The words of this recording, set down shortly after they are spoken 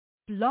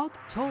Blog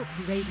Talk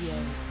Radio.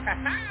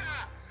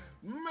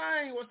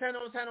 Man, what's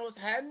happening?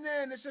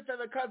 It's your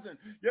favorite cousin,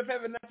 your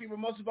favorite nephew, but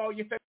most of all,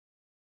 your favorite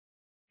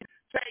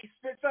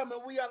SpitSum,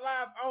 and we are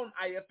live on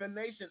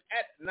iFMNation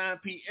at 9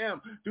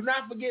 p.m. Do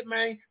not forget,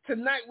 man,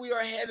 tonight we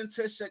are heading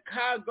to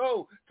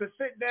Chicago to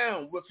sit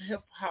down with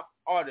hip-hop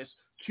artist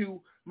Q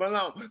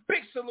Malone.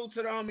 Big salute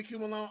to the homie Q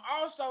Malone.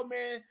 Also,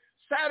 man,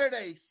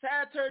 Saturday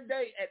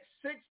at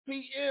 6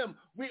 p.m.,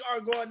 we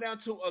are going down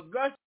to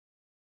Augusta,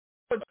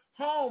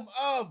 home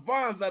of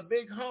Von the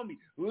Big Homie.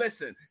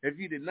 Listen, if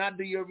you did not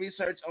do your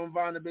research on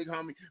Von the Big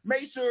Homie,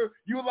 make sure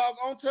you log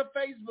on to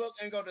Facebook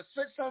and go to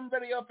SpitSum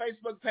Video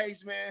Facebook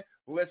page, man.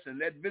 Listen,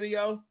 that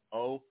video,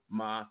 oh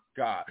my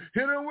God.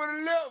 Hit it with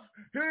the left,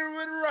 hit it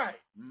with the right.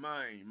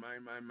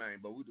 Man.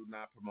 But we do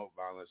not promote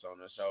violence on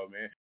the show,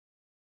 man.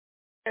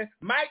 And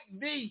Mike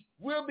D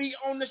will be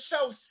on the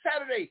show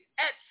Saturday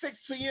at 6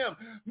 p.m.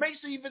 Make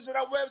sure you visit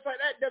our website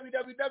at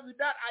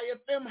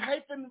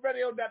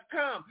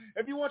www.ifm-radio.com.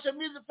 If you want your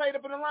music played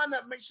up in the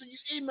lineup, make sure you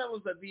email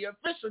us at The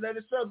Official. That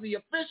is spelled The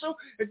Official.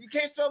 If you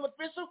can't spell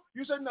official,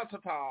 you should not be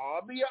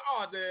an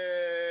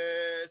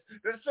artist.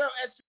 That's spelled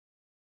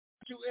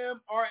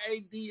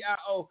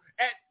SUMRADIO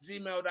at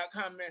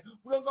gmail.com, man.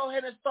 We're going to go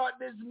ahead and start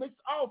this mix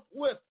off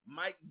with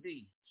Mike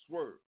D.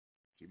 Swerve.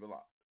 Keep it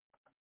locked.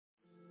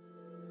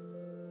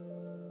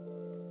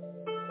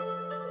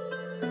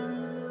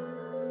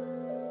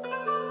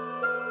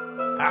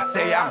 I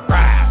say I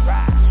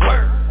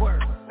ride,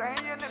 work,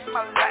 staying in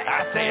my lane.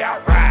 I say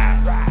I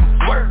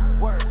ride, work,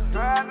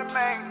 trying to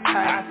maintain.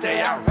 I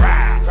say I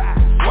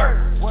ride, work,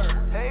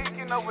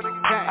 taking over the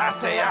game. I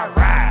say I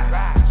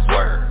ride,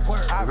 work,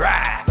 I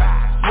ride,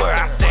 work.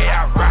 I say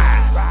I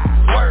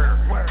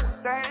ride, work,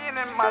 staying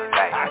in my lane.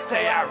 I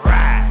say I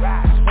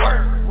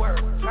ride,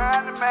 work,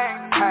 trying to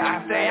maintain.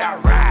 I say I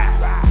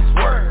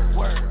ride,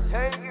 work,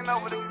 taking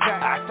over the game.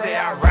 I say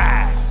I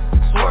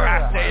ride, swear.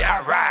 I say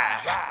I ride.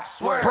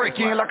 Break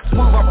in like a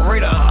smooth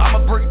operator.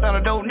 I'ma break down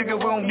a dope, nigga,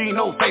 we don't need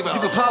no favor.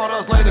 You can play with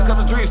us later, cause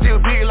the dream still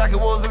big like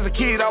it was as a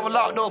kid. I was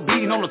locked up,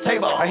 beating on the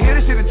table. I hear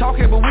this shit and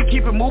talking, but we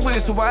keep it moving.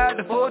 So why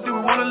the fuck do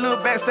we want a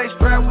little backstage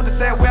strap with the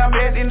sad where I'm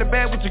at in the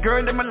bed with your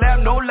girl in my lap,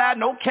 no lie,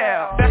 no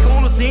cap. Back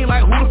on the scene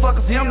like who the fuck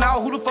is him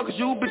now? Who the fuck is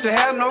you? Bitch, I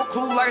have no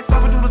clue. Like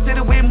something through the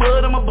city with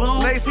mud on my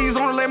blue. Laces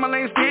on the lane, my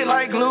lane stick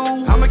like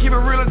glue. I'ma keep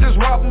it real and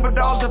just rock with my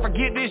dogs. If I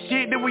get this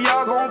shit, then we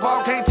all gon'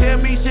 fall. Can't tell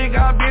me shit,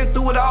 God been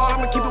through it all.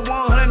 I'ma keep it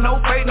 100,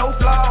 no fake, no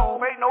flaw.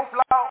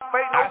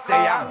 I say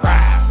I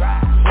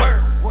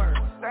ride, work,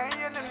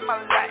 staying in my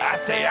lane. I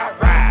say I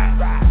ride,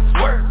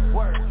 work,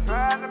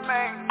 trying to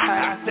maintain.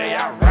 I say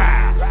I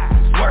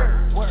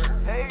ride, work,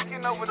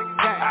 taking over the game.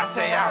 I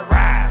say I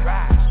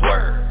ride,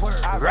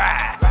 work, I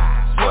ride,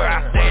 work.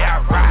 I say I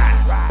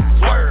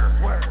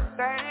ride, work,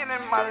 staying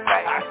in my lane.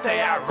 I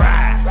say I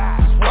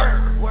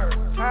ride, work,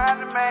 trying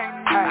to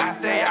maintain. I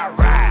say I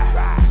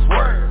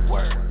ride,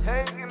 work,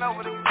 taking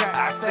over the game.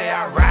 I say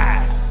I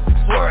ride,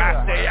 work.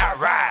 I say I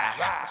ride.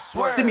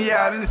 See me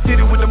out in the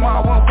city with the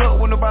mall, one foot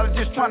with nobody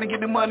just trying to get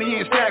the money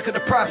in, stack of the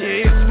profit.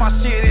 Yeah, it's my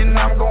shit and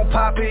I'm gon'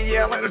 pop it.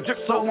 Yeah, I like the drip,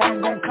 so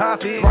I'm gon'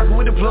 copy it. Rockin'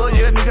 with the plug,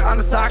 yeah, nigga on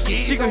the socket.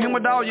 She gon' hear my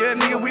dog, yeah,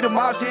 nigga, we the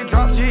mob shit.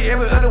 Drop shit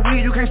every other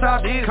week, you can't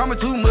stop this. Coming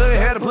too mud,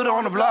 had to put it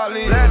on the block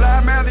list. Black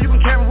lives matter, you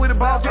can carry with the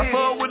ball pit. I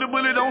fuck with the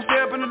bullet, don't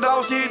step in the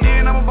dog shit.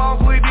 Then I'm a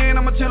boss with it, then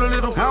I'ma chill a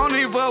little. I don't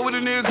even fuck with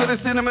the niggas cause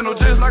it's sentimental.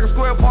 Just like a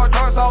square part,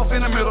 tarts off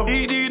in the middle.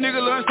 These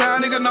nigga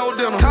lunchtime, nigga no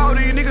dinner. Call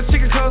these niggas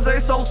chicken cause they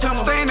so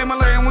simple. Staying in my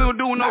lane, we don't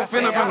do no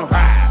finna. Work,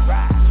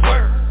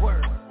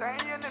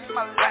 staying in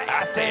my lane.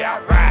 I say I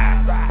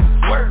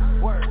ride, work,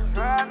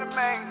 trying to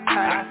maintain.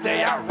 I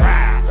say I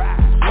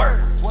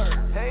ride, work,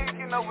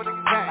 taking over the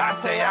game.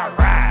 I say I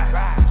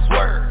ride,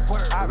 work,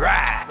 I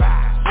ride,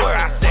 work.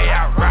 I say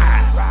I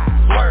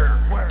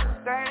ride, work,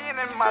 staying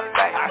in my lane.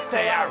 I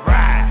say I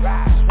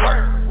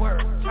ride,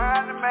 work,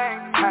 trying to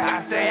maintain.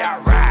 I say I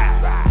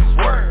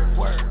ride,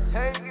 work,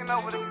 taking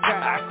over the game.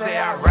 I say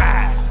I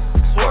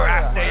ride, work.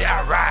 I say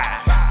I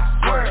ride,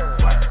 work.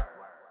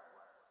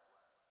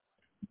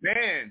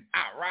 Man,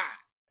 all right.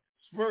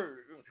 Swerve.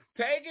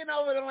 Taking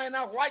over the lane.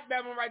 I like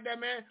that one right there,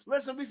 man.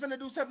 Listen, we finna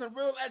do something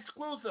real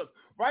exclusive.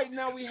 Right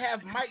now we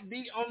have Mike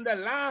D on the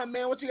line,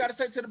 man. What you got to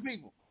say to the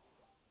people?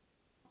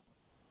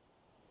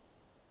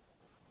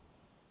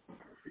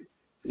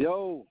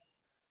 Yo.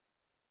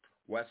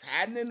 What's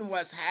happening?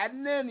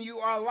 You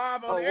are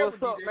live on air.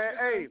 What's up, man?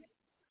 Hey.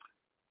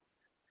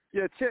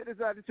 Yeah, check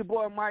this out. It's your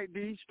boy Mike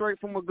D, straight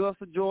from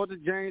Augusta, Georgia,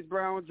 James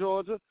Brown,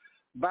 Georgia.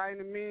 By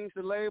any means,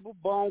 the label,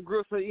 Bone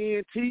Gristle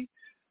ENT.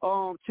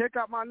 Check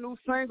out my new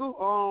single.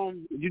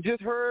 You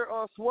just heard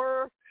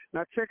Swerve.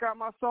 Now check out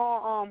my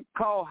song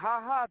called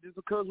Ha Ha, just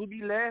because we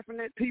be laughing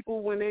at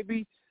people when they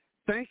be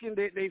thinking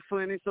that they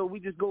funny, so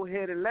we just go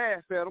ahead and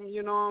laugh at them,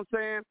 you know what I'm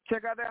saying?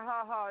 Check out that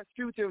Ha Ha. It's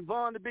Future and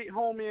Von the Big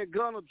Homie and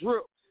Gunna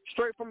Drip,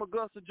 straight from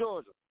Augusta,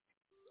 Georgia.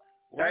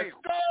 Let's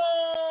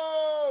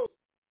go!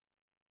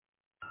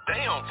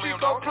 Damn, we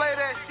gon' play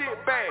that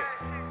shit back.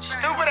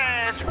 Stupid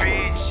ass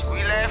bitch. We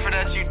laughing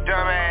at you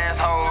dumb ass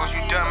hoes, you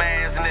dumb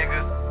ass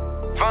niggas.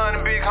 Von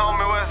the Big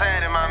Homie, what's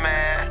happening, my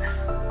man?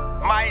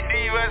 Mike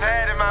D what's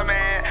happening, my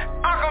man?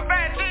 Uncle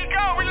Fat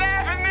Chico, we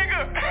laughing,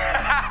 nigga.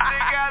 They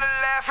got us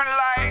laughing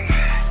like.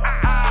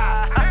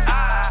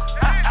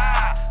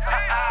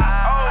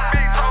 Oh,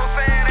 big toe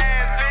saying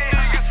ass big.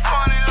 Niggas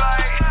funny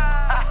like.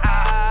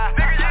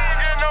 Nigga, you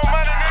ain't getting no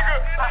money, nigga.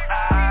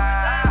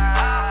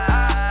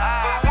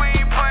 But we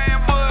ain't playing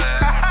bull.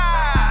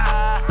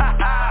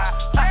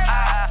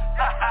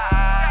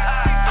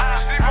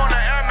 Sleep on the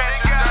airman,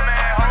 dumb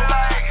ass hoe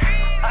like.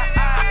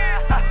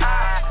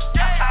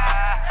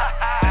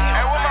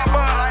 Hey, what my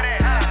bud like that?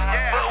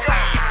 Yeah, let's go.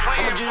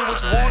 I'ma give you what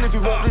you want if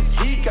you want this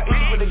heat. Got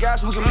issues with the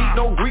guys we can meet,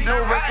 no greet, no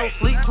rest, no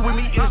sleep till we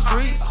meet in the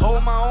street.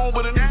 Hold my own,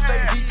 but a nigga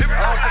stay deep. I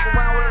don't fuck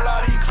around with a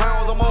lot of these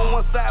clowns. I'm on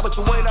one side, but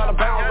you're way out of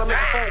bounds. I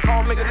make a phone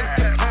call, make a nigga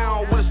get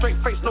pound. With a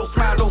straight face, no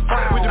smile, no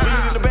frown. With the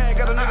beat in the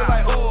bag, got a nigga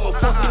like, oh,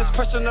 forcing this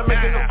pressure, I'm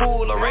making a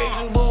fool. A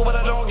raging bull, but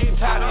I don't get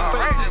tired of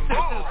faces.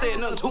 Sixes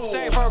said nothing to them.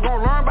 Same first gon'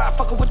 learn by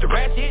fucking with the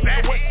ratchet.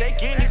 Nigga, what's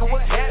shaking, nigga,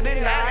 what's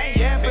happening? I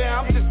ain't yapping,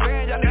 I'm just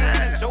saying, y'all niggas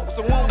getting jokes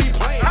and won't be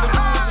playing. So do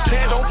what you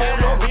can, don't fall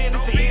no bend.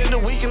 It's the end of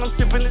the week and I'm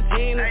sipping this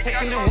hen and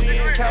taking the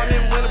win. Counting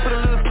in money, put a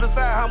little to the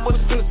side, how much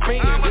it's gonna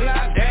spend. Then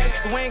I dash,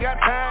 cause we ain't got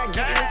time,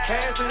 getting this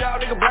cash and y'all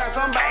nigga blind. So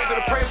I'm about to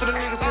pray for the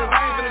niggas since I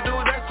ain't finna do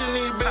it, that shit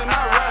need to be in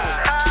my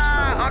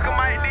rhyme. Uncle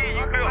Mike D,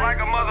 you built like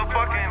a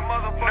motherfucking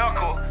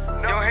knuckle.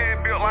 Your head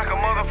built like a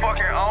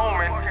motherfucking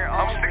omen.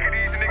 I'm sick of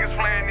these niggas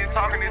playing this,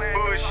 talking this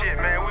bullshit,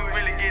 man. We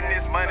really getting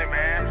this money,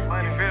 man.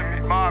 You feel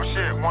me? Mob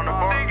shit, want the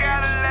bar. They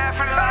got us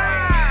laughing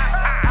like.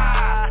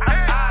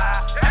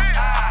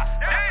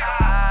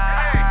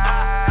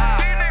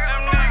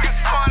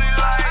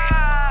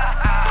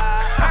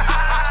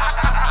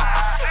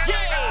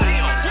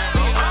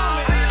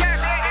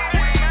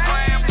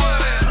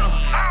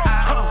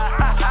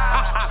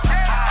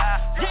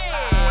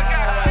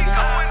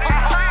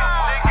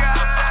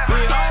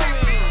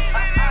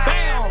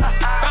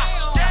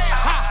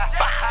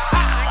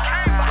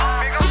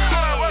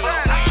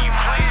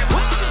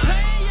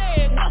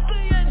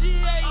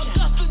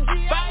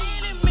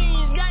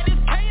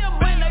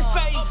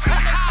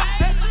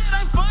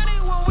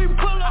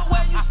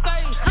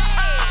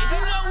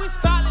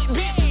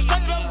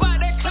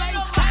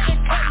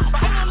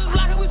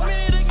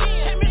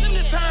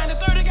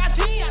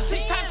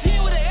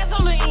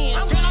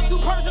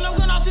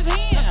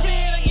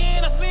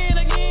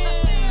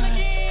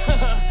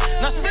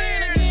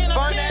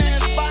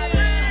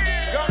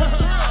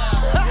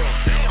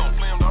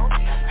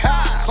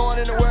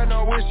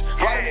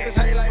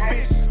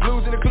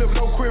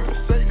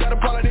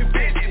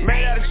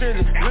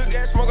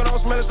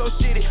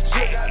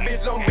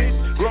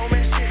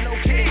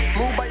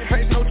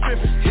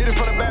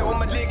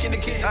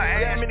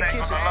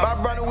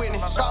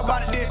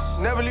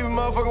 Never leave a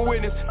motherfucking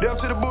witness.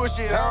 Death to the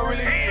bullshit, I don't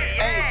really need it.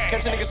 Ayy,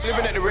 catch a nigga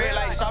slipping at the red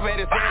light. Stop at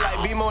his head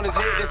like beam on his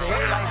head, just a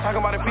headlight.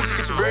 Talking about a piece,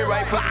 get your bread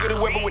right. Pussy get a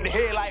weapon with the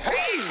headlight.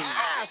 Hey,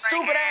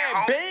 stupid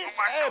ass bitch.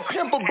 Hey,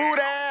 pimple boot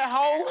ass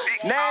hoe.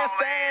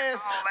 Nasty ass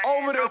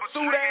over the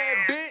suit ass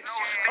bitch.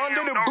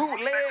 Under the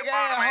bootleg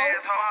ass hoe.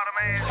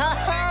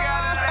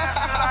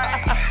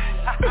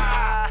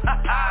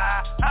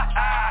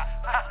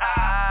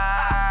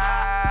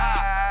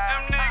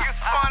 Them niggas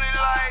funny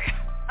like.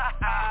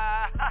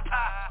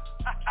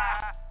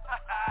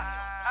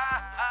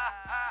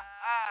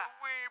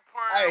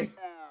 Hey,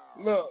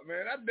 look,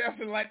 man, I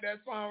definitely like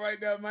that song right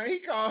there, man. He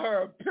called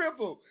her a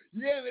pimple.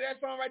 Yeah, man, that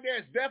song right there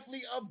is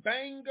definitely a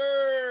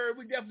banger.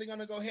 We definitely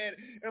gonna go ahead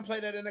and play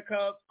that in the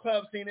club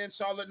scene in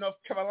Charlotte, North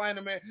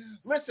Carolina, man.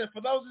 Listen, for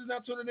those who's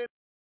not tuning in,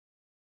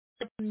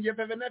 your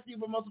favorite nephew,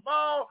 but most of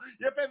all,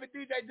 your favorite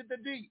DJ, the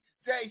DJ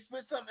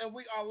SpitSum, and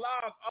we are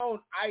live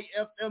on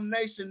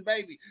iFMNation,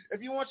 baby.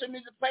 If you want your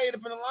music played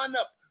up in the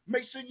lineup,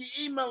 make sure you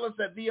email us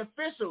at The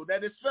Official.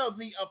 That is spelled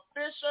The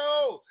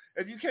Official.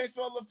 If you can't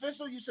spell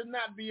official, you should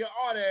not be an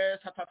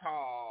artist. Ha, ha,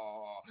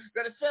 ha.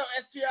 That is spelled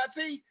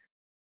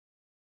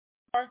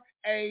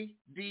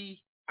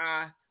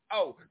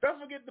SPITRADIO. Don't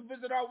forget to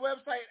visit our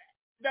website,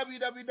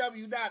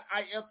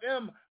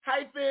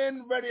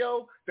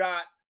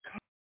 www.ifm-radio.com.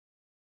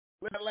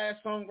 That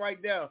last song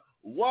right there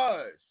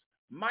was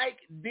Mike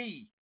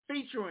D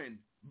featuring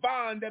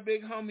Bond, the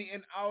big homie,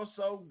 and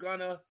also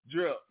Gonna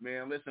Drip.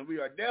 Man, listen, we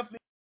are definitely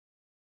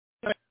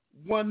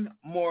one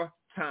more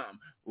time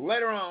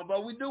later on,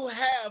 but we do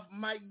have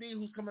Mike D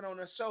who's coming on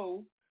the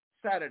show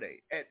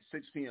Saturday at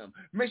 6 p.m.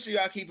 Make sure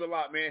y'all keep it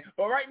locked, man.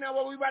 But right now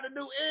what we about to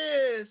do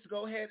is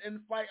go ahead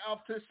and fly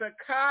off to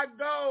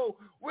Chicago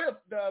with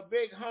the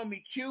big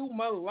homie Q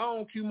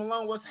Malone. Q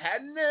Malone, what's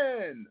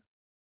happening?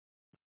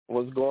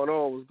 What's going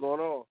on?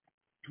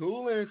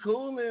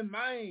 Cooling,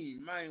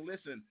 man.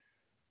 Listen,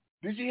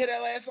 did you hear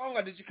that last song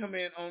or did you come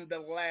in on the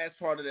last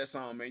part of that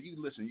song, man? You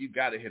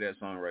got to hear that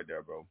song right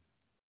there, bro.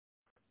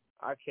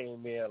 I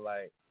came in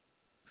like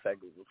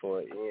seconds before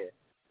it ended.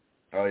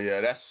 Oh,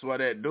 yeah, that's what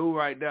that do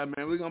right there,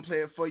 man. We're going to play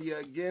it for you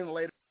again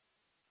later.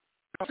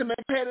 So, man,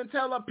 go ahead and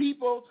tell our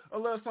people a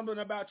little something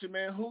about you,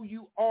 man, who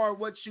you are,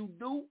 what you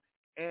do,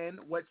 and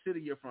what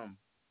city you're from.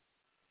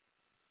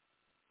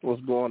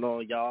 What's going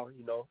on, y'all?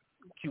 You know,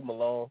 Q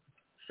Malone,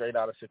 straight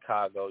out of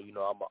Chicago. You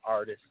know, I'm an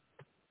artist.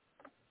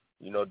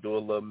 You know, do a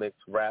little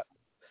mixed rap,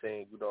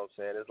 sing. You know what I'm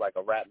saying? It's like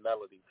a rap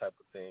melody type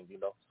of thing. You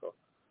know, so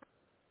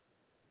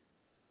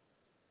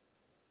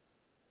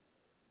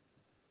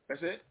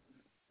that's it.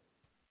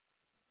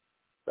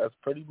 That's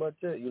pretty much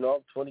it. You know,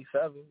 I'm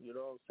 27. You know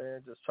what I'm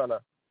saying? Just trying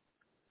to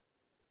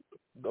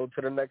go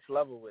to the next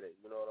level with it.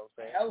 You know what I'm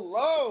saying?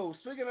 Hello.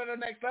 Speaking of the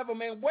next level,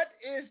 man, what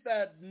is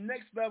the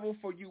next level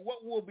for you?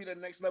 What will be the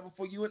next level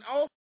for you in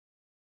all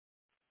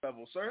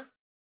levels, sir?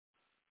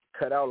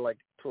 Cut out like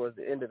towards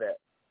the end of that.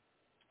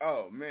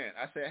 Oh, man.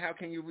 I said, how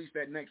can you reach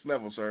that next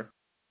level, sir?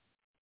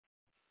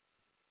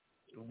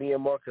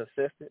 Being more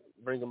consistent,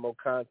 bringing more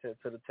content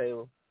to the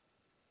table,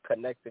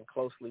 connecting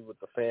closely with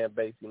the fan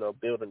base, you know,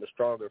 building a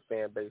stronger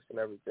fan base and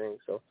everything.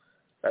 So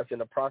that's in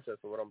the process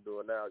of what I'm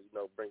doing now, you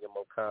know, bringing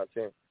more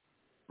content,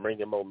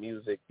 bringing more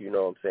music, you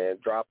know what I'm saying,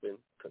 dropping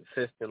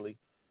consistently.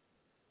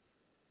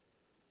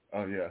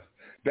 Oh, yeah.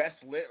 That's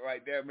lit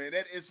right there, man.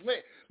 That is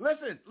lit.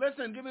 Listen,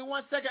 give me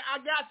 1 second. I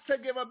got to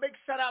give a big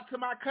shout-out to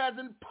my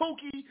cousin,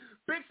 Pookie.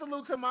 Big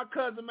salute to my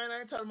cousin, man.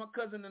 I ain't talked to my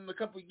cousin in a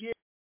couple of years.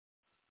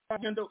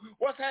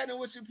 What's happening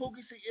with you,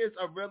 Pookie? She is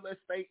a real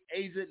estate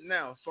agent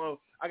now. So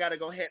I got to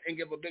go ahead and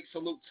give a big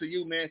salute to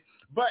you, man.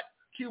 But,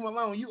 Q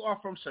Malone, you are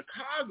from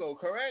Chicago,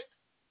 correct?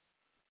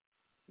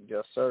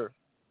 Yes, sir.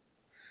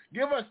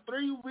 Give us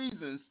 3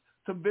 reasons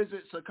to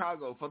visit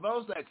Chicago. For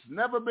those that's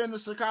never been to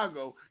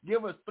Chicago,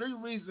 give us 3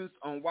 reasons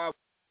on why.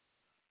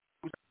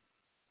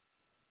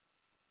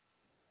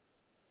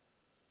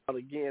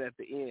 Again at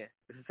the end.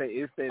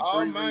 It's that oh,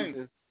 3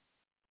 man.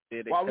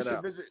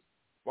 reasons.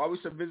 Why we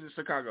should visit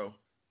Chicago.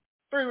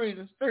 3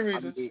 reasons. 3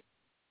 reasons. I mean,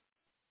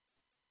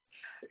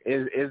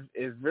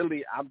 it's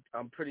really,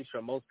 I'm pretty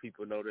sure most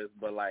people know this,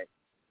 but like,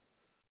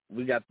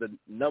 we got the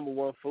number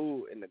 1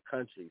 food in the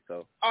country.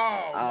 So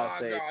my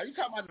God, you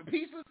talking about the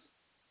pizzas?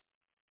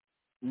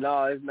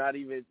 No, it's not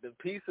even the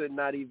pizza.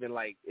 Not even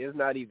like it's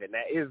not even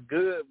that. It's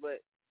good,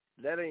 but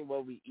that ain't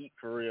what we eat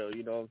for real.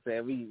 You know what I'm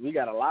saying? We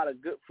got a lot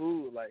of good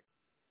food like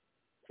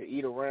to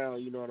eat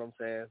around. You know what I'm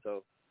saying?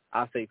 So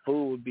I say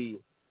food would be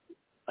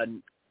a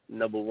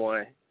number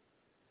 1.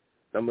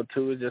 Number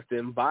 2 is just the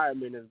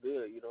environment is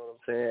good. You know what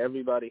I'm saying?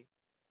 Everybody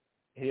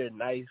here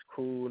nice,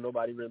 cool.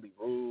 Nobody really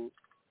rude.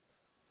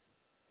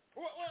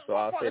 So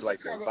I'll say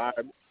like the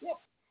environment.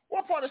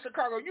 What part of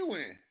Chicago you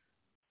in?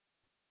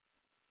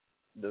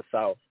 The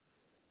South.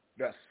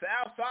 The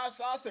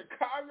South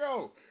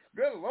Chicago.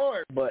 Good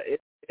Lord. But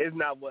it's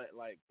not what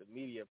like the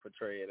media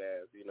portray it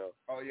as, you know.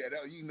 Oh yeah,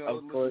 you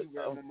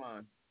read my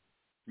mind.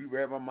 You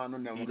read my mind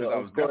on that one because I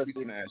was definitely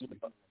going to ask you.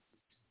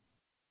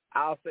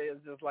 I'll say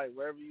it's just like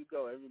wherever you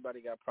go,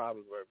 everybody got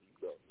problems wherever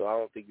you go. So I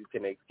don't think you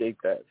can escape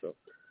that. So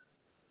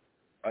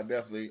I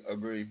definitely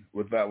agree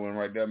with that one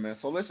right there, man.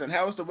 So listen,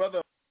 how is the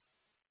weather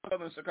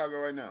in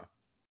Chicago right now?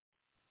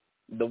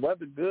 The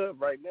weather good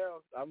right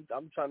now.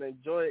 I'm trying to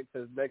enjoy it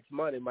because next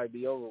month it might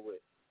be over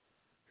with.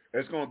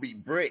 It's gonna be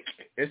brick.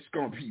 It's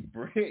gonna be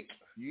brick.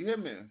 You hear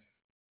me?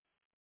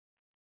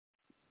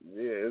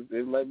 Yeah,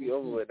 it might be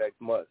over with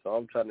next month, so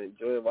I'm trying to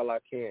enjoy it while I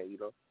can. You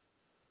know.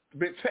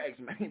 Big facts,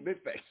 man.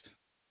 Big facts.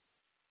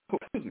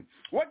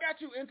 What got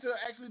you into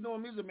actually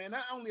doing music, man?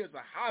 Not only as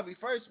a hobby.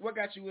 First, what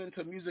got you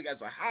into music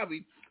as a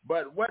hobby,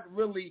 but what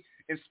really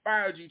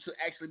inspired you to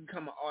actually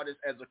become an artist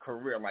as a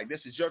career? Like, this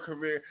is your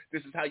career.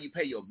 This is how you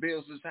pay your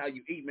bills. This is how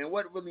you eat, man.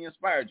 What really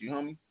inspired you,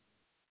 homie?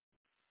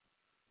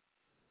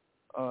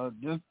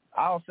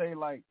 I'll say,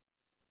 like,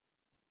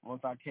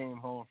 once I came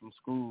home from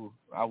school,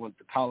 I went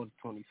to college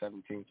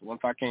 2017. So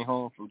once I came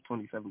home from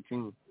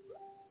 2017,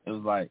 it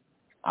was like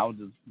I was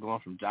just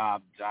going from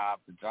job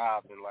to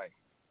job, and, like,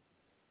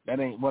 that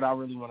ain't what I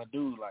really want to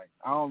do. Like,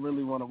 I don't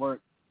really want to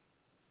work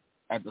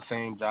at the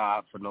same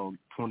job for no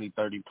 20,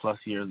 30-plus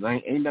years.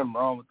 Ain't nothing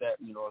wrong with that,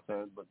 you know what I'm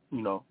saying? But,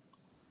 you know,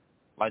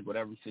 like with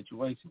every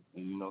situation,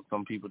 you know,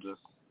 some people just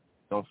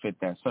don't fit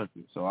that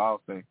circuit. So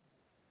I'll say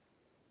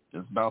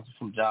just bouncing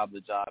from job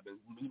to job. And,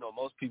 you know,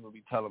 most people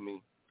be telling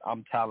me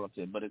I'm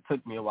talented, but it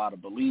took me a while to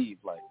believe,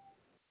 like,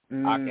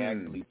 I can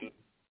actually do it.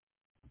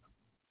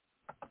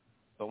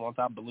 So once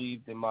I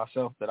believed in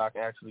myself that I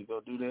can actually go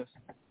do this,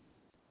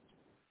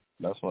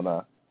 that's when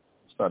I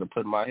started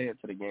putting my head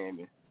to the game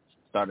and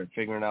started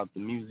figuring out the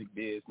music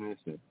business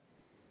and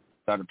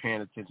started paying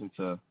attention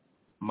to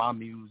my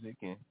music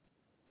and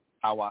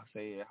how I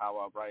say it, how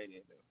I write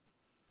it,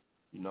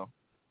 you know.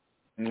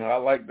 I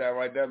like that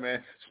right there,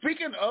 man.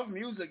 Speaking of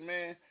music,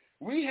 man,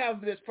 we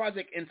have this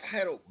project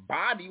entitled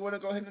Body. You want to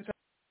go ahead and talk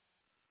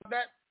about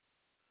that?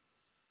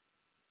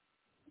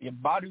 Yeah,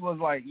 Body was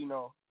like, you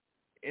know,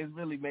 it's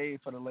really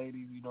made for the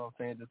ladies, you know what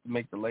I'm saying, just to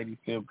make the ladies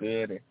feel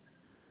good and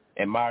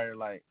admire,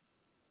 like,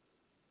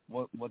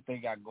 what they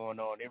got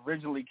going on. It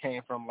originally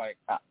came from like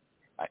an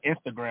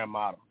Instagram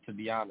model, to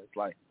be honest.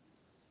 Like,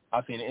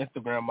 I seen an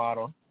Instagram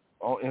model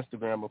on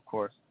Instagram, of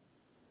course.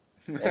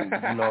 And,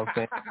 you know what I'm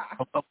saying?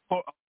 Of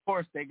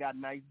course, they got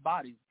nice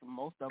bodies.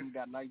 Most of them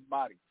got nice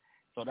bodies.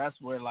 So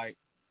that's where, like,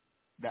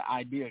 the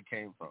idea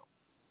came from.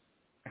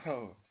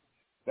 Oh.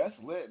 That's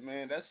lit,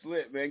 man. That's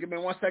lit, man. Give me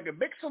 1 second.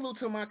 Big salute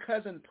to my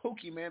cousin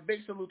Pookie, man.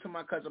 Big salute to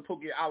my cousin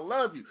Pookie. I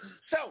love you.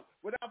 So,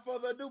 without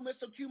further ado,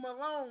 Mr. Q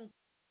Malone,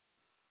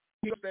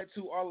 give that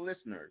to our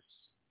listeners.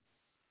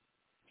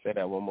 Say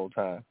that one more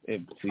time.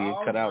 It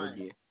cut out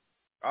again.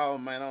 Oh,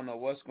 man, I don't know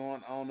what's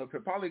going on up here.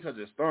 Probably because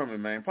it's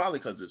storming, man. Probably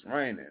because it's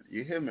raining.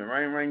 You hear me?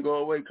 Rain, go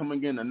away. Come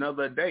again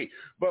another day.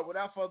 But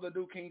without further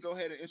ado, can you go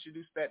ahead and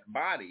introduce that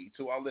body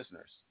to our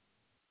listeners?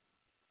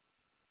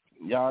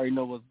 Y'all already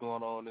know what's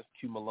going on. It's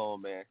Q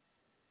Malone, man.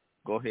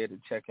 Go ahead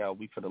and check out.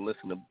 We finna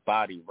listen to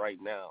Body right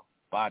now.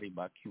 Body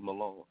by Q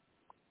Malone.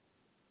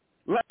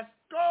 Let's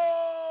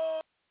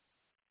go!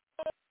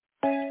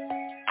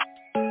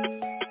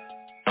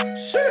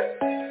 Shit!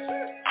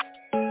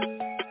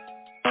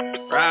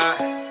 Right.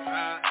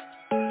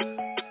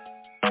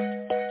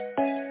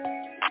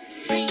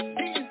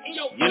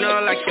 You know I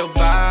like your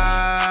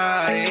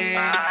body.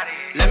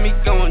 Let me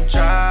go and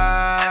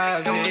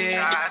drive it.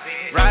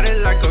 Ride it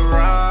like a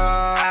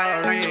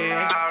Rari.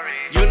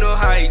 You know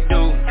how you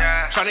do.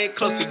 Tryna get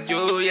close to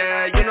you,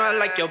 yeah. You know I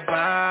like your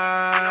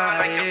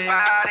body.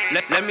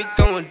 Let me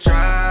go and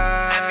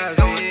drive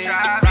it.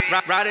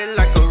 Ride it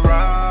like a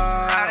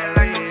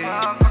Rari.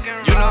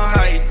 You know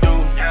how you do.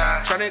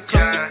 Tryna get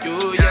close to you,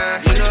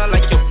 yeah. You know I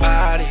like your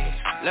body.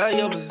 Love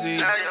your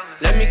physique.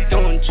 Let me go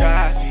and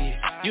drive it.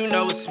 You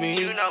know it's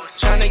me,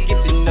 tryna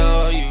get to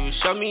know you.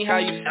 Show me how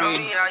you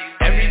feel.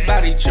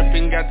 Everybody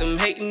tripping, got them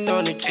hating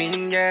on the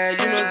king, yeah. You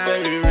know it's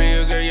very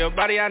real, girl. Your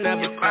body I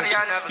never question.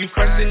 You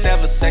first and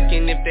never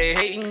second. If they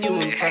hating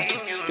you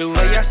impressive. The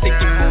way I stick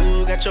you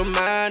move, got your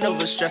mind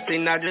over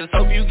stressing. I just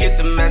hope you get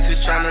the message.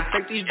 Tryna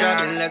take these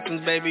driving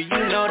lessons, baby.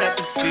 You know that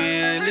you're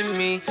feeling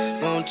me.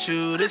 Want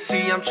you to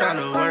see I'm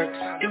tryna work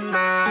your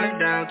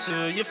mind down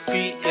to your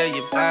feet, yeah.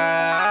 Your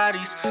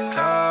body's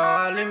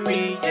calling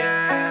me,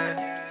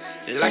 yeah.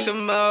 Like a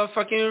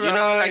motherfucking you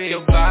know, like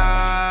your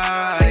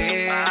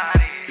body.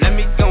 Let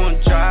me go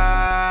and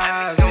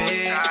drive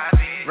it.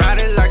 Ride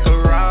it like a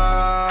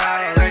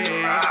Rari.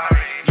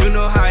 You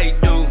know how you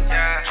do.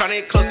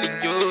 Tryna get close to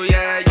you,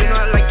 yeah. You know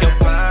I like your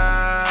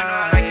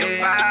body.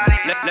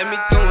 Let me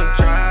go and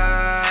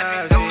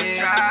drive it.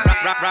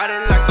 Ride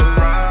it like a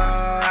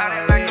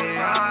Rari.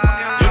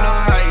 You know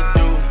how you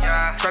do.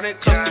 Tryna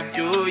get close to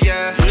you,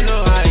 yeah. You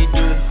know how you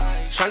do.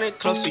 Tryna get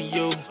close to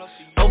you.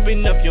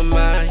 Open up your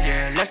mind,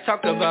 yeah, let's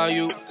talk about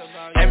you.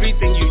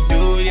 Everything you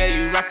do, yeah,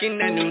 you rockin'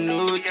 that new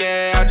nude,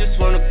 yeah. I just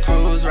wanna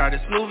cruise, ride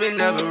it smooth and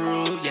never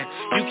rude, yeah.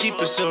 You keep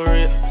it so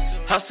real,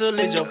 hustle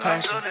is your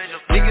passion.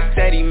 Niggas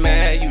steady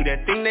mad, you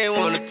that thing they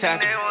wanna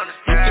tap it.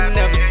 You can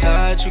never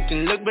touch, you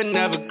can look but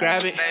never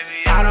grab it.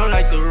 I don't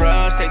like the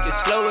rush, take it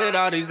slow with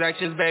all these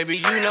actions, baby.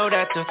 You know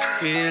that you're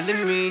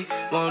feeling me.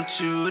 Want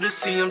you to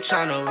see I'm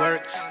tryna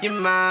work your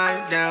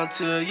mind down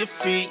to your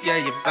feet, yeah.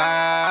 Your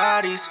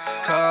body's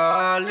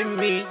calling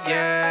me,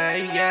 yeah,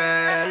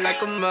 yeah.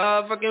 Like a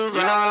motherfucking rock.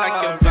 You know I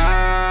like your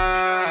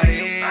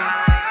body.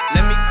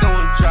 Let me go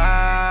and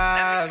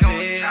drive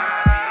it.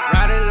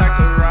 Ride it like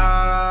a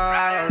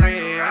Rari.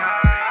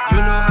 You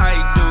know how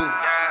you do.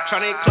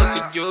 Tryna get close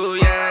to you,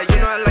 yeah. You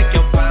know I like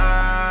your body.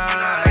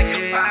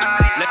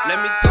 Let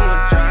me go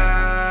and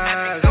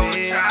drive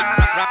it.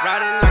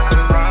 Ride it like a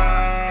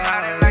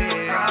Rari.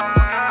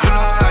 You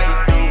know how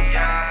you do.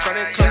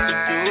 Tryna get close to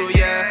you,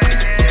 yeah.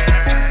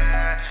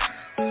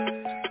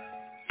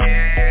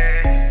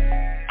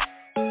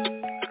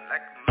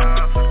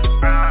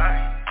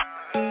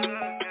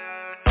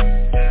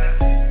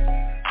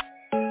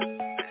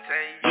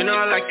 You know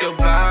I like your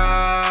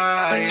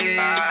body.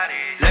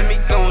 Let me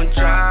go and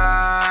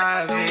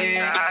drive it.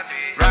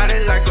 Ride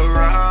it like a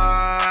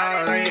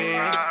Rari.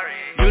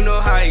 You know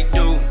how you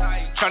do.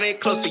 Tryna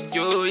get close to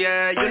you,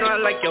 yeah. You know I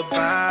like your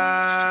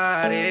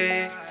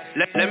body.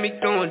 Let me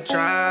go and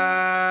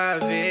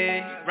drive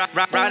it.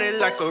 Ride it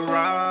like a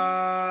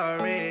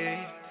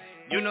Rari.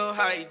 You know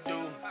how you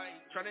do.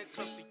 Tryna get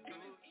close to you.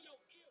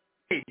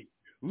 Hey,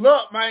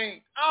 look,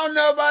 man, I don't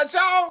know about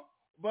y'all,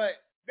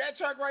 but that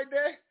track right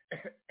there,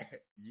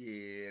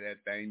 yeah, that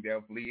thing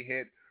definitely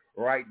hit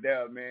right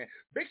there, man.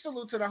 Big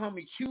salute to the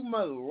homie Q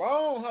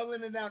Malone,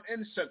 holding it down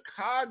in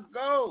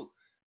Chicago.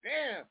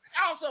 Damn.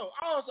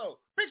 Also,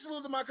 big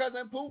salute to my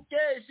cousin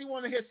Pookie. She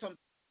want to hit some.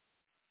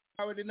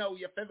 I already know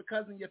your favorite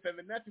cousin, your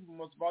favorite nephew, but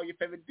most of all your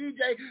favorite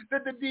DJ. The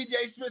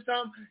DJ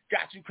SpitSum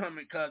got you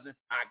coming, cousin.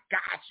 I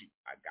got you.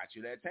 I got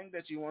you that tank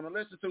that you want to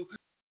listen to.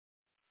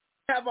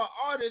 Have an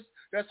artist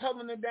that's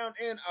holding it down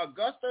in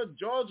Augusta,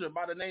 Georgia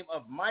by the name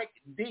of Mike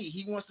D.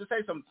 He wants to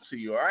say something to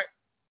you, all right?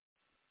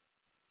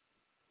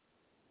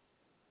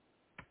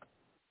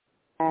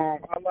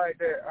 I like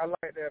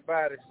that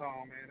body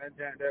song, man.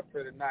 That's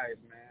pretty nice,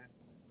 man.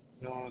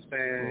 You know what I'm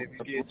saying?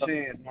 If you get a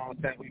chance, you know what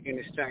I'm saying, we can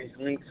exchange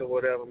links or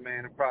whatever,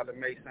 man, and probably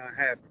make something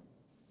happen.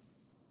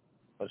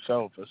 For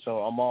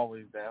sure. I'm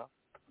always down.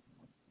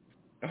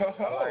 Oh. I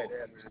like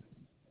that, man.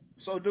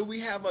 So do we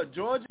have a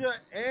Georgia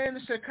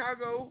and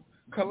Chicago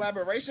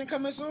collaboration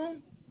coming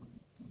soon?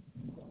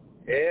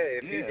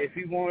 Yeah, if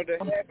he wanted to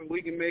happen,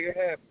 we can make it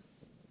happen.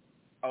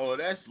 Oh,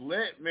 that's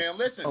lit, man.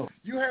 Listen,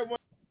 you heard one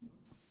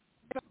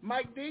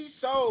Mike D.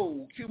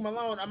 So, Q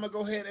Malone, I'm gonna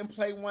go ahead and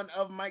play one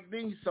of Mike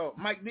D's songs.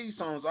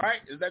 All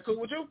right? Is that cool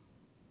with you?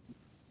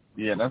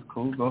 Yeah, that's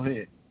cool. Go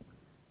ahead.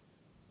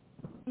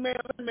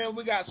 Man,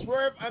 we got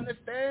Swerve,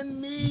 Understand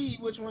Me.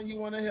 Which one you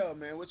want to hear,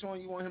 man? Which one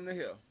you want him to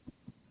hear?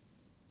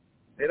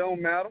 It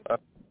don't matter.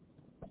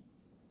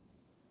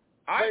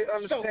 Play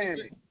Understand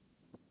Me.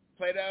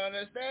 Play that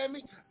Understand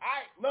Me. All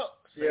right, look.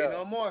 Say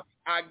no more.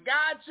 I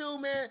got you,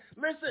 man.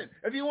 Listen,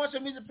 if you want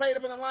your music played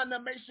up in the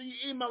lineup, make sure you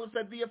email us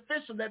at The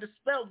Official. That is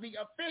spelled The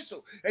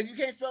Official. If you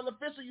can't spell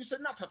official, you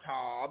should not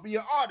be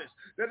an artist.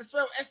 That is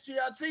spelled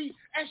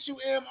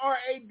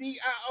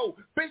STRTSUMRADIO.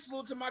 Big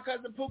salute to my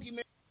cousin Pookie,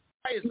 man.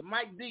 It's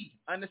Mike D.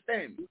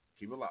 Understand Me.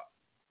 Keep it locked.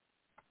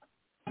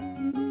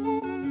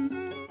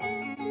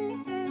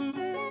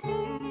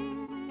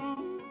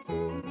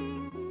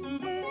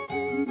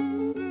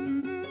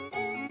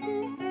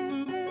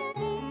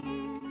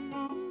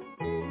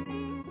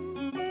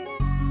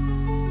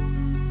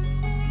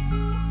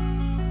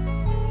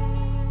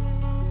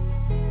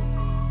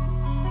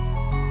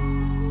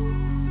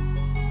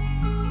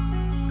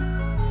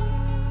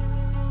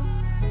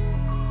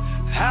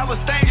 I was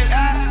thinking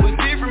I was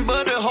different,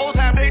 but the whole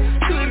time they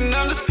couldn't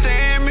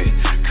understand me.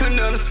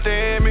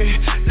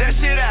 That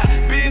shit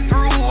I been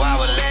through, I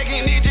was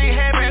lacking, it just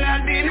happened,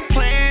 I didn't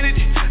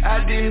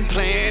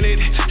plan it.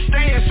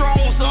 Staying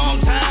strong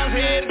sometimes,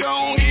 head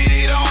gone, get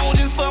it on,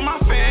 just for my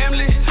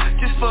family.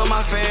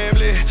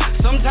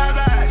 Sometimes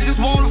I just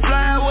wanna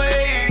fly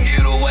away and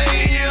get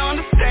away, you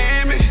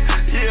understand me.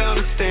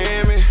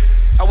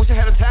 I wish I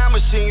had a time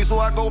machine, so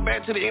I go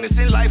back to the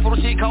innocent life for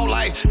the shit called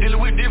life. Dealing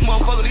with this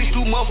motherfucker, these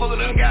two motherfuckers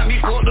done got me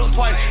fucked up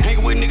twice.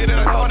 Hanging with niggas that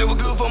I thought they were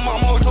good for.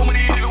 Mama always told me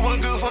these niggas wasn't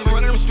good for me.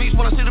 Running them streets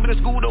when I sit up in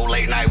the school though,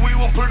 late night, we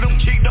won't put them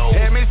cheek though.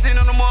 Had me sitting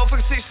on the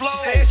motherfucking 6th floor.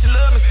 Said she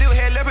loved me, still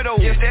had left it though.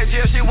 Yes, that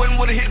jail shit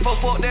wasn't what it hit for.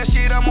 Fuck that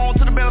shit, I'm on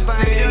to the better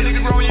thing. Young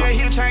nigga grown, you ain't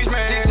here to change,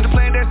 man. Stick to the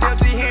plan that's dealt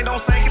to your hand,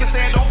 don't sink in the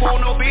sand, don't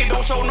fall no bid,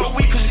 don't show no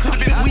weak, cause you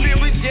could've been weak.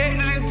 I've been rejected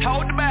and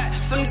talked about.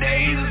 Some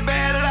days is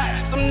bad a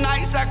lot, some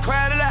nights I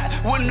cried a lot,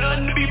 with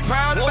nothing to be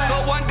proud about.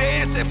 So one day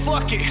I said,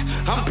 fuck it,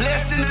 I'm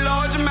blessed in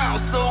large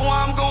amounts, so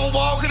I'm gon'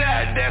 walk it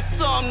out, that's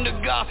something to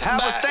gossip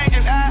about. I was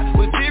thinking I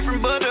was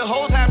different, but the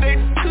whole time they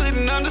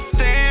couldn't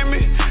understand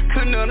me.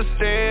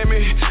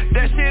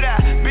 That shit I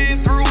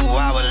been through,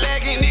 I was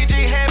lacking, it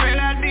just happened,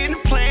 I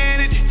didn't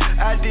plan it.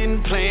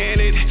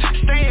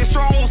 Staying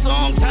strong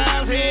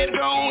sometimes, head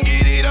gone,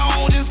 get it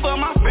on, just for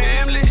my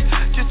family.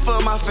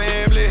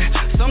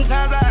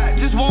 Sometimes I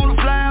just wanna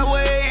fly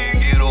away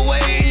and get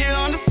away, you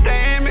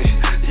understand me.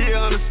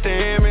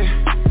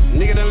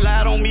 Nigga done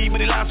lied on me, but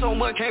he lied so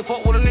much, can't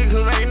fuck with a nigga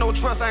cause there ain't no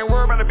trust. I ain't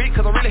worried about the beat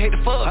cause I really hate the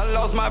fuck. I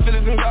lost my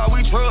feelings in God,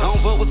 we trust. I don't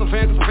fuck with some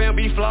fans cause some fans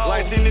be flawed.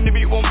 Like sitting in the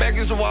beat, one back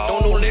against the wall.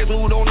 Don't know the next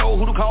move, don't know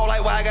who to call,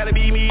 like why I gotta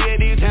be me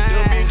at this time.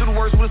 Done been through the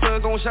worst when the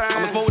sun gon' shine.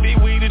 I'ma smoke this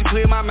weed to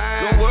clear my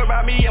mind. Don't worry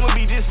about me, I'ma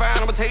be just fine.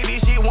 I'ma take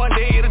this shit one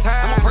day at a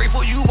time. I'ma pray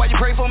for you while you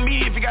pray for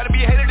me. If you gotta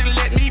be a hater, then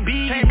let me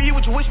be. Can't be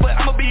what you wish, but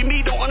I'ma be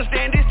me. Don't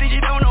understand this, then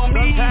you don't know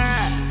me.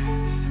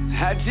 Sometimes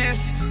I just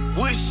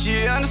wish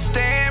you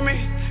understand me.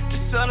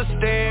 Just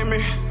understand me.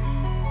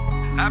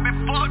 I've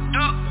been fucked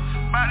up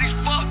by these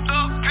fucked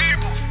up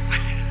people.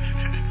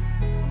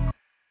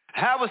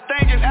 I was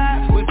thinking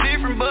I was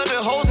different, but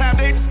the whole time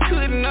they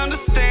couldn't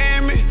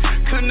understand me.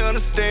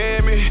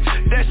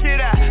 That shit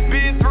I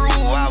been through,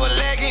 I was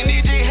lacking,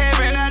 it just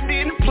happened, I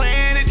didn't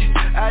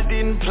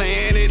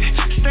plan it.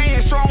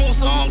 Staying strong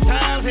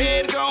sometimes,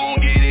 head gone,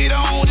 get it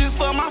on, just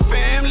for my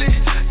family.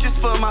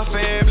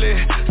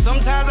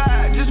 Sometimes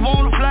I just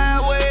wanna fly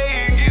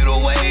away and get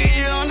away,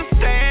 you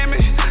understand me.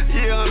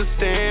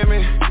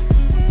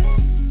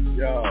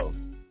 Yo,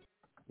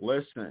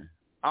 listen,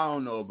 I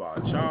don't know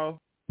about y'all.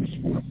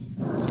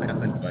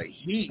 Nothing but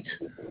heat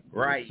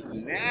right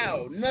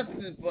now.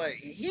 Nothing but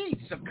heat.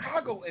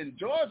 Chicago and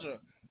Georgia.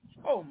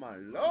 Oh my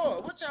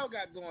Lord, what y'all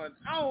got going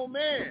on,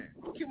 man?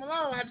 Q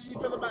Malone, how did you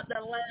feel about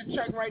that last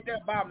track right there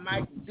by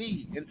Mike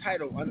D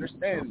entitled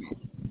Understand Me?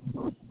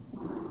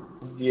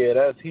 Yeah,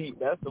 that's heat.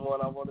 That's the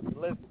one I wanted to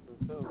listen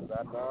to too.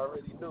 I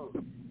already knew.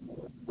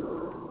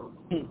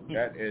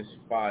 That is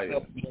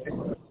fire.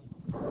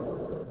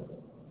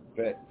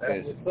 That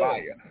is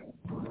fire.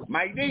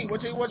 Mike D,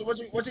 what you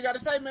got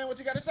to say, man? What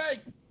you got to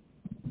say?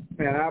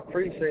 Man, I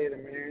appreciate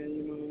it, man.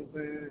 You know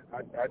what I'm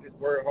saying? I just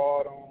work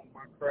hard on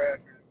my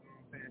craft, and, you know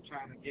what I'm saying,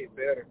 trying to get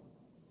better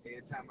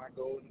every time I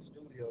go in the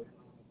studio, you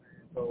know what I'm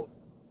saying? So,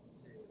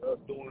 us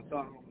doing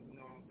something, you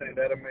know what I'm saying,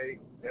 that'll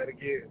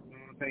get, you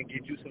know what I'm saying,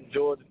 get you some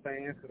Georgia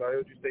fans, because I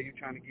heard you say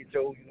you're trying to get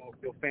your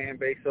fan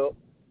base up,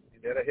 and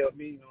that'll help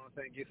me, you know what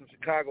I'm saying, get some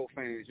Chicago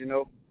fans, you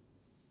know?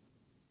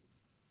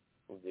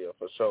 Yeah,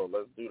 for sure.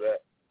 Let's do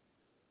that.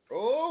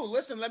 Oh,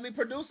 listen, let me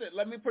produce it.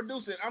 I'm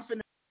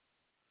finna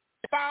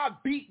 5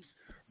 beats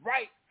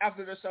right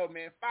after the show,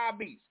 man. 5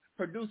 beats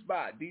produced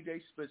by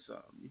DJ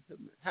SpitSum.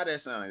 How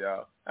that sound,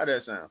 y'all? How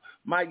that sound?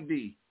 Mike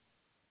D,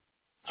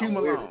 Q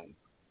Malone,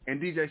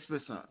 and DJ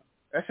SpitSum.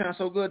 That sounds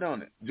so good,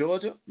 don't it?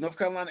 Georgia, North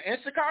Carolina,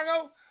 and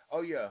Chicago?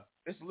 Oh, yeah.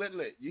 It's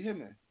lit. You hear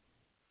me?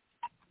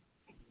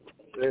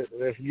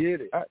 Let's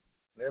get it.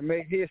 Let's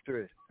make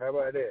history. How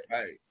about that?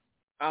 Hey,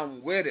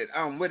 I'm with it.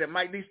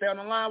 Mike D, stay on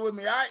the line with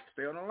me, all right?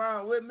 Stay on the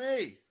line with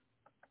me.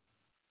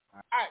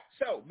 All right,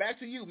 so back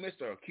to you,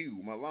 Mr.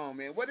 Q Malone,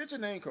 man. Where did your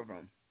name come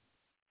from?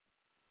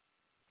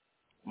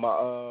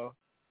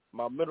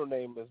 My middle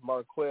name is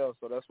Marquell,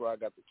 so that's where I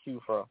got the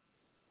Q from.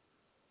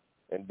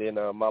 And then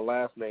my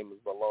last name is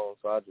Malone,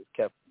 so I just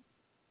kept it.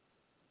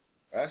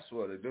 That's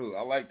what it do.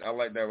 I like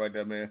that right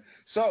there, man.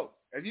 So,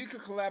 if you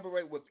could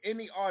collaborate with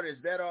any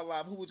artist that are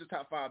alive, who would your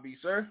top 5 be,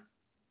 sir?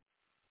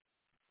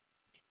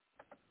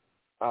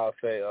 I'll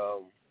say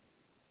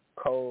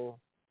Cole,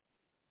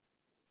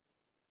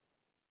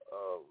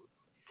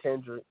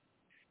 Kendrick,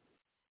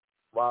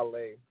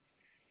 Wale.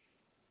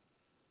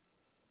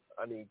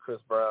 I need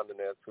Chris Brown in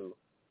there too.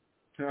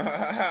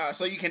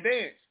 So you can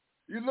dance.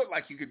 You look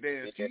like you can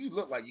dance. Yeah. You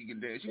look like you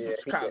can dance. You from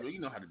Chicago. You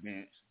know how to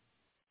dance.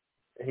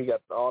 He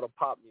got all the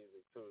pop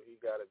music too. He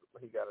got it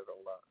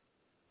on lock.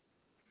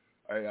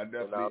 Hey, I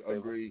definitely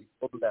agree.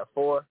 What was that,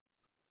 4?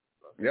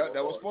 Yeah,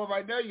 that was 4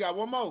 right there. You got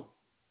one more.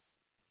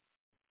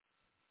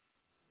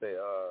 Say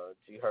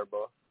G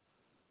Herbo.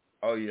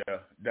 Oh yeah,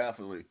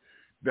 definitely.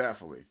 That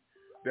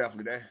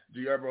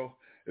G Herbo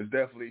is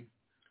definitely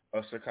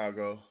a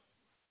Chicago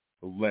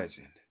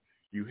legend.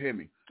 You hear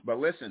me? But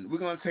listen, we're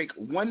gonna take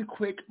one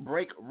quick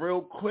break, real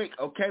quick,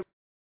 okay?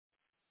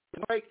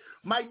 Break.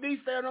 Mike D,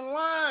 stay on the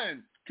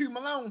line. Q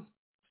Malone,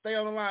 stay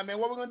on the line, man.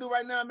 What we're gonna do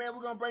right now, man?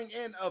 We're gonna bring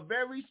in a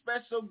very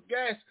special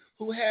guest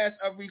who has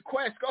a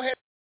request. Go ahead,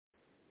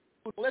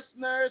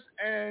 listeners,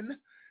 and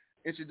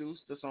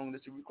introduce the song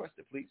that you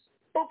requested, please.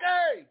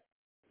 Okay.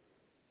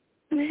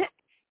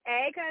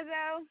 Hey,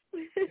 Cuzzo.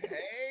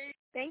 Hey.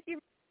 Thank you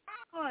for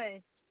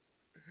calling.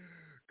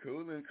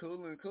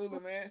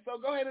 Coolin', man. So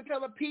go ahead and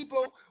tell the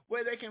people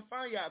where they can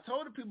find you. I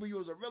told the people you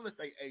was a real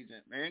estate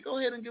agent, man. Go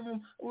ahead and give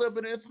them a little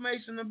bit of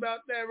information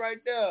about that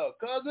right there,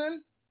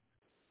 cousin.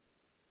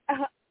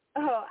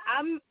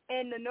 I'm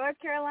in the North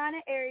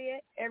Carolina area,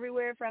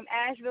 everywhere from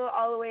Asheville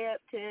all the way up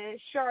to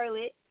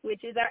Charlotte,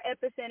 which is our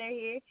epicenter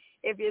here.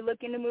 If you're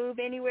looking to move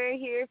anywhere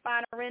here,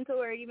 find a rental,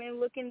 or even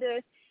looking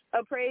to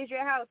appraise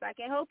your house, I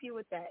can help you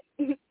with that.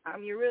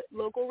 I'm your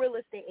local real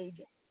estate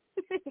agent.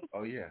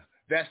 Oh, yeah.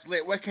 That's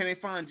lit. Where can they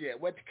find you at?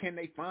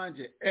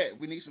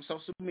 We need some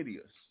social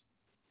medias.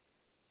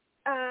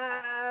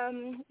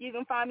 You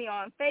can find me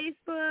on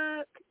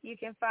Facebook. You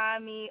can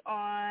find me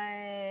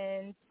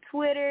on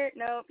Twitter.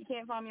 Nope, you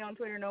can't find me on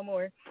Twitter no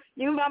more.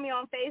 You can find me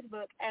on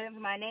Facebook. And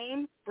my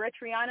name,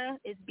 Bretriana,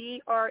 is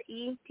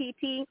BRETTRIONA.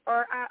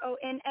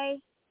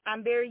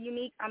 I'm very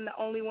unique. I'm the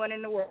only one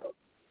in the world.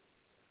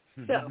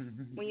 So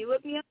when you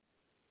look me up,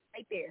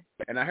 right there.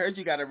 And I heard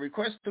you got a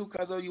request too,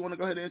 Cuzzo. You want to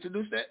go ahead and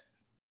introduce that?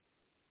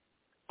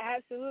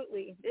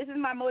 Absolutely. This is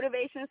my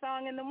motivation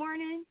song in the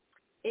morning.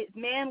 It's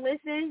Man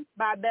Listen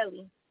by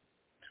Belly.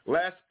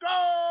 Let's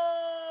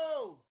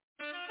go!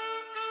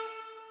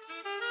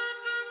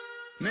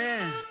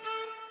 Man.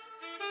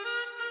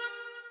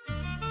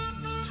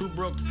 Too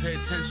broke to pay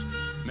attention.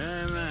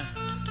 Man.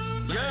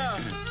 Yeah.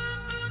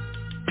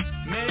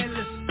 Man,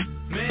 listen.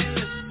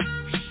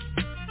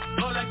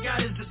 All I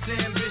got is this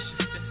ambition.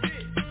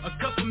 A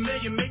couple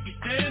million make you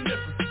stand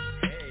different.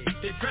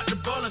 They dropped the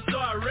ball and so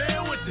I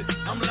ran with it.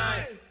 I'm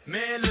like,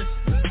 man, listen.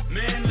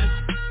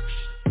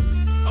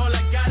 All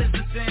I got is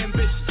this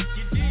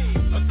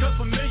ambition. A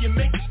couple million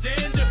make you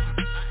stand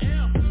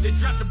different. They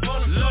dropped the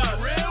ball and so I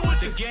ran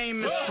with it. The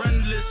game is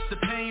friendless, the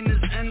pain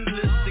is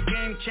endless. The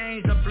game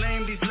changed, I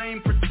blame these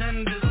lame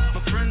pretenders.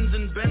 My friends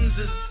and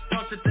Benzes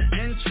talked at the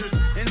entrance.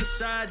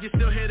 Inside you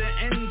still hear the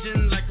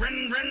engine. Like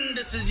ren,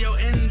 this is your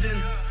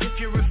ending. If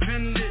you're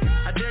offended,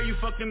 I dare you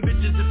fucking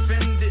bitches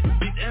defend it.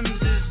 These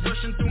M's is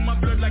rushing through my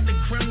blood like the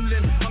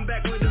Kremlin. I'm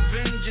back with a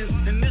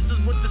vengeance, and this is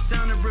what the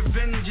sound of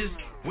revenge is.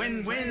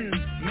 Win-win,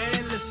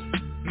 man listen.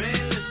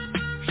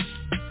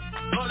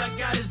 All I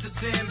got is this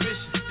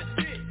ambition.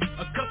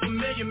 A couple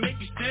million make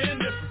you stand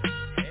different.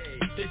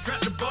 They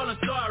dropped the ball and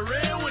so I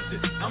ran with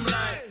it. I'm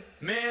like,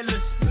 man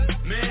listen.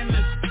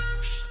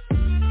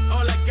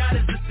 All I got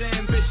is this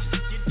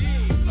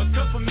ambition. A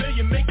couple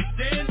million make you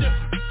stand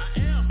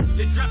different.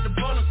 They dropped the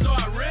ball and so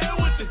I ran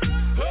with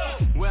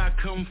it. Where I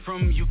come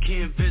from, you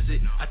can't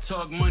visit. I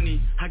talk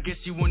money, I guess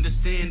you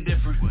understand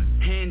different.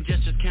 Hand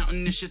gestures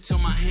counting this shit till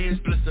my hands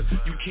blister.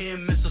 You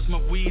can't miss us, my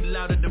weed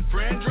louder than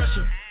Fran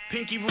Drescher.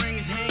 Pinky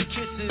rings, hand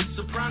kisses,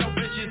 soprano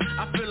bitches.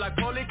 I feel like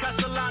Paulie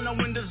Castellano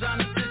in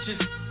designer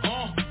stitches.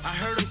 I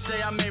heard him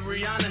say I made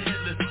Rihanna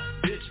hitless.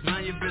 Bitch,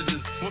 mind your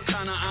business, what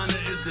kind of honor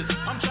is this?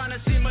 I'm trying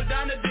to see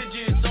Madonna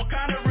digits, all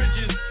kind of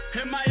riches.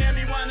 In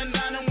Miami, wine and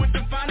dining with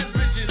the finest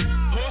bitches.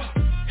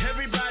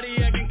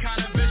 Everybody acting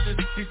kind of vicious.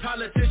 These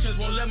politicians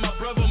won't let my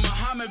brother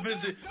Muhammad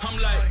visit. I'm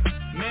like,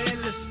 man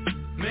listen.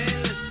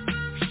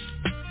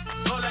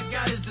 All I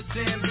got is this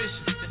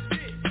ambition.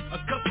 A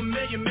couple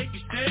million make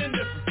you stand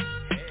different.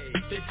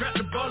 They dropped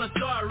the ball and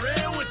so I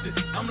ran with it.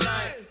 I'm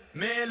like,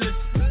 man listen.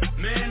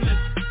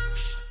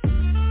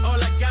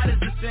 All I got is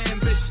this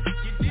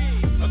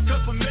ambition. A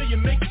couple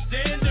million make you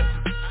stand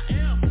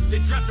different. They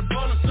dropped the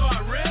ball and so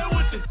I ran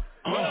with it.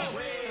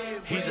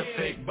 He's a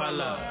fake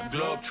baller,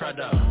 globe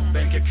brother.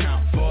 Bank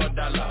account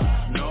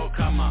 $4, no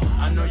comma.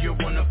 I know you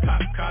wanna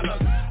pop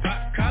collars.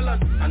 Pop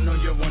collars. I know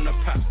you wanna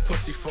pop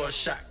pussy for a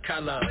shot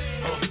collar.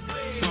 Oh,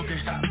 smoking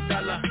top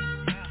dollar.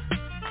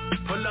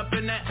 Pull up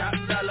in that top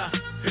dollar.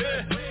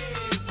 Yeah.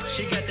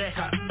 She got that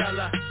hot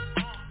dollar.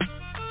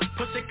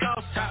 Pussy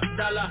cost top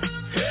dollar.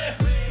 Yeah.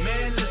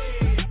 Man, listen.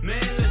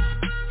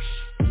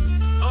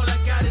 All I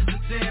got is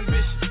this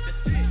ambition.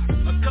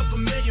 A couple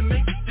million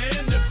make you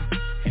stand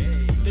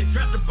different. They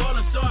dropped the ball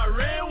and so I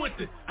ran with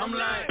it. I'm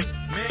like,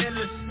 man,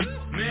 listen.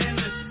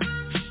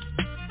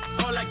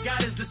 All I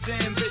got is this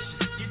ambition.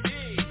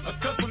 A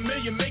couple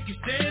million make you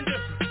stand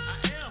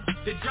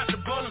different. They dropped the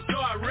ball and so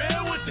I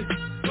ran with it.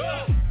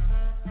 Whoa.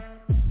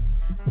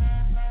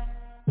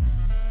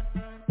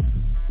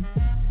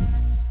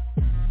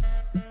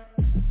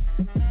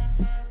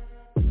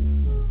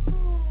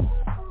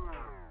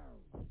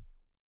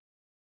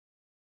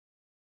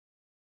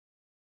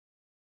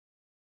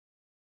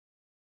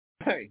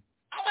 Hey,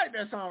 I like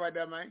that song right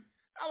there, man.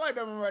 I like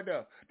that one right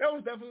there. That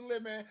was definitely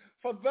lit, man.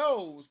 For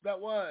those that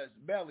was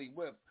Belly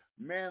with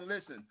Man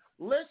Listen.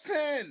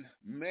 Listen,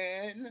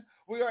 man.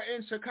 We are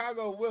in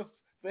Chicago with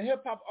the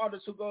hip-hop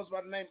artist who goes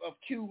by the name of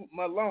Q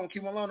Malone.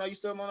 Q Malone, are you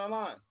still on the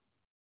line?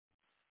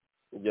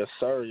 Yes,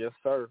 sir. Yes,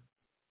 sir.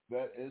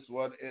 That is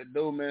what it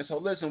do, man. So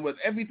listen, with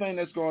everything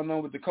that's going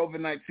on with the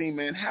COVID-19,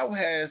 man, how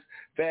has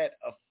that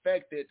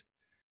affected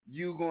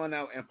you going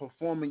out and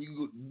performing,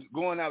 you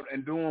going out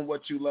and doing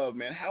what you love,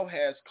 man? How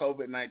has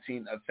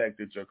COVID-19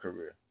 affected your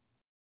career?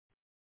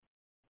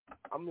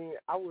 I mean,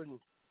 I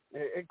wouldn't.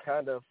 It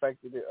kind of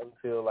affected it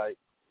until like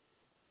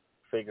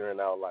figuring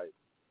out like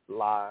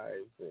live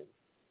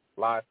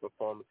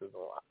performances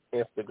on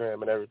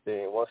Instagram and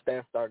everything. Once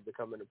that started to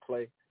come into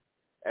play,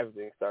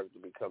 everything started to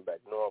become back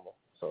normal.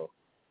 So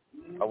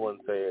I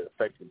wouldn't say it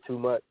affected too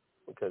much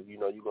because you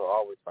know you're gonna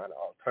always find an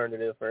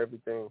alternative for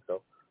everything.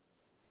 So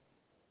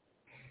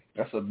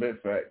that's a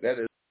big fact. That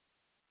is,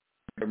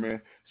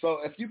 man. So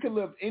if you can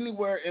live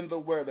anywhere in the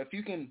world, if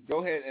you can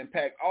go ahead and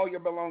pack all your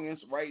belongings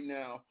right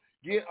now,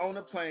 get on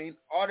a plane,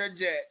 order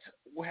jet,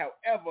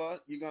 however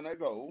you're going to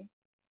go,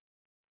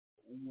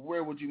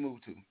 where would you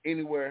move to?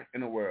 Anywhere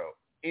in the world.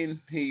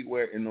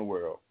 Anywhere in the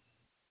world.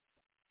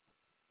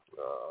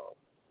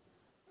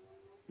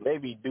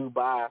 Maybe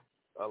Dubai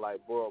or like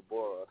Bora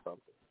Bora or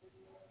something.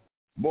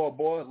 Bora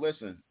Bora,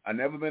 listen, I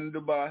never been to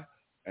Dubai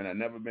and I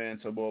never been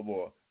to Bora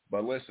Bora.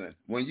 But listen,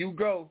 when you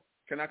go,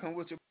 can I come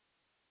with you?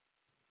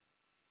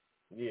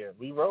 Yeah,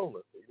 we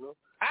rolling, you know.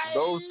 Aye.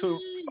 Those two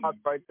spots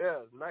right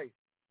there is nice.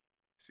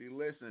 See,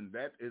 listen,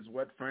 that is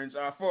what friends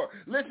are for.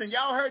 Listen,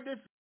 y'all heard this.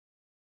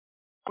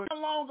 When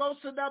Malone goes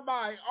to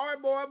Dubai or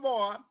Bora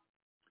Bora,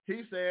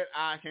 he said,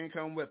 I can't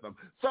come with him.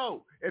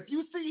 So, if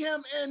you see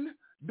him in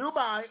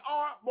Dubai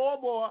or Bora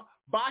Bora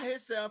by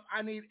himself,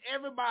 I need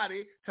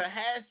everybody to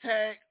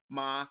hashtag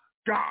my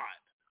God.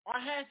 Or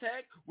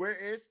hashtag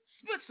where is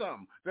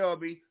SpitSum. That'll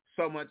be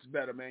so much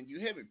better, man. You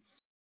hear me?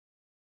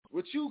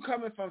 With you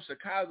coming from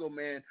Chicago,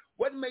 man,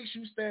 what makes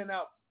you stand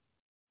out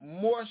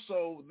more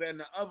so than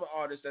the other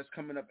artists that's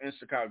coming up in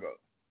Chicago?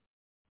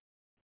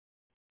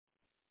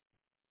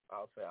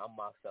 I'll say I'm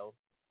myself,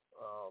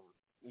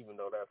 even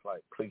though that's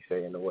like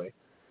cliche in a way.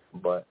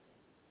 But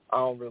I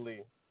don't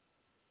really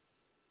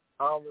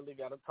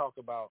got to talk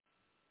about.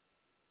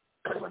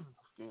 Excuse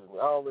me.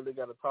 I don't really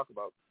got to talk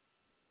about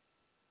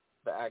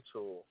the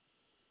actual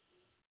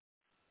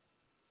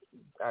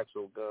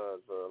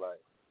guns or like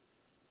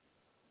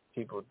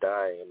people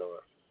dying,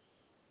 or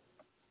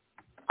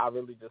I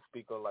really just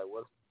speak on like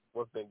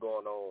what's been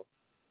going on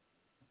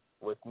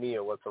with me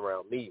or what's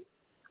around me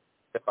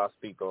if I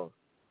speak on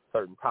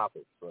certain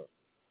topics. But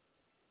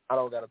I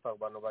don't got to talk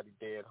about nobody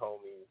dead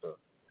homies,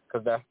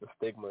 because that's the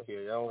stigma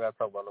here. I don't got to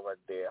talk about nobody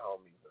dead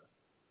homies.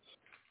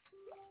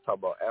 Talk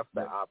about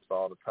after ops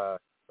all the time.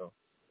 So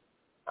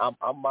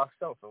I'm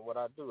myself and what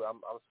I do.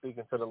 I'm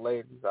speaking to the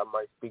ladies. I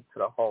might speak to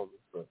the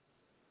homies, but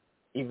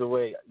either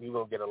way, you're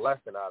going to get a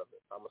lesson out of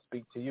it. I'm going to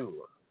speak to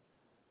you.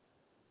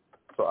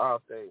 So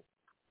I'll say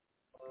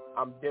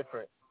I'm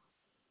different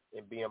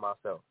in being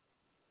myself.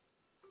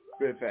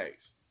 Big facts.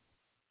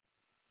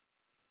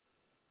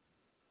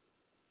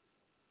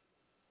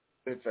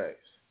 Big facts.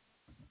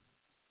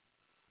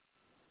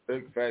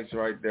 Big facts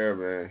right there,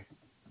 man.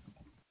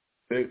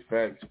 Big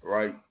facts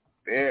right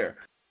there.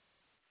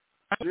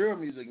 Drill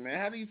music, man.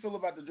 How do you feel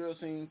about the drill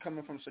scene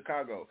coming from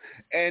Chicago?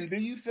 And do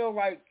you feel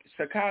like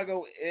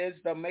Chicago is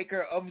the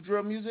maker of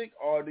drill music,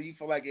 or do you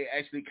feel like it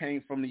actually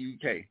came from the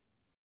UK?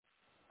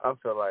 I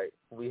feel like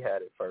we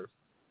had it first.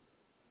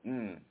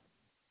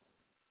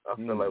 I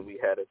feel like we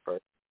had it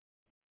first.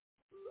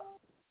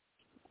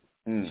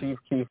 Chief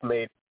Keef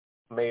made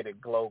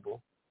it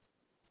global.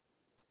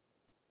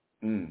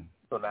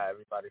 So now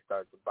everybody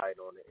started to bite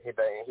on it.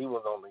 He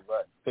was only,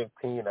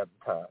 15 at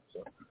the time,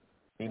 so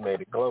he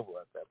made it global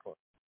at that point.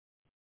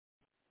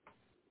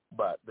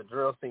 But the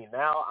drill scene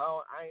now,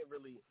 I ain't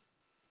really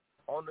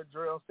on the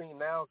drill scene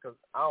now because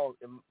I don't,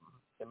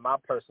 in my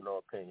personal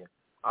opinion,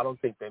 I don't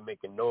think they're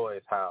making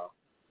noise how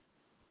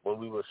when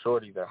we were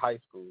shorties in high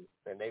school,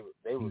 and they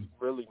was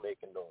really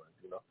making noise,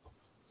 you know.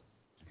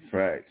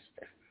 Facts.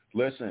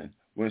 Listen,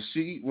 when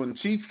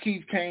Chief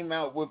Keef came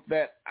out with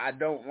that I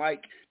Don't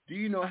Like, do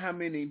you know how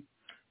many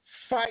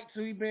fights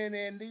we been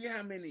in? Do you know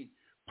how many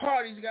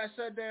parties got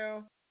shut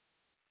down?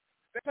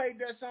 They played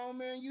that song,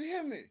 man. You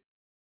hear me?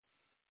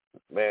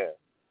 Man,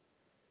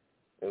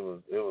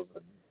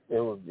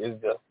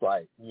 it's just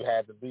like you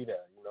had to be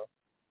there, you know.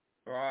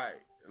 Right.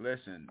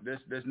 Listen,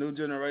 this new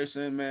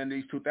generation, man,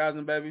 these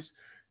 2000 babies,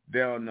 they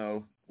don't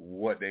know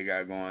what they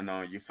got going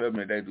on. You feel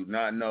me? They do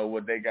not know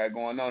what they got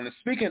going on. And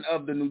speaking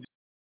of the new,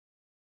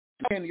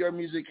 can your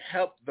music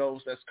help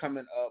those that's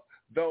coming up,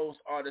 those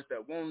artists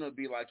that want to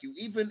be like you,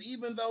 even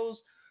those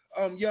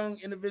young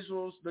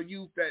individuals, the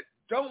youth that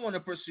don't want to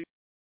pursue,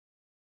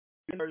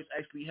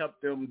 actually help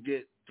them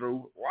get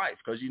through life?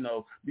 Because, you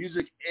know,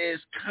 music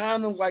is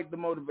kind of like the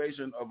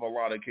motivation of a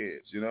lot of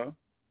kids, you know?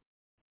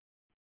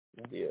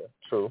 Yeah,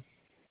 true.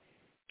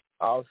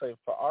 I'll say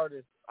for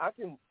artists, I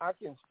can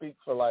speak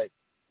for like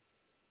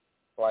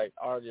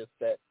artists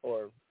that,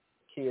 or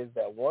kids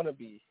that want to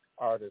be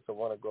artists or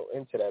want to go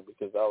into that,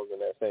 because I was in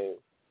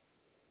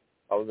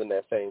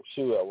that same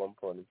shoe at one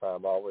point in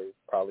time, always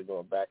probably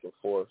going back and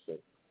forth and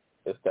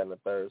this, that, and the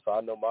third. So I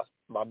know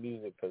my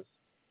music, because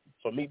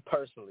for me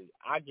personally,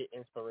 I get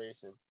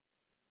inspiration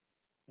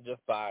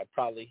just by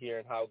probably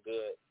hearing how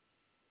good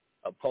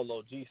a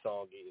Polo G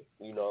song is,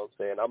 you know what I'm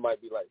saying? I might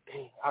be like,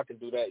 dang, I can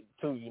do that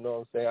too, you know what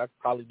I'm saying? I could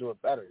probably do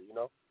it better, you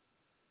know?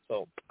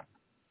 So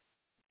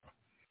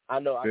I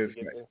know I can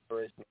get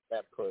inspiration from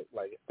that put.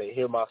 Like, if they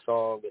hear my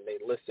song and they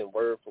listen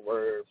word for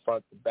word,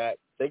 front to back,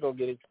 they're going to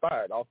get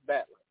inspired off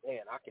that. Like,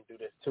 man, I can do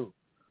this too.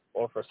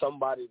 Or for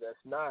somebody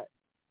that's not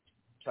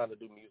trying to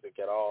do music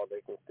at all,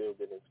 they can still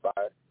get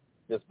inspired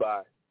just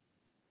by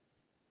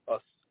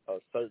a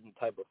certain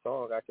type of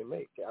song I can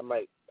make. I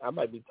might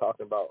be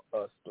talking about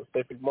a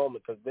specific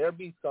moment, because there'll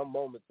be some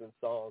moments in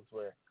songs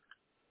where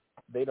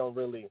they don't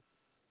really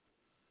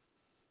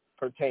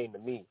pertain to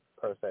me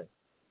per se.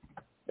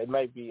 They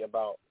might be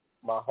about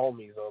my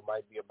homies, or it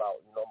might be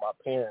about, you know, my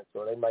parents,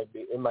 or it might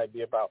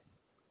be about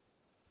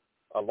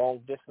a long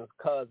distance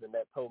cousin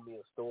that told me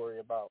a story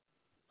about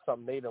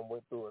something they done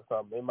went through or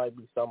something. It might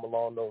be something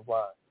along those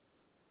lines.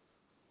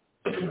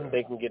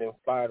 They can get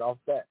inspired off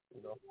that,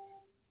 you know.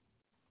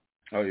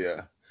 Oh,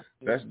 yeah.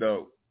 That's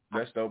dope.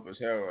 That's dope as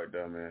hell right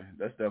there, man.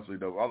 That's definitely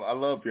dope. I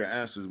love your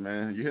answers,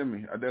 man. You hear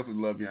me? I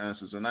definitely love your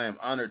answers, and I am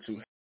honored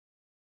to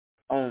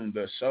on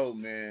the show,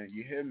 man.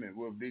 You hear me?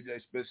 With DJ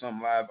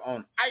SpitSum live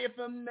on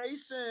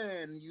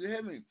iFMNation. You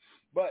hear me?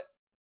 But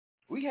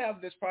we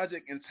have this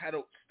project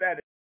entitled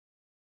Static,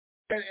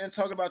 and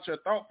talk about your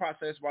thought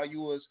process while you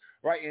was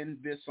writing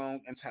this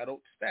song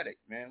entitled Static,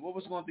 man. What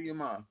was going through your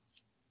mind?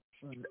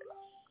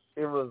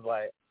 It was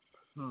like,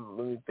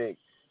 let me think.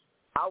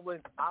 I'll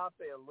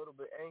say a little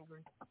bit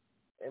angry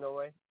in a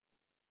way,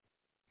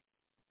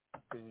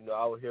 because, you know,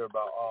 I would hear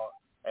about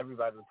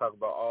everybody would talk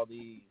about all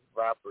these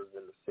rappers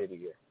in the city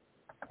here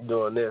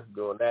doing this,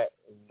 doing that,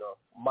 and, you know,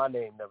 my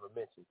name never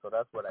mentioned, so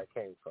that's where that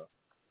came from.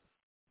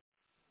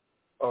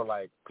 Or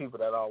like people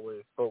that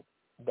always spoke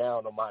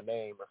down on my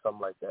name or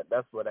something like that.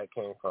 That's where that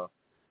came from.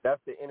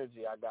 That's the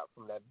energy I got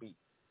from that beat.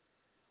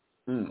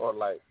 Or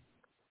like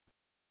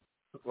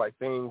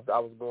things I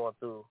was going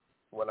through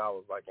when I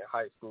was like in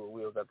high school.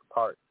 We was at the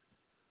park,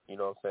 you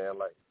know what I'm saying,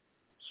 like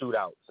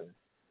shootouts and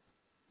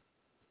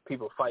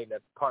people fighting at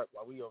the park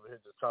while we over here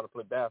just trying to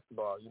play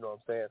basketball, you know what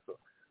I'm saying? So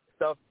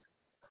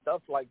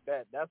stuff like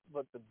that, that's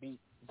what the beat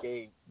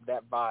gave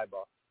that vibe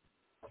off.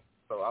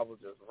 So I was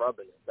just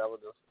rubbing it. That was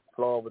just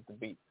flowing with the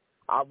beat.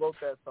 I wrote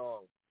that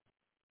song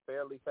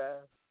fairly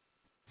fast.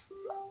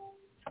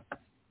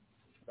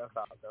 That's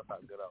how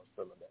good I was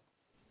feeling that.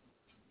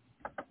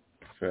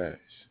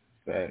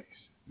 Facts.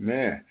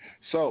 Man.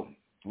 So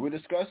we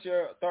discussed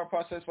your thought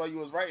process while you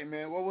was writing,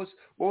 man. What was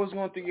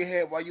going through your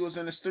head while you was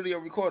in the studio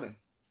recording?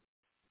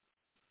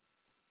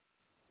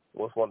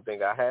 What's one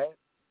thing I had?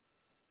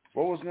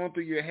 What was going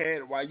through your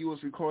head while you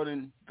was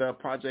recording the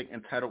project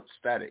entitled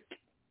Static?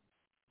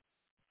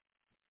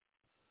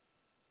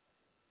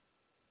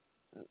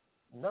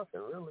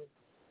 Nothing really.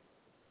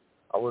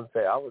 I wouldn't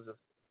say. I was just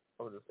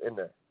in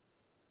there.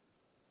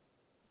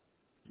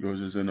 You was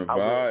just in the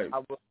vibe.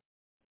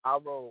 I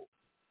wrote.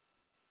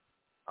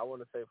 I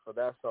want to say for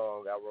that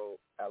song, I wrote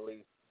at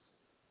least,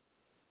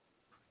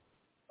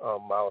 I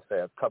would say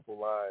a couple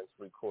lines,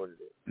 recorded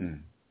it.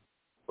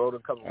 Wrote a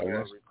couple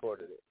more,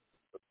 recorded it.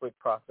 A quick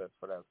process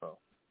for that song.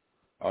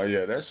 Oh,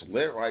 yeah, that's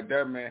lit right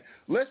there, man.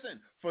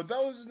 Listen, for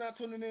those who's not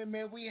tuning in,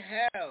 man, we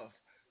have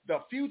the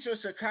future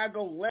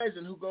Chicago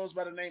legend who goes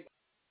by the name.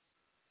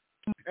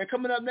 And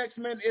coming up next,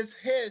 man, is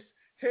his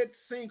hit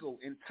single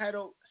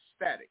entitled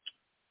Static.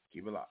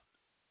 Keep it locked.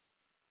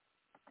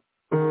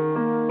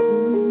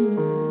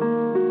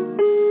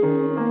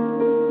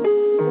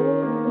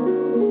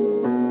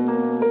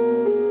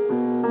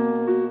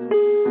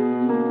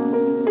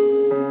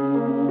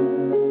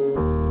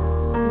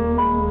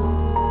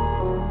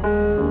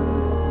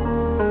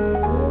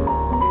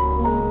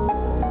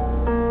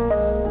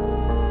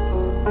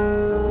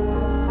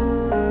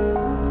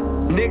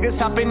 Niggas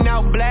hopping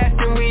out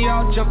blasting, we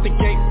all jumped the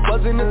gate.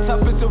 Wasn't the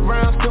toughest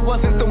around, still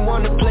wasn't the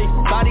one to play.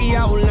 Body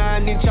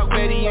outlined in chalk,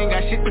 Betty ain't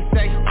got shit to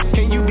say.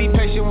 Can you be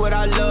patient with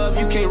our love?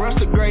 You can't rush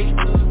the great,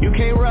 you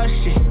can't rush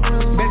it.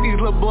 Bet these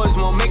little boys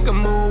won't make a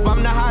move.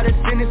 I'm the hottest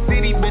in the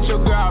city, bitch,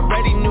 your girl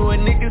already knew it.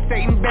 Niggas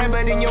hating bad,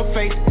 but in your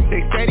face,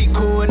 they steady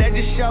cool. That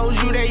just shows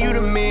you that you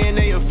the man,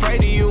 they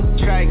afraid of you.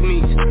 Track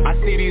meets, I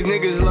see these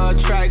niggas love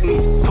track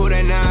meets. Pull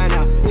that 9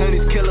 out, turn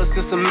these killers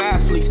to some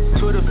athletes.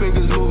 Twitter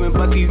fingers moving,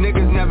 but these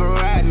niggas never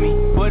ride me.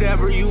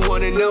 Whatever you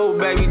wanna know,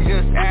 baby,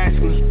 just ask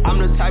me. I'm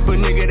the type of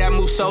nigga that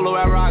moves solo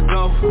wherever I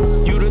go.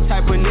 You the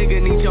type of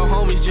nigga need your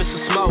homies just to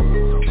smoke.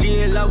 She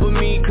in love with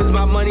me cause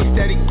my money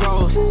steady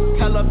grows.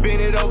 Tell her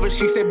bend it over,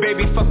 she said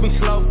baby fuck me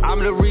slow.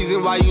 I'm the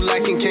reason why you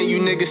liking, can you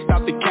niggas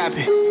stop the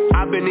capping?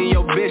 I've been in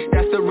your bitch,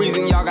 that's the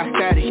reason y'all got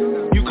static.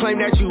 You claim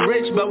that you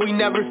rich, but we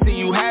never see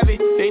you have it.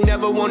 They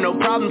never want no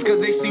problems cause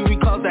they see we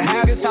cause the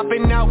habits.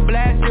 Hopping out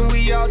blasting,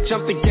 we all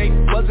jumped the gate.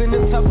 Wasn't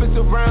the toughest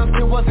around,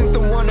 still wasn't the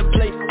one to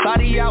play.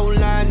 Body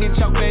outlined in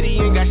chalk, Betty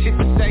ain't got shit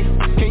to say.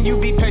 Can you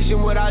be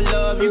patient with our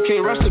love? You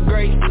can't rush the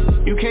great,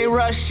 you can't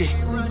rush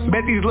it.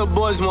 Bet these little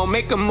boys won't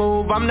make a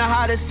move. I'm the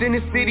hottest in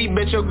the city,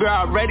 bitch, your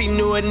girl already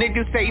knew it.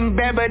 Niggas hating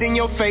bad, but in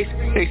your face,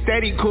 they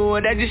steady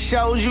cool. That just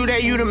shows you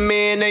that you the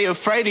man, they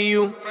afraid of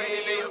you.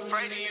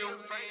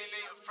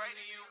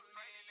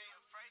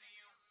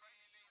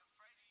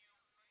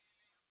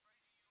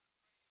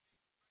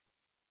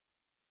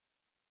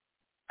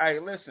 Hey,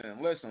 listen.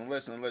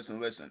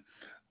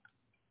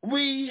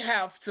 We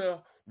have to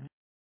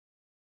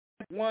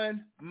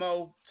one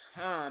more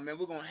time, and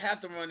we're going to have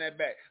to run that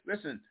back.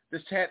 Listen,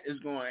 this chat is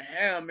going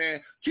ham,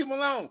 man. Q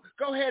Malone,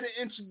 go ahead and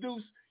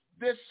introduce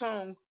this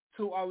song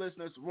to our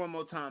listeners one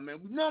more time, man.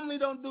 We normally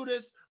don't do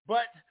this,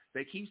 but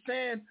they keep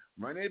saying,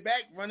 run it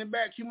back.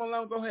 Q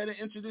Malone, go ahead and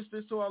introduce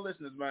this to our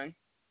listeners, man.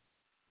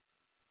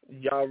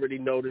 Y'all already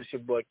know this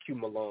your boy Q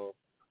Malone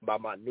by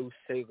my new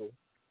single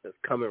that's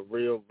coming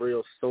real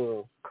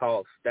soon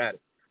called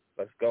Status.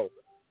 Let's go.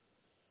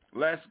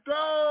 Let's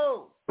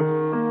go.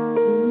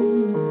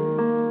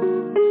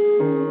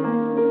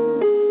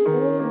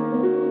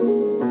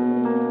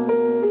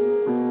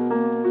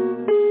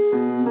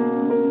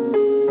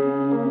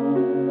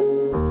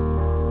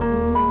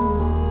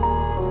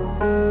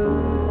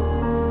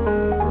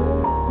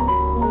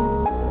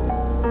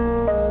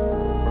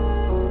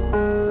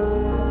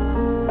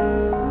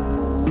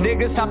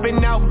 Niggas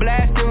hopping out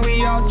blasting,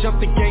 we all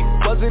jumped the gate.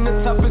 Wasn't the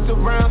toughest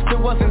around,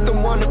 still wasn't the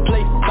one to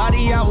play.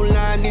 Body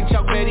outlined in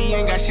chalk, Betty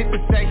ain't got shit to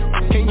say.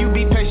 Can you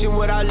be patient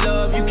with our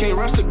love? You can't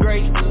rush the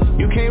great,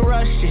 you can't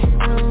rush it.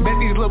 Bet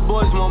these little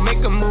boys won't make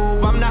a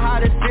move. I'm the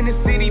hottest in the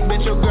city,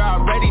 bitch, your girl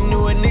already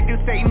knew it.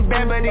 Niggas hating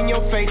bad, but in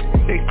your face,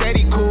 they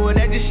steady cool.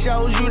 That just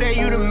shows you that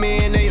you the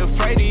man, they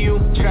afraid of you.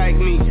 Track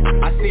meets,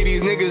 I see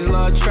these niggas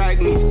love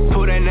track meets.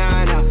 Pull that 9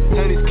 out,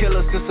 turn these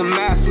killers to some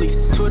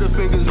athletes. Twitter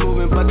fingers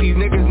moving, but these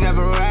niggas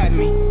never ride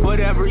me.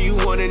 Whatever you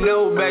wanna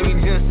know, baby,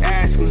 just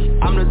ask me.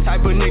 I'm the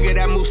type of nigga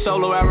that moves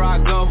solo wherever I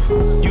go.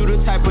 You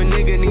the type of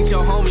nigga need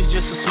your homies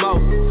just to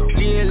smoke.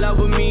 She in love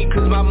with me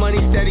cause my money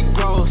steady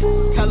grows.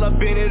 Tell her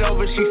bend it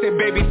over, she said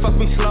baby fuck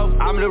me slow.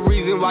 I'm the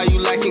reason why you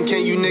liking,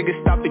 can you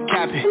niggas stop the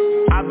capping?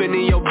 I've been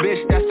in your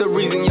bitch, that's the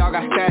reason y'all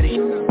got static.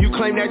 You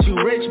claim that you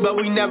rich, but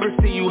we never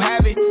see you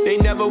have it. They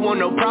never want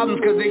no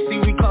problems cause they see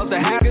we cause the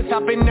habits.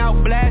 Hopping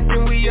out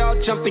blasting, we all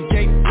jumped the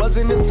gate.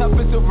 Wasn't the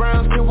toughest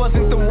around, still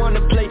wasn't the one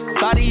to play.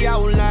 Body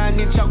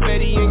outlined in chalk,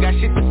 Betty ain't got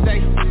shit to say.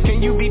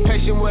 Can you be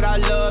patient with our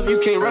love? You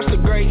can't rush the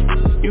great,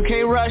 you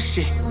can't rush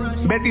it.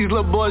 Bet these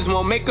little boys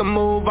won't make a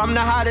move. I'm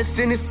the hottest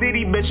in the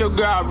city, bitch, your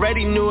girl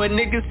already knew it.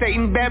 Niggas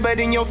hating bad, but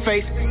in your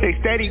face, they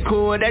steady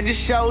cool. That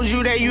just shows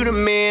you that you the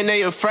man,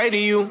 they afraid of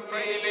you.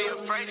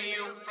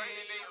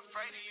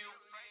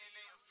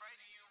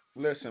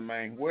 Listen,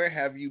 man, where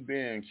have you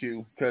been,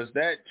 Q? Because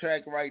that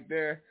track right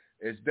there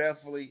is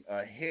definitely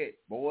a hit.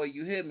 Boy,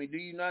 you hit me. Do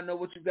you not know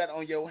what you got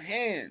on your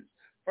hands?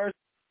 First,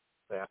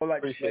 I would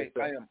like to say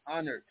I am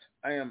honored.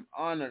 I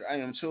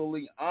am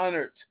truly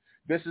honored.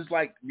 This is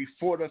like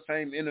before the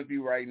fame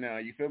interview right now.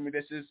 You feel me?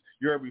 This is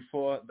your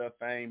before the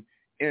fame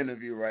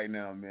interview right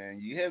now, man.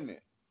 You hear me?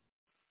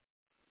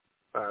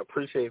 I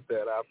appreciate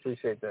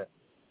that.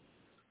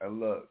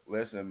 Look,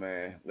 listen,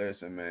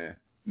 man.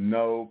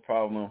 No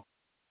problem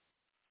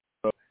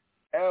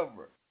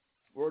ever.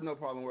 Or no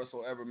problem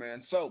whatsoever,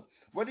 man. So,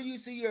 where do you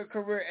see your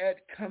career at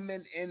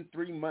coming in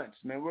 3 months,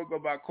 man? We'll go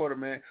by quarter,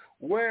 man.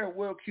 Where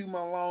will Q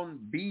Malone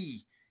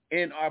be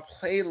in our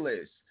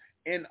playlist,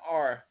 in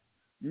our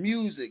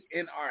music,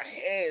 in our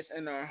heads,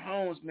 in our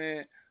homes,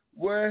 man?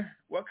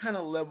 What kind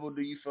of level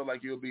do you feel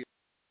like you'll be?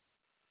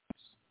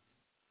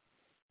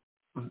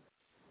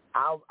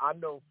 I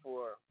know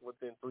for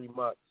within 3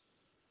 months,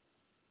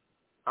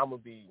 I'm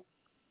going to be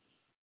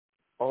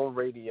on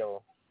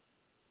radio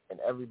and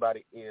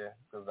everybody's ear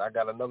because I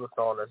got another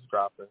song that's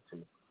dropping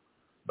too.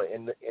 But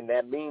in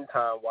that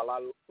meantime, while I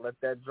let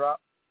that drop,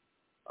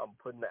 I'm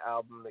putting the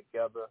album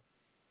together.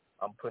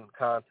 I'm putting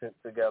content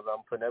together.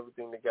 I'm putting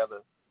everything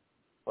together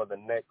for the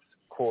next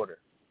quarter.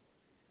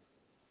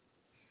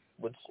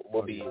 which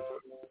will be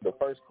the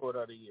first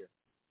quarter of the year.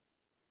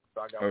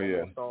 So I got one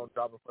more song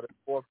dropping for the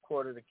fourth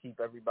quarter to keep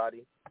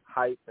everybody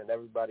hyped and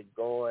everybody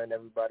going,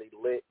 everybody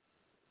lit,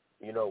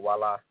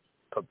 while I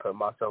prepare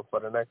myself for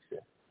the next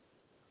year.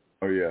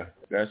 Oh, yeah.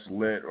 That's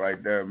lit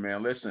right there,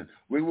 man. Listen,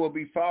 we will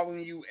be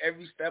following you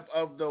every step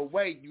of the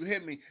way. You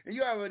hear me? And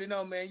you already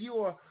know, man,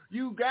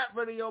 you got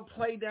radio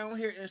play down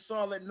here in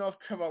Charlotte, North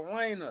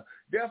Carolina.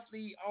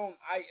 Definitely on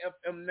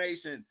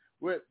iFMNation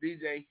with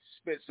DJ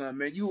SpitSum,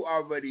 man. You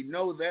already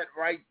know that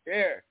right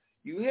there.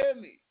 You hear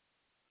me?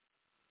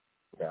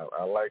 Yeah,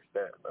 I like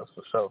that. That's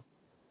for sure.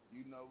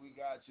 You know we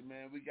got you,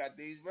 man. We got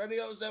these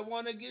radios that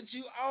want to get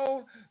you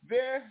on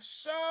their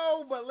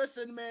show. But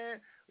listen, man.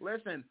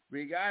 Listen,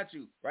 we got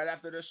you. Right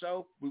after the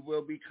show, we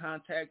will be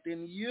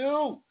contacting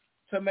you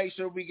to make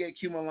sure we get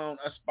Q Malone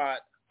a spot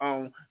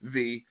on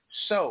the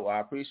show.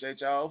 I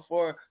appreciate y'all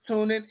for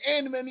tuning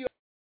in, man.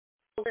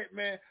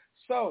 Man.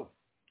 So,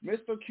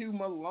 Mr. Q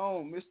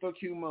Malone,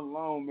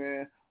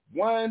 man,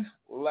 one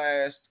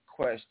last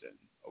question,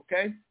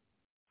 okay?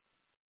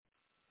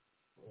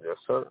 Yes,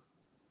 sir.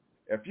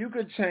 If you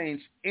could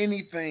change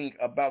anything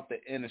about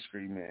the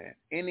industry, man,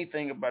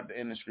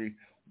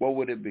 what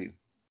would it be?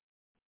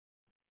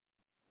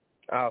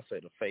 I'll say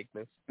the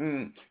fakeness.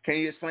 Can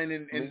you explain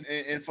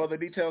in further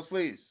details,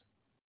 please?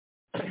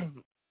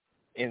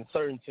 In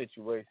certain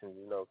situations,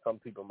 some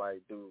people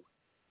might do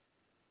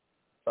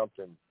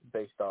something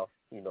based off,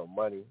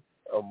 money,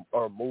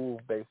 or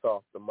move based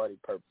off the money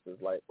purposes,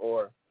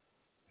 or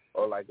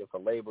like if a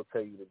label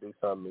tell you to do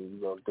something,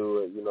 you're gonna do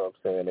it. You know what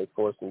I'm saying? They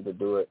force you to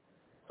do it,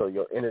 so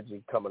your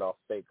energy coming off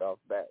fake off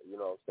that. You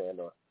know what I'm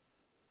saying?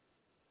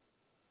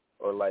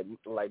 Or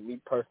like me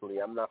personally,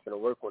 I'm not gonna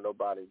work with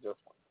nobody just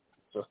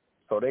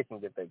so they can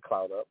get their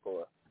clout up,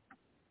 or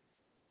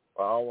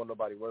I don't want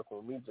nobody working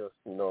with me just,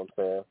 you know what I'm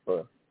saying,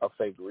 for a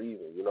fake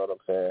reason. You know what I'm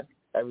saying?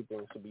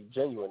 Everything should be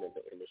genuine in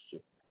the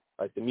industry.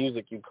 Like the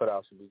music you put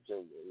out should be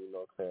genuine. You know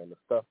what I'm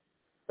saying?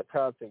 The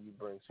content you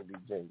bring should be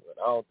genuine.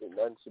 I don't think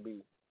nothing should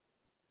be,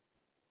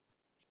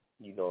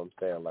 you know what I'm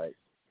saying, like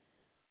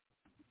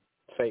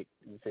fake.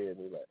 You feel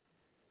me? Like.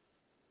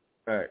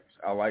 Thanks.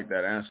 I like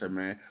that answer,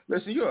 man.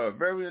 Listen, you're a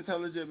very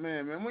intelligent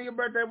man, man. When your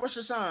birthday? What's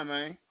your sign,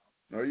 man?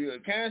 Are you a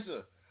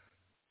Cancer?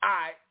 All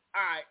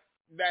right.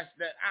 That's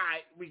that. All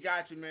right, we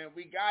got you,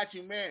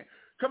 man.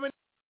 Coming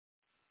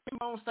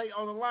in, stay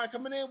on the line.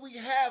 Coming in, we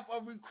have a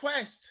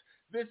request.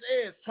 This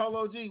is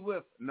Polo G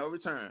with No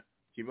Return.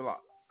 Keep it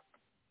locked.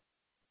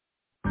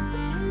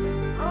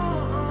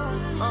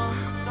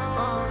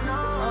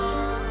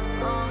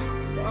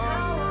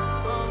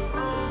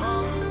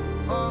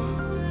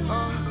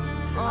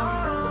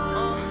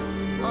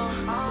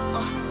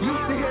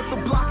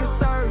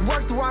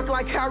 Work the rock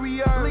like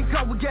Harrier, link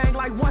up with gang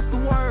like what's the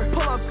word?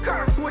 Pull up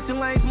skirt, switching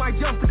lanes might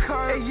jump the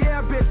curve. Hey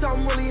yeah, bitch,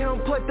 I'm really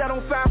him, put that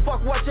on fire,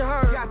 fuck what you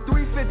heard. Got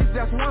 350s,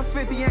 that's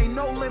 150, ain't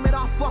no limit,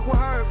 I'll fuck with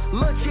her.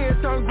 Look kids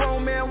turn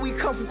grown, man, we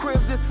come from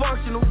cribs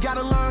dysfunctional.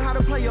 Gotta learn how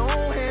to play your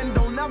own hand,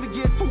 don't never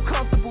get too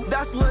comfortable.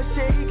 That's little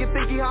shit, he can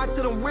think he hot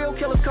till them real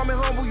killers come and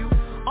humble you.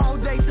 All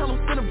day, tell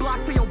them spin a block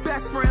till your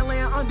best friend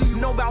laying under you.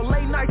 Know about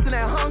late nights and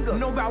that hunger,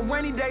 know about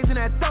rainy days and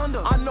that thunder.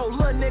 I know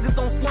little niggas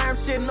don't slam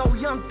shit, no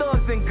young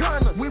thugs and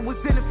gunners. We was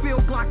in the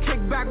field, Glock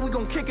kick back, we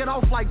gon' kick it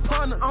off like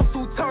punter. I'm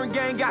through turn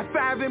gang, got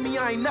 5 in me,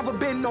 I ain't never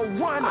been no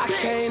runner. I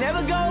can't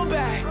ever go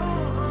back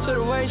to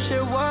the way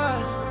shit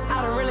was.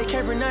 I don't really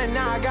care for nothing,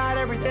 now I got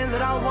everything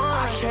that I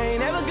want. I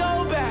can't ever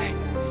go back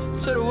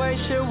to the way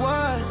shit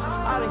was.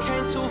 I done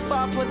came too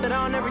far, put that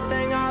on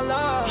everything I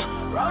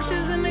love.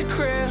 Roaches in the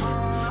crib,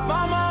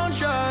 mama on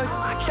drugs.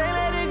 I can't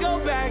let it go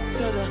back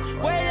to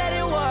the way that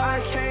it was. I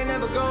can't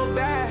ever go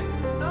back.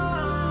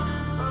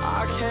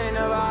 I can't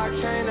never. I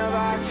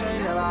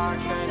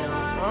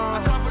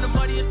come from the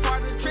muddiest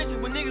part of the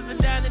trenches when niggas are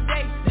down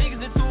today.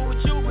 Niggas into it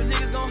with you, but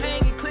niggas gon'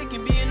 hang and click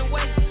and be in the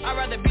way. I'd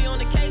rather be on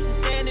the case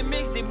and stand and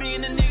mix than be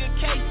in the nigga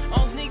case.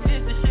 On sneak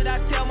this, the shit I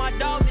tell my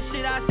dog, the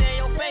shit I say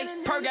in your face.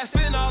 Perk got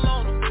spin all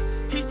on him,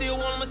 he still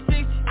want him a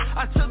 60.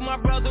 I took my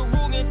brother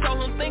Rugen,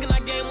 told him thinking I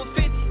gave him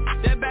 50.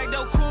 That back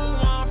door cool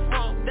where I'm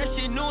from, that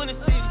shit new in the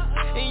city.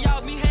 And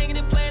y'all be hanging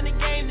and playing the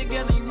game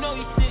together, you know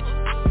you snitch.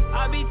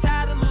 I be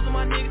tired of losing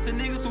my niggas to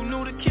niggas who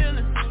knew the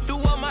killing.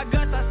 Through all my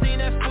guts, I seen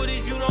that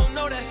footage, you don't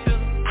know that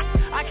feeling.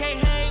 I can't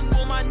hang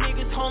with my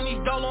niggas,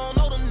 homies, Dolo don't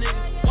know them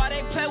niggas. Why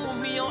they play with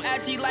me on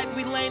IG like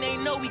we lame, they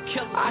know we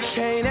kill them. I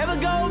can't ever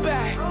go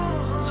back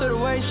to the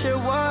way shit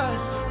was.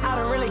 I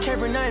don't really care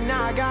for nothing,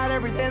 now I got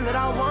everything that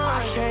I want.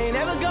 I can't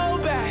ever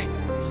go back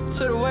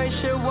to the way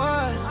shit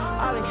was.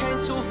 I done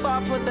came too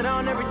far, put that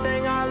on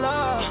everything I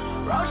love.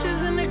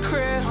 Roaches in the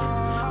crib,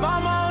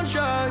 mama on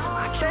drugs.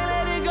 I can't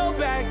let it go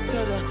back to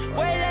the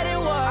way that it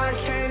was. I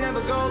can't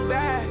never go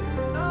back.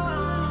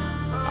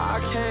 I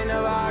can't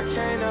never.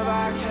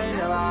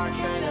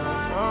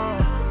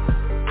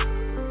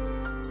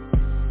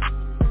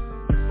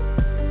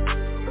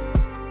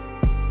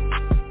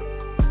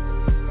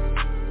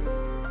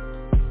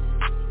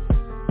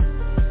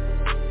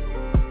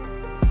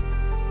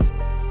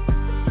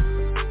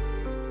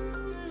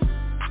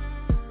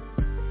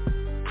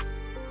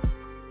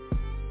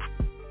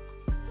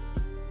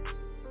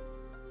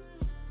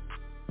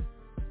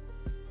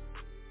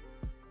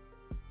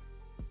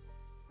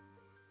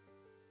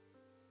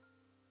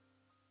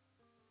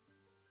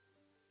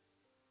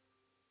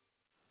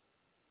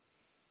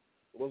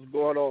 What's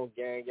going on,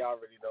 gang? Y'all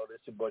already know this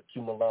your boy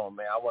Q Malone,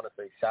 man. I want to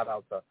say shout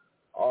out to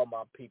all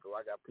my people.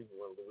 I got people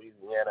in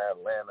Louisiana,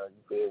 Atlanta, you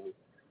feel me?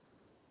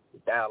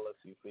 Dallas,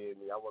 you feel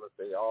me? I want to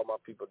say all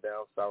my people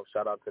down south,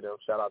 shout out to them.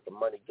 Shout out to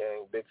Money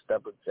Gang, Big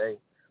Stepper J,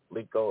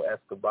 Lico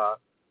Escobar,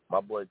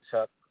 my boy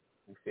Chuck,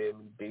 you feel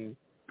me? D,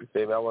 you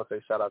feel me? I want to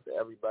say shout out to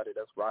everybody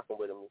that's rocking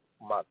with me,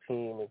 my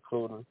team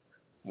including,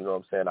 you know what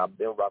I'm saying? I've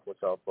been rocking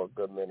with y'all for a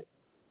good minute.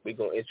 We're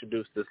going to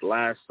introduce this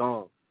last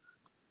song.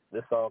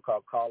 This song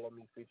called Call On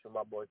Me featuring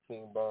my boy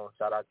King Bone.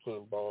 Shout out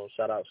King Bone.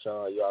 Shout out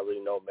Sean. You already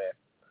know, man.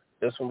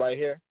 This one right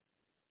here,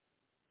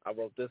 I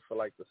wrote this for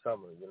like the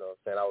summer. You know what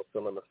I'm saying? I was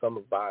feeling the summer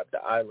vibe, the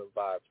island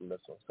vibe from this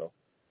one. So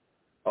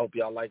I hope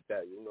y'all like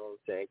that. You know what I'm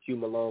saying? Q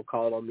Malone,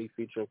 Call On Me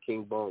featuring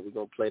King Bone. We're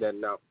going to play that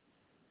now.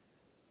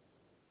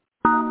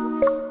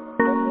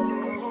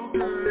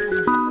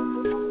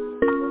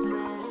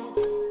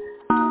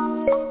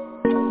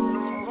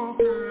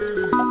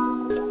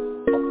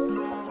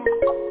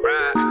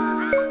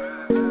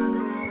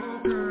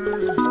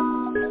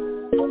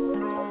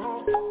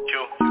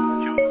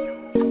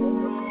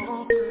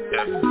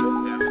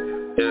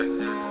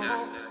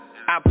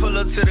 I pull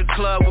up to the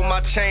club with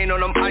my chain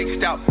on, I'm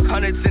iced out.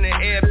 Hundreds in the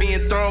air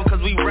being thrown cause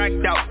we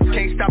racked out.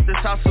 Can't stop this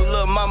hustle,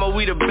 little mama,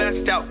 we the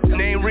best out.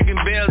 Name ringing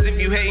bells, if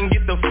you hatin',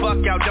 get the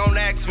fuck out. Don't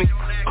ask me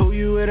who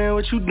you with and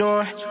what you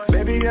doing.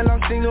 Baby girl,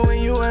 I'm single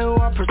and you ain't who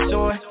I'm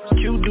pursuing.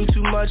 You do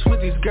too much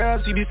with these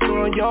girls, you be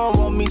throwing. You don't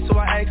want me, so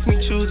I ask me,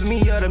 choose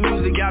me or the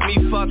music got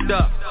me fucked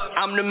up.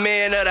 I'm the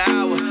man of the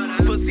hour.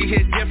 Pussy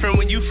hit different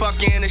when you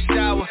fucking in the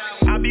shower.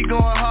 I be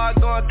going hard,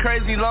 going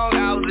crazy, long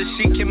hours. If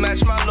she can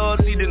match my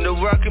loyalty, then the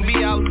world can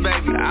be ours,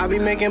 baby. I be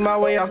making my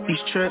way off these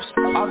trips,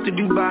 off to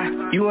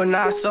Dubai. You and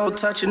I so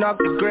touching off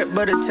the grip,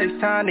 but it takes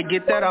time to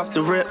get that off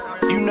the rip.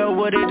 You know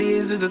what it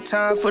is, it's a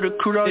time for the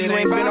crew, though. You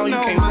ain't been on, you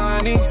can't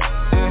money.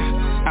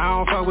 I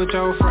don't fuck with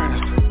your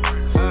friends.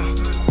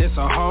 It's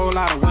a whole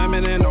lot of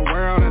women in the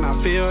world, and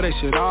I feel they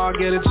should all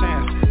get a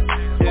chance.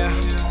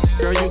 Yeah,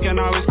 girl, you can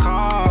always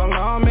call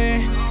on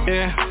me.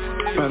 Yeah,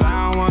 but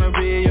I don't wanna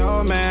be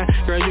your man.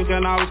 Girl, you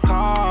can always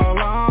call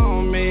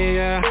on me.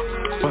 Yeah,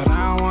 but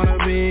I don't wanna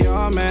be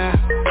your man.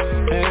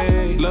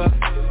 Hey, look,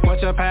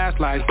 what's your past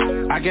life?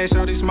 I gave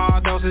Shorty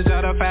small doses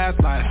of the fast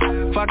life.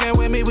 Fucking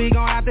with me, we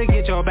gon' have to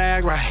get your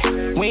bag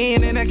right. We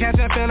ain't into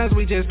catching feelings,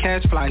 we just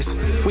catch flights.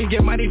 We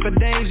get money for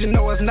days, you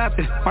know it's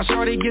nothing. My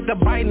shorty get the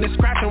biting and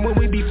scratching when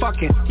we be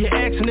fucking. Your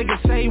ex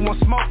niggas say you want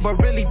smoke, but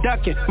really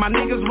ducking. My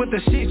niggas with the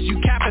shits, you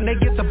capping, they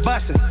get to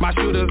bustin'. My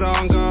shooters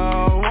on go,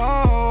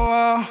 whoa,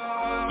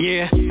 whoa.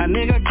 Yeah, a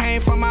nigga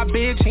came from my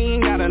bitch, he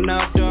ain't got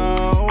enough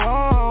dough,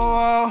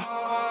 whoa, whoa.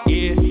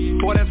 Yeah,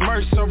 boy, that's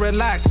merch, so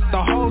relax.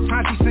 The whole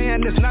time she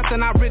saying there's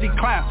nothing, I really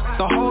clap.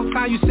 The whole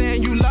time you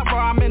saying you love her,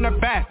 I'm in her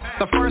back.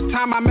 The first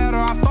time I met her,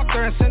 I fucked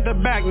her and sent her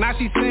back. Now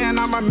she saying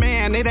I'm her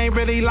man, it ain't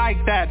really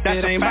like that. That's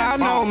it ain't about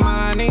no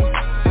money.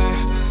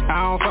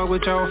 I don't fuck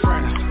with your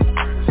friends.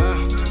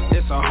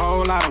 It's a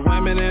whole lot of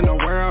women in the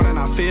world, and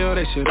I feel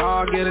they should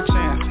all get a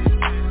chance.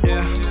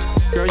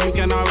 Yeah, girl, you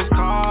can always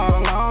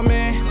call on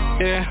me.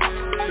 Yeah,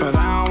 but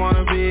I don't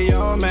wanna be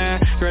your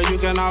man. Girl, you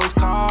can always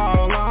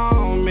call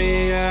on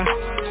me. Yeah,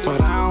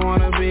 but I don't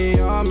wanna be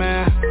your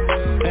man.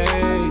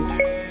 Hey.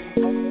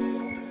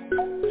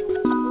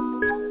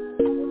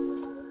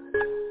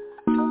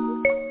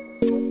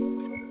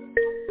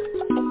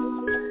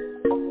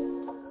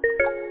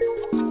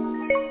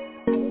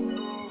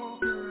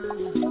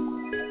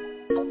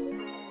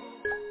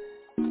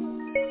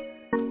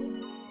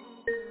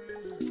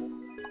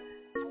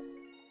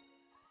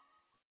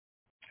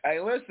 Hey,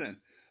 listen,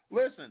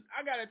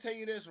 I got to tell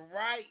you this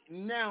right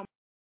now. If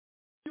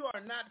you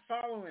are not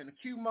following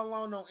Q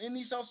Malone on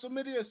any social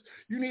medias,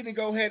 you need to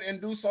go ahead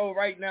and do so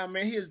right now,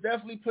 man. He is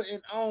definitely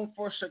putting on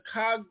for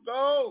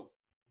Chicago.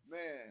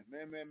 Man,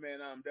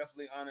 I'm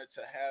definitely honored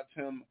to have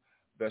him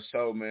the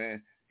show,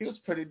 man. He was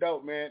pretty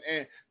dope, man.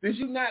 And did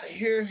you not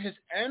hear his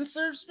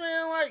answers,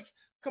 man? Like,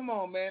 come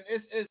on, man.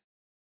 It's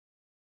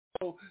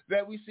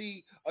that we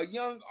see a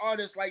young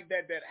artist like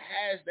that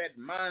has that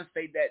mind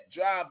state, that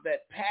drive,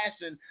 that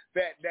passion,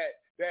 that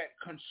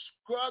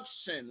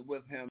construction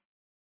with him.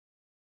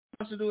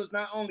 What he wants to do is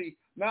not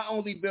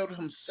only build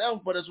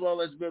himself, but as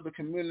well as build the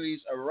communities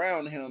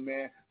around him,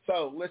 man.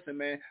 So listen,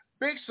 man,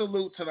 big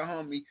salute to the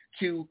homie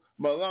Q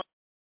Malone.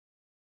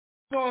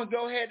 We're going to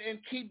go ahead and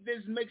keep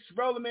this mix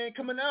rolling, man.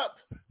 Coming up,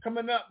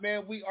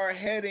 man, we are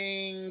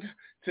heading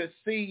to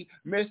see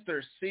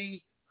Mr.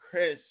 C.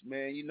 Chris,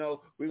 man. You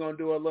know, we're going to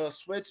do a little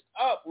switch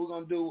up.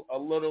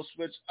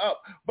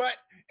 But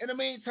in the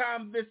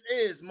meantime, this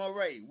is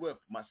Moray with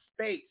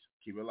Mistakes.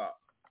 Keep it locked.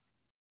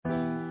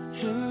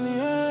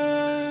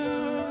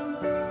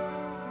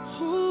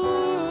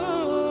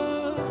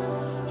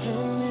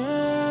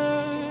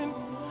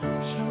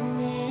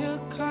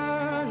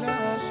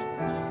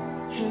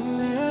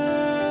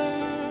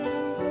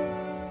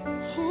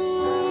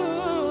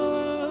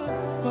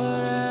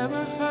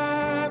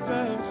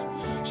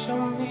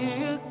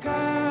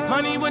 My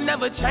Money would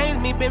never change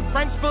me. Been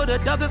Franks for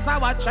the dub, that's how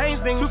I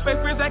change things. Two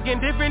fake friends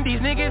acting different, these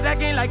niggas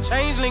acting like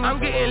changelings.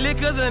 I'm getting lit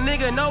cause a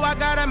nigga know I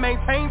gotta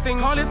maintain things.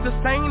 Call it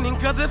sustaining,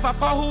 cause if I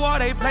fall, who are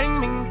they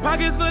blaming?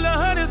 Pockets full of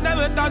hundreds,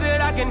 never thought that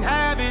I can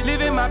have it.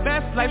 Living my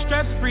best life,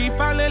 stress free,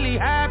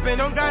 finally happened.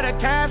 Don't gotta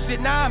cap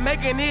shit, now I'm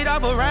making it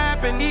off of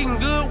rapping.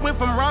 Eating good,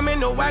 went from ramen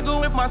to wagyu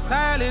with my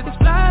salad. This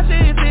fly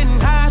shit, sitting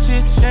high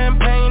shit.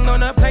 Champagne on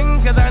a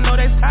plane, cause I know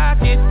they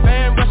stock it.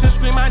 Fan rush and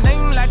scream my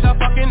name like a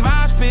fucking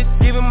mosh pit.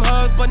 Give him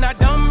hugs, but not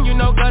dumb, you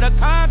know, gotta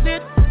cock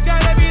it.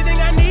 Got everything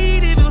I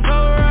need, it feels so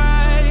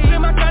right. Feel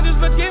my conscience,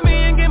 forgive me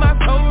and get my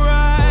soul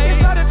right.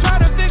 It's hard to try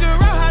to figure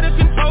out how to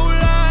control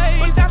life,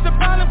 but that's the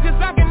problem, cause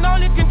I can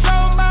only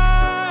control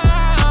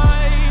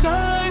mine.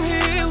 Time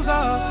heals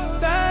all,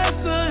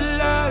 that's a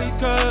lie,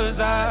 cause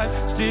I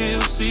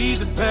still see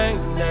the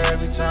pain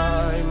every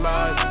time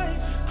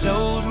I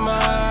close my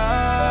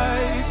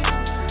eyes.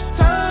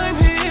 Time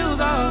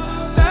heals all,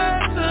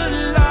 that's a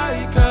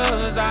lie,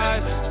 cause I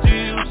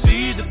still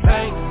see the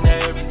pain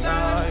every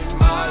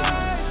time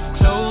I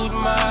close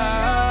my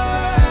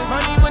eyes.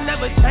 Money would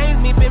never change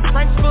me, been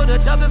Franks for the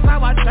dub, that's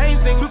how I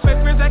change things. Two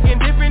fake friends acting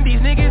different, these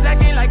niggas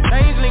acting like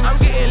changelings. I'm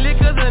getting lit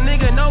cause a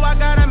nigga know I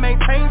gotta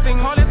maintain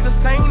things. Call it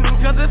sustaining,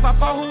 cause if I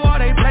fall, who are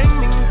they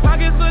blaming?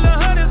 Pockets full of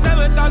hundreds,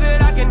 never thought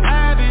that I can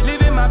have it.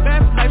 Living my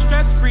best life,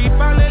 stress free,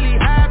 finally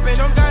happened.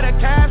 Don't gotta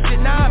cap shit,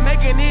 now I'm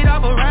making it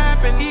off of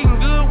rapping. Eating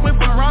good, went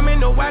from ramen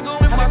to wagyu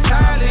with my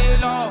salad.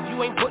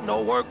 You ain't put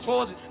no work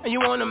towards it, and you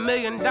want $1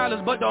 million,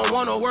 but don't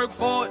wanna work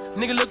for it.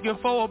 Nigga looking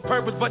for a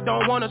purpose, but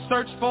don't wanna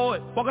search for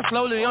it. Walking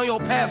slowly on your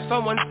path,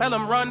 someone tell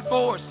them run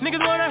for it.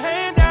 Niggas wanna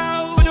hand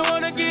out, but don't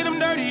wanna get them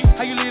dirty.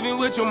 How you living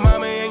with your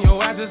mama and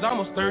your ass is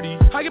almost 30?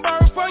 How you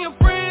borrow from your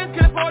friends,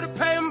 can afford to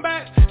pay them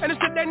back? And the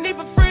shit they need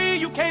for free,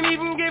 you can't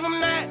even give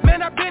them that.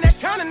 Man, I've been that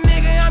kind of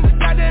nigga, I'm just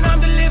got that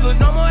I'm delivered.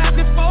 No more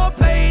asking for a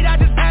plate, I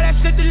just had that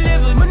shit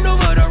delivered.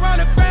 Maneuvered around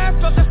the grass,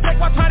 plus the steak,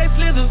 watch how they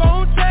slither.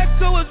 Phone check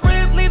to his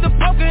ribs, leave the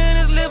poker in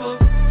his liver.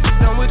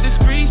 Done with the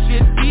street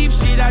shit, deep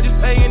shit, I just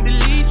pay and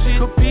delete shit.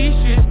 Capiche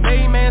shit,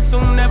 hey man,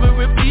 soon never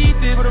repeat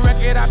this. For the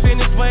record, I've been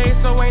this way,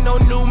 so ain't no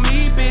new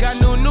me, bitch. Got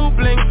new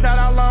bling,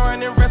 shout out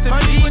Lauren and rest in peace.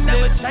 Money would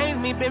never change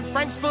me, been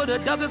Franks for the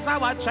dub, that's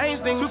how I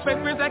change things. Two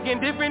fake friends acting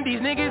different,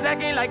 these niggas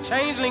acting like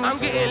changelings. I'm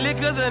getting lit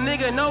cause a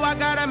nigga know I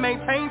gotta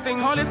maintain things.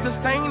 Call it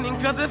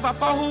sustaining, cause if I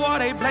fall, who are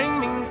they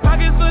blaming?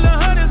 Pockets full of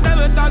hundreds,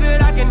 never thought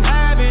that I can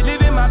have it.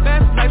 Living my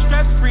best life,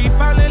 stress free,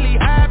 finally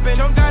happened.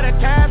 Don't gotta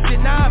cap shit,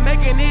 now I'm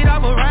making it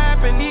off of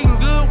rapping. Eating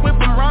good, went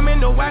from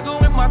ramen to wagyu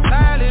with my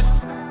salad.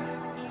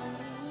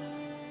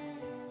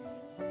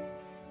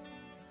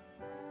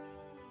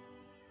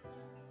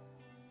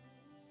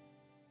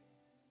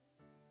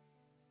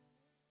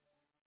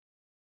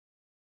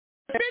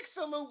 Big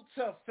salute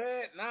to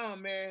Fed Now,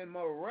 man.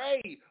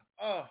 Murray,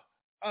 a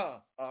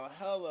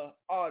hella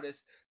artist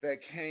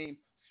that came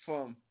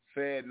from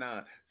Fed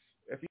Now.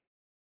 If you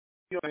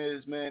know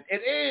this, man,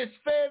 it is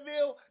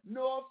Fayetteville,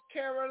 North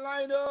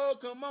Carolina.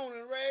 Come on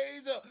and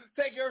raise up.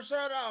 Take your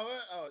shirt off.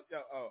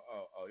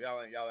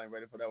 Y'all ain't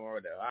ready for that one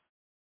right there.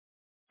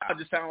 I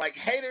just sound like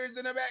haters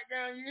in the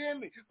background, you hear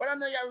me? But I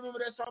know y'all remember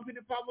that song, Peter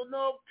Papa,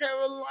 North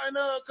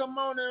Carolina, come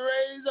on and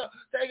raise up,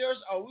 take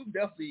yours. Oh, we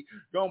definitely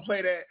gonna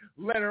play that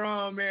later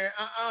on, man.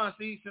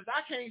 See, since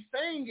I can't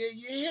sing it,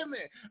 you hear me?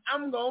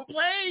 I'm gonna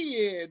play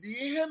it, do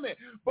you hear me?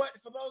 But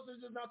for those who's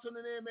just not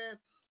tuning in, man,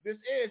 this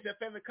is your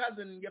favorite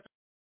cousin, your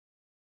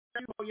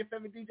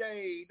favorite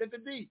DJ, the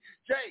DJ.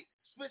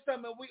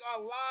 SpitSum, and we are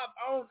live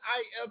on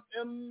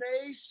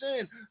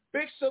iFMNation.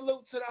 Big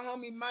salute to the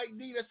homie Mike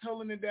D that's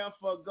holding it down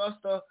for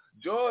Augusta,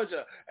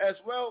 Georgia, as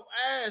well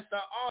as the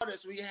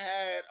artists we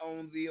had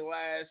on the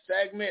last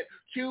segment.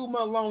 Q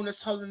Malone is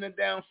holding it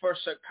down for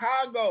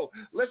Chicago.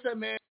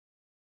 Listen, man,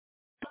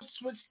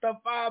 switch the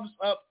vibes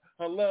up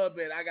a little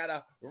bit. I got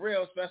a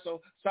real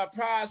special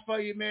surprise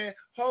for you, man.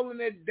 Holding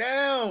it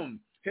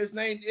down. His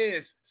name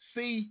is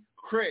C.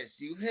 Chris.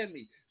 You hear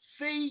me?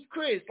 C.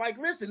 Chris. Like,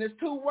 listen, it's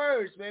 2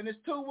 words, man. It's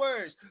 2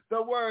 words.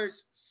 The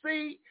words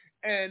C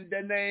and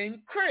the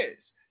name Chris.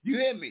 You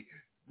hear me?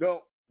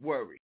 Don't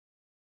worry.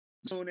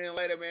 Tune in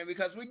later, man,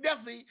 because we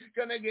definitely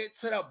gonna get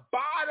to the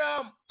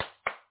bottom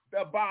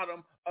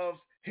of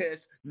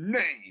his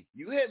name.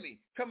 You hear me?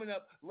 Coming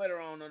up later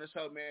on the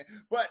show, man.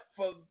 But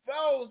for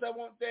those that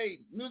want their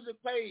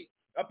music played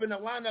up in the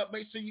lineup,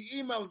 make sure you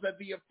email us at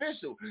The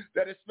Official.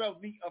 That is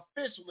spelled The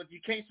Official. If you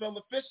can't spell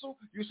official,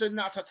 you should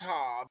not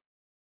ta.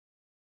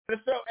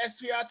 It's spelled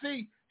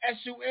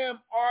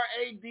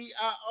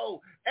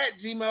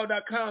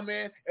SpitSumRadio@gmail.com,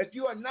 man. If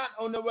you are not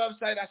on the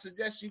website, I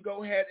suggest you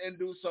go ahead and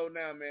do so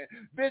now, man.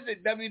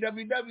 Visit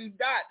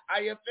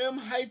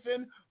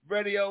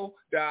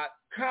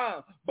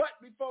www.ifm-radio.com. But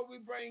before we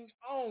bring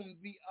on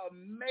the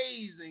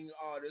amazing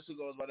artist who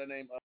goes by the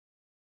name of,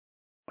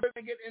 we're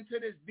going to get into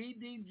this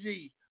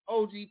DDG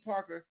OG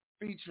Parker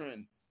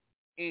featuring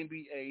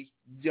NBA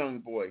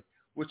Youngboy,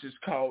 which is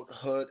called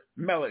Hood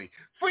Melody.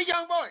 Free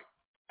Youngboy!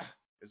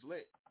 It's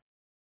lit.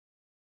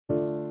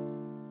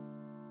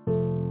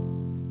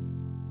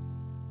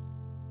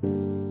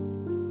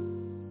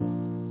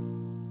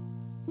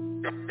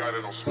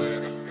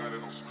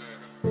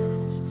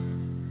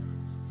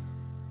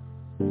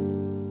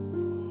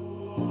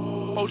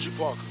 Ochi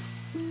Parker.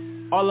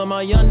 All of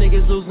my young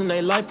niggas losing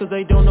their life cause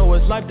they don't know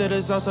what's life that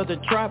is outside the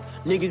trap.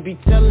 Niggas be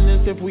telling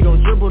us if we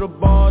don't dribble the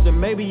ball then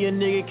maybe a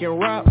nigga can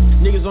rap.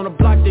 Niggas on the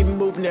block they be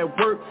moving at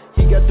work.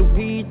 He got the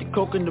weed, the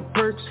coke and the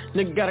perks.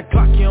 Nigga got a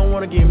clock, he don't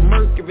wanna get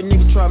murked. If a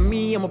nigga try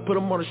me, I'ma put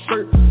him on a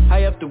shirt.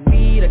 High up the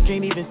weed, I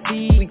can't even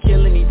see. We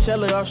killing each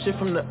other off shit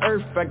from the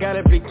earth. I got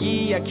a big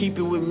E, I keep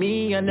it with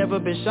me. I never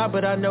been shot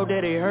but I know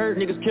that it hurt.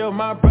 Niggas killed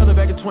my brother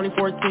back in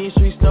 2014.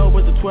 Street snow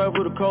with the 12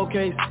 with a cold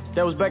case.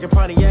 That was back in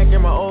Pontiac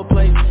in my old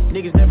place.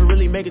 Niggas never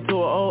really make it to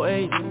an old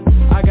age.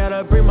 I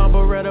gotta bring my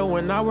Beretta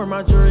when I wear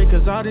my jewelry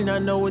cause I do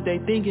not know what they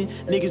thinking.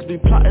 Niggas be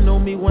plotting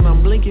on me when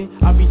I'm blinking.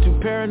 I be too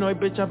paranoid,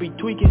 bitch, I be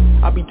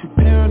tweaking. I be too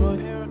paranoid.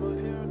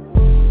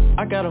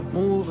 I gotta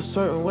move a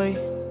certain way.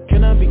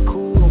 Can I be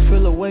cool, don't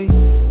feel away?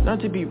 Not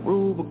to be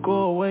rude, but go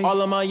away.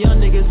 All of my young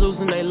niggas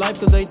losing their life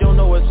cause they don't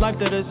know what's life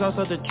that is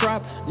outside the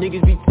trap.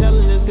 Niggas be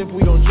telling us if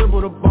we don't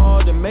dribble the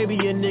ball then maybe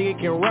a nigga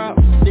can rap.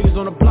 Niggas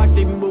on the block,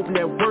 they be moving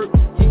at work.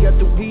 He got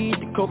the weed,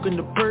 the coke and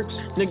the perks.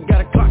 Nigga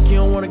got a clock, he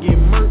don't wanna get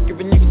murked. If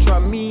a nigga try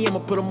me, I'ma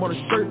put him on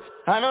a shirt.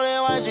 I know they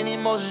watching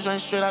emotions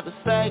running straight out the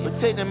sack,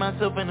 protecting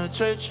myself in the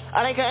church.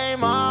 I done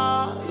came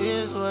all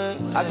this way.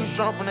 I too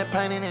strong from that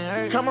pain and it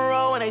hurt. Come and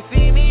roll when they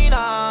see me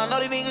now. Know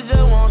these niggas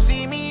just won't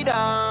see me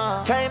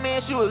down. Came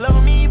in, she was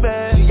loving me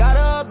back. She got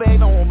her back,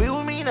 don't wanna be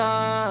with me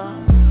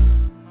now.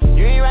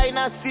 You ain't right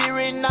now, see it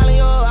written all in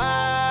your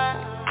eyes.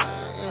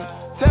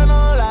 Tell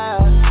no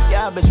lies.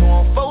 Yeah, I bet you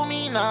won't fool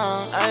me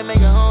now. I ain't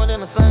making home,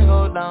 then the sun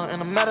goes down.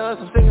 In a matter of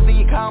some seconds, then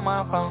you call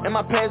my phone. And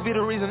my past be the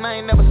reason I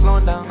ain't never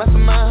slowing down.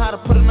 Mastermind how to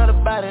put another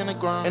body in the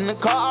ground. In the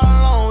car all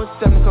alone with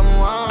 7 coming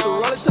around.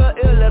 So roll it to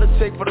the ill, let her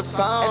check for the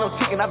sound. Ain't no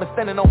ticking, I've been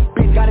standing on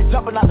bitch. Got it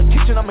jumping out the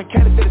kitchen, I'm a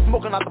candidate,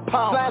 smoking out the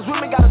pound. Slimes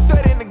with me, got a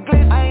 30 in the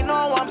glitch. I ain't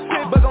know why I'm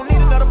sick, but gon' need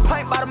another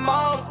pint by the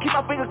mall. Keep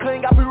my finger clean,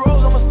 got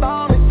B-rolls on my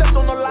stone. They stepped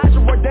on the lights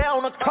and work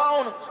down on the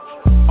corner.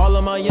 All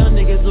of my young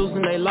niggas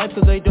losing their life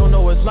cause they don't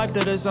know what's life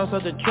that is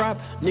outside the trap.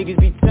 Niggas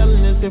be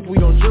telling us if we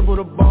don't dribble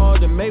the ball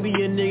then maybe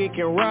a nigga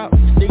can rap.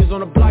 Niggas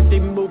on the block they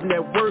be moving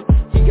at work.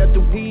 He got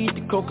the weed,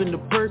 the coke and the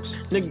perks.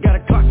 Nigga got a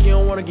clock, he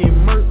don't wanna get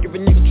murked. If a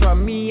nigga try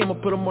me, I'ma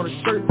put him on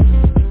a shirt.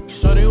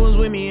 Shorty was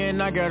with me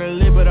and I got her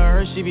lit, but I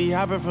heard she be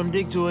hopping from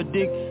dick to a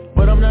dick.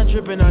 But I'm not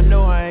tripping, I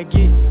know how I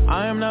get.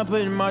 I am not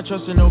putting my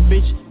trust in no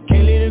bitch.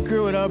 Can't leave the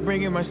crew without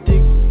bringing my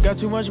stick. Got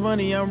too much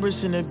money, I'm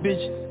risking a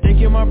bitch. They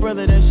kill my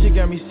brother, that shit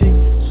got me sick.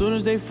 Soon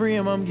as they free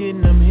him, I'm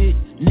getting them hit.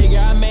 Nigga,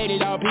 I made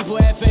it out, people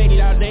had faded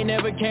out. They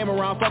never came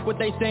around, fuck what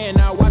they saying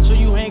now. Watch who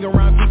you hang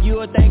around, keep you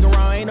a thing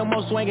around. Ain't no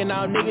more swinging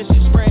out, niggas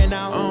shit spraying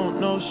out. I don't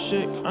know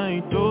shit, I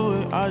ain't do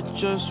it. I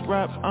just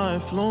rap, I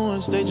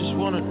influence. They just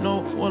wanna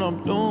know what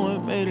I'm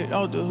doing. Made it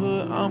out the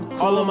hood, I'm cool.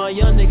 All of my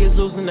young niggas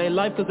losing their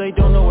life cause they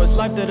don't know what's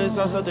life that is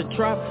outside the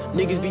trap.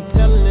 Niggas be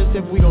telling us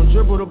if we don't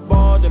dribble the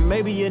ball then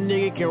maybe a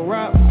nigga can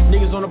rap.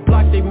 Niggas on the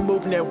block, they be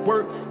moving at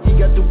work. He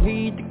got the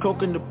weed, the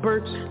coke and the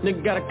perks.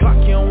 Nigga got a clock,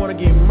 he don't wanna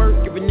get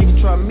murked. If a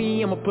nigga try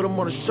me, I'ma put him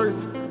on a shirt.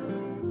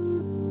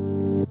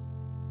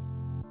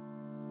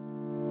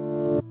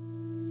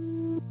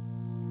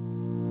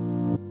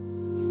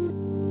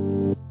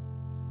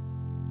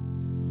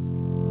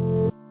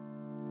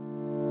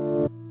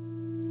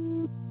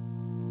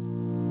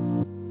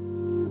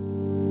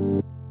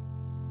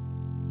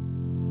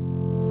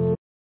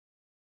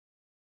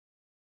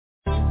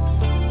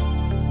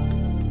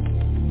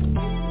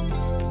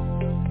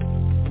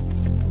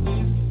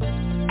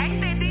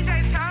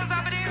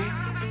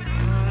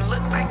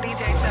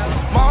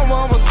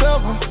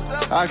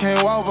 I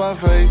can't walk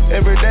by faith.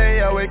 Every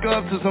day I wake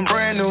up to some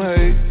brand new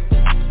hate.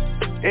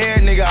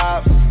 Every nigga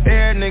op,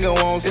 every nigga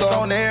wants it's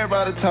on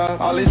everybody top.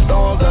 All these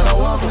storms that I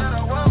welcome,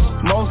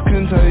 most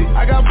couldn't take.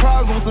 I got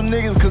problems with some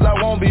niggas cause I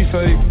won't be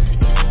fake.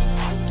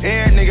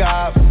 Every nigga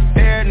op,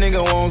 every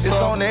nigga wants it's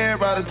on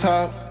everybody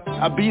top.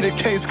 I beat a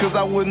case cause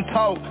I wouldn't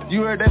talk.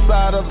 You heard that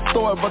side of the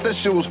story, but that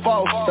shit was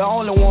false. The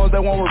only ones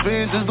that want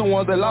revenge is the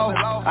ones that lost.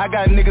 I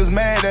got niggas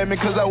mad at me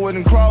cause I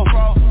wouldn't cross.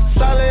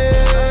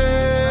 Solid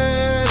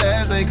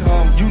they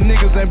come. You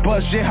niggas ain't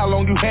bust shit, how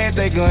long you had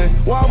that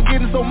gun? Why I'm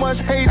getting so much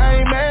hate,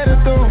 I ain't mad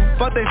at them.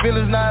 Fuck they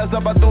feelings, now it's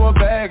up, I threw a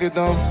bag at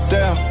them.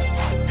 Damn,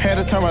 had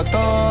to turn my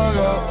thug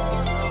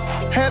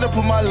up. Had to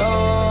put my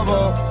love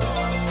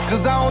up.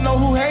 Cause I don't know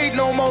who hate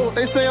no more.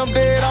 They say I'm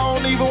dead, I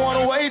don't even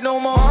wanna wait no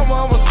more. I'm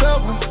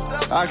selfish,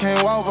 I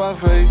can't walk by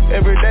faith.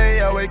 Every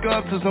day I wake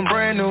up to some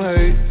brand new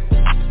hate.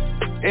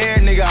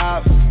 Every nigga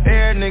op,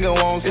 every nigga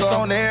wants it's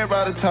on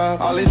everybody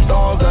top. All these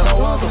storms that I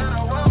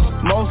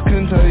welcome, most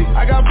couldn't take.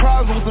 I got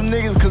problems with some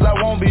niggas cause I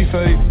won't be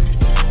fake.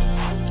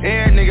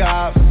 Every nigga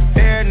op,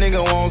 every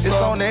nigga wants it's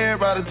on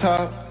everybody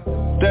top.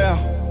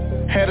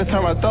 Damn, had to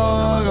turn my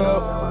thug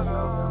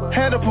up.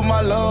 Had to put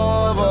my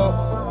love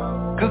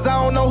up. Cause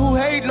I don't know who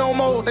hate no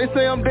more. They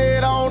say I'm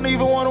dead, I don't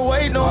even wanna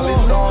wait no more. All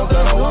these storms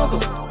that I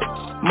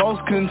welcome,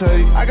 most couldn't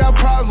take. I got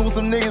problems with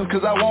some niggas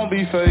cause I won't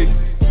be fake.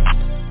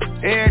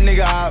 Every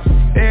nigga op,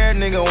 every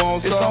nigga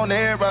wants it's on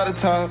everybody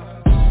top.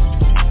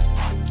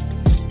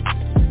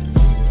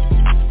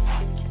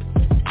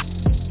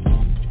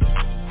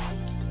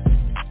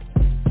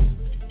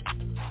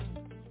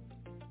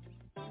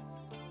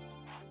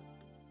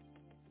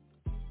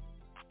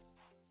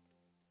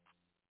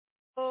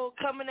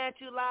 coming at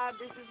you live.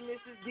 This is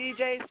Mrs.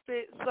 DJ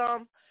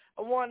SpitSum.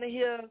 I want to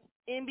hear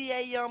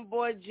NBA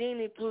Youngboy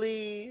Genie,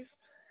 please.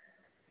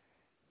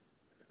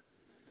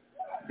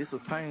 This a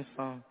pain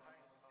song,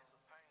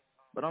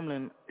 but I'm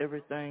letting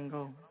everything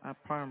go, I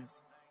promise,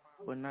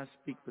 but not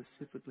speak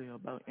specifically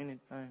about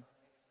anything,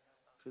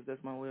 because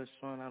that's my way of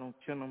showing I don't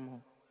care no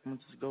more. I'm going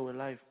to just go with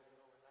life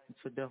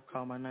until death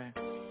call my name.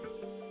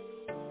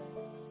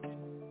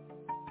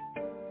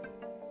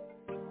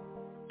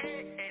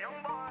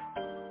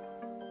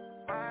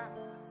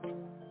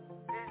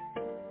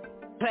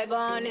 Playboy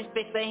on this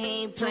bitch, but he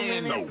ain't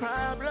playing no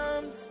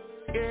problems,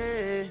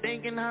 yeah,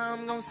 thinking how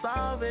I'm gonna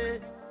solve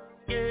it,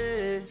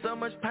 yeah, so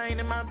much pain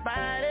in my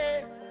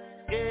body,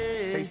 yeah,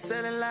 they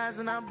selling lies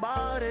and I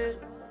bought it,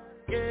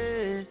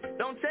 yeah,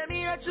 don't tell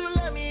me that you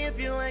love me if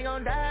you ain't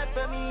gonna die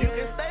for me, you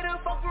can stay the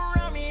fuck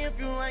around me if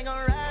you ain't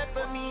gonna ride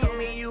for me, told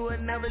me you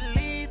would never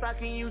leave, how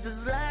can you just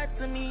lie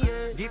to me,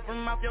 yeah, get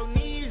from off your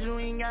knees, you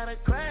ain't gotta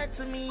cry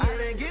to me, yeah, I've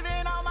been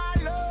giving all my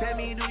love, tell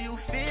me do you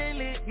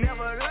feel it,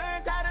 never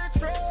learned how to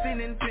trust, sin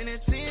in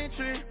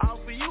penitentiary, all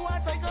for you I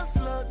take a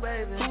slug,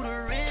 baby, who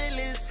the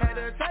realest, had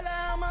to tell her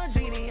I'm a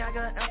genie, I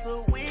got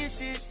answer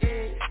wishes,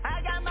 yeah,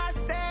 I got my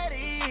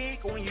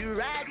static, when you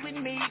ride with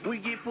me, we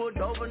get pulled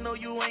over, no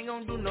you ain't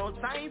gonna do no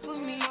time for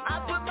me, I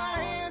put my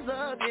hands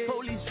up, yeah,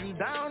 police you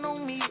down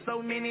on me,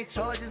 so many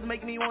charges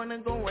make me wanna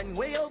go and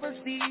way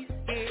overseas,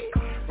 yeah,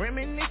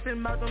 reminiscing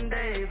about them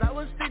days, I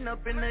was sitting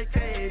up in the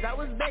cage, I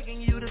was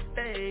begging you to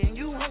stay, and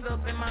you hung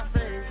up in my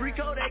face, free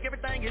Kodak,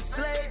 everything is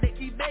slayed, they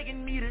keep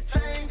begging me to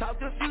change, talk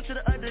to Future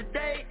the other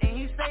day, and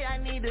he say I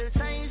need to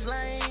change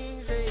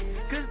lanes, yeah,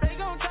 cause they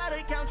gon' try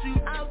to count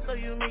you out, so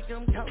you make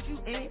them count you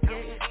in,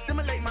 yeah,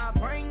 stimulate my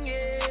brain,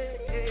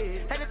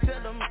 yeah, had to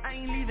tell them I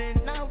ain't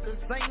leaving out the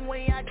same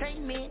way I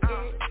came in,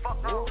 yeah,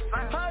 whole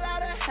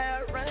lot of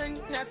hair run,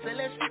 now tell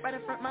that shit right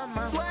in front of my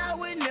mouth, swear I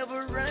would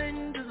never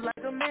run, just like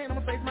a man,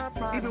 I'ma face my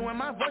problem, even when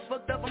my voice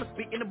fucked up, I'ma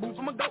speak in the booth,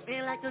 I'ma go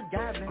in like a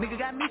goblin, nigga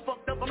got me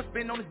fucked up, I'ma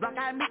spin on this block,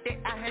 I admit that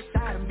I had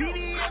shot him,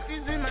 BDS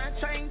is in my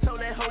chain, told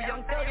that whole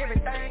young thug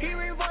everything,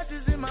 hearing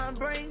voices in my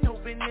brain,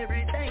 hoping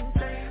everything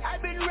change,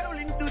 I've been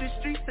rolling through the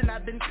streets and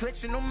I've been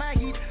clutching on my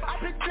heat, I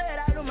put blood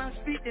out on my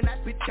feet and I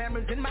put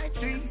cameras in my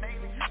tree,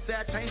 say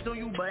I changed on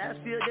you, but I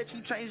feel that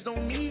you changed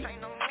on me, I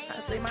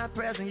say my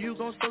prayers and you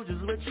gon' sow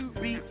just what you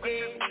reap,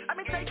 yeah, I've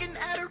been taking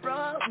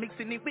Adderall,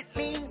 mixing it with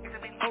lean,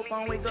 hope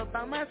I wake up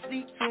out my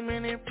sleep, too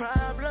many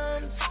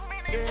problems,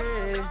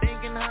 yeah,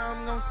 thinking how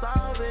I'm gon'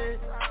 solve it,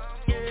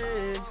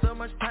 yeah, so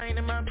much pain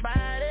in my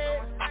body,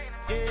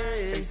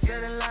 yeah,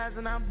 selling lies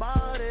and I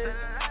bought it,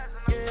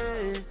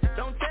 yeah,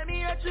 don't tell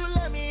me that you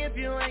love me if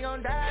you ain't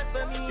gon' die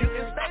for me, you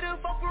can stay the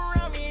fuck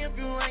around me if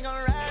you ain't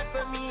gon' ride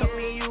for me, told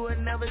me you would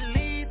never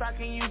leave, how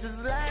can you just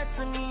lie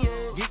to me,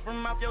 yeah, get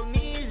from off your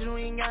knees, you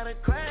ain't gotta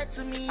cry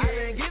to me, yeah, I've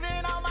been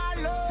giving all my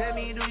love, tell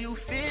me do you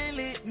feel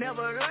it,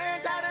 never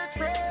learned how to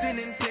trust, sin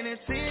in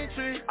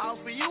penitentiary, all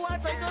for you I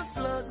take a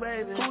slug,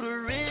 baby, who the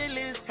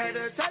realest, had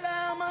to tell her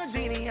I'm a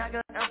genie, I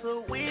got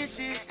answer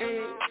wishes,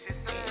 yeah,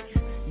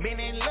 been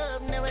in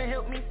love, never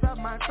helped me solve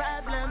my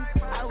problems,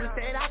 I always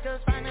said I could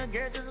find a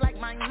girl just like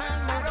my mama,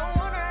 I don't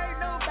wanna hurt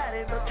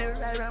nobody, but you're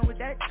right around with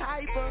that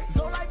type of,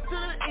 go like to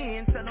the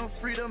end, tell them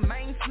free the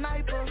main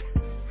sniper,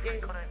 yeah.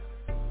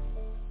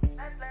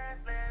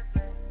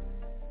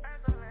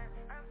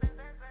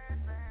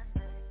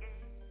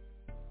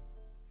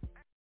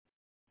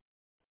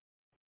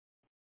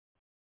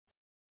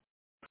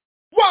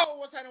 Whoa,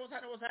 what's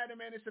happening,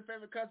 man? It's your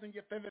favorite cousin,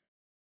 your favorite.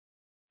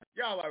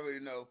 Y'all already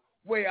know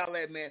where y'all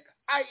at, man.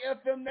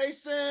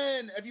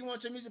 iFMNation. If you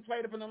want your music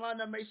played up in the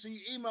lineup, make sure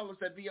you email us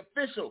at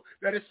theofficial.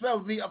 That is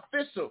spelled the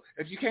official.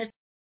 If you can't,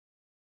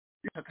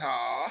 the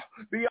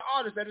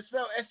artist. That is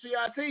spelled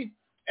SpitSumRadio.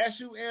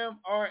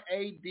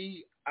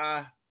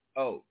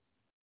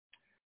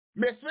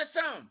 Miss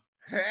SpitSum.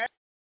 How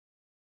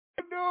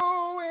you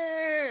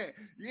doing?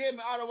 You hear me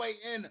all the way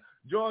in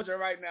Georgia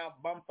right now,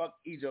 bumfuck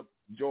Egypt,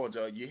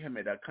 Georgia. You hear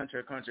me, that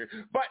country.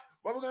 But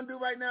what we're going to do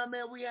right now,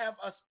 man, we have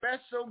a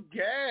special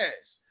guest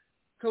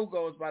who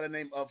goes by the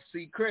name of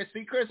C. Chris.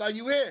 C. Chris, are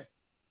you here?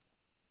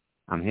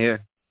 I'm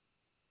here.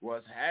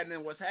 What's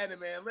happening,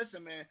 man?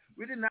 Listen, man,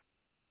 we did not.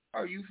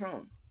 Where are you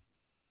from?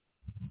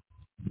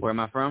 Where am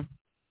I from?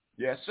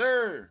 Yes,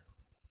 sir.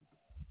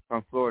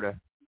 From Florida.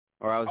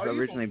 Or I was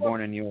originally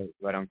born in New York,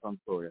 but I'm from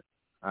Florida.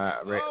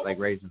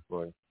 Raised in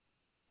Florida.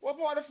 What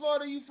part of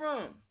Florida are you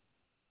from?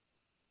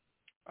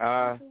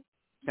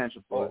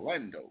 Central Florida.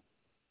 Orlando.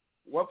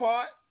 What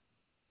part?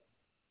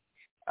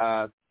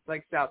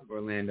 Like south of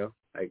Orlando,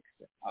 like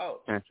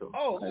central.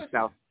 Like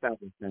south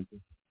and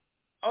central.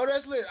 Oh,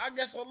 that's lit. I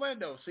guess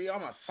Orlando. See,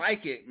 I'm a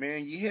psychic,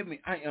 man. You hear me?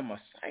 I am a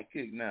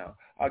psychic now.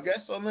 I guess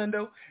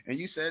Orlando, and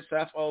you said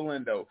South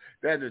Orlando.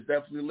 That is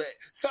definitely lit.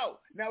 So,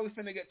 now we're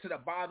finna get to the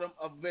bottom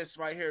of this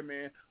right here,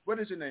 man. Where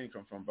does your name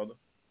come from, brother?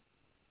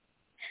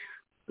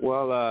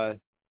 Well,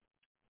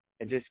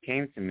 it just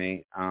came to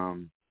me.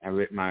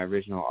 My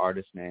original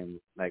artist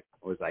name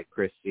was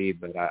Chris C,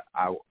 but I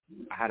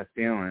had a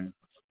feeling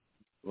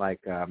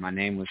like my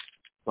name was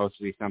supposed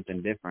to be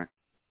something different.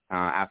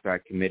 after I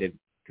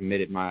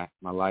committed my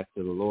life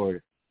to the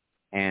Lord,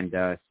 and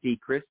C.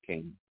 Chris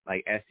came,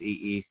 like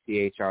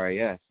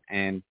SEECHRAS,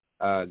 and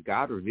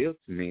God revealed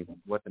to me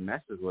what the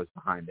message was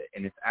behind it,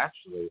 and it's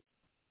actually,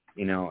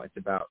 it's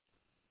about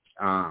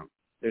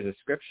there's a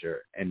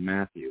scripture in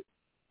Matthew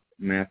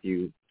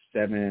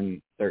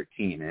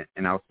 7:13,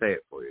 and I'll say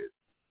it for you.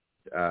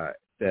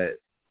 That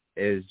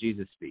is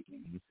Jesus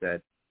speaking. He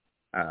said,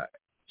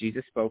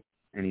 Jesus spoke,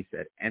 and he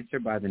said, "Enter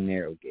by the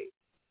narrow gate,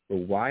 for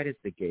wide is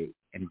the gate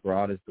and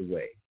broad is the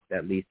way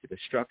that leads to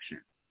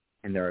destruction,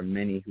 and there are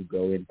many who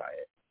go in by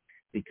it.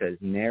 Because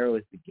narrow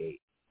is the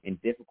gate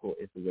and difficult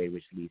is the way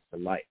which leads to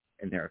life,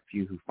 and there are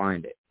few who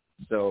find it."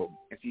 So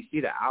if you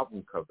see the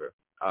album cover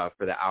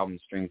for the album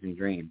Strings and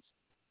Dreams,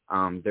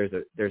 there's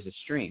a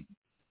stream,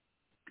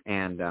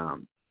 and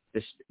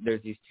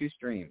there's these two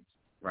streams,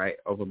 right,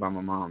 over by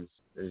my mom's.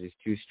 There's these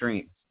two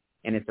streams,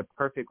 and it's a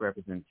perfect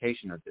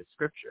representation of this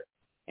scripture.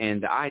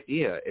 And the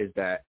idea is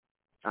that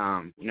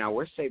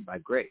we're saved by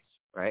grace,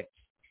 right?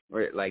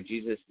 We're, like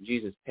Jesus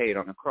paid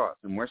on the cross,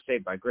 and we're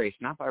saved by grace,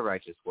 not by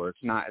righteous works.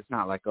 It's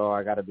not like, oh,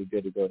 I got to be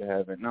good to go to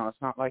heaven. No,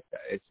 it's not like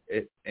that.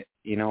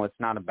 It's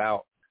not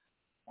about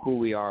who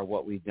we are,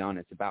 what we've done.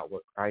 It's about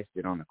what Christ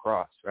did on the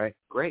cross, right?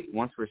 Great.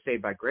 Once we're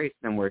saved by grace,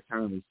 then we're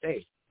eternally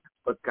saved.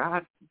 But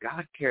God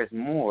cares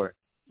more,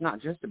 not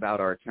just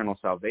about our eternal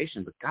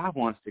salvation, but God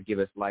wants to give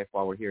us life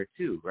while we're here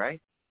too, right?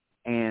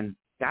 And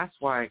that's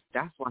why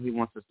he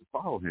wants us to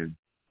follow him,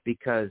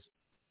 because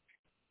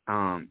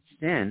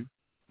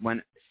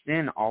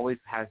sin always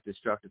has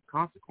destructive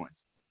consequences,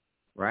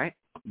 right?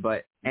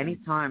 But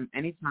anytime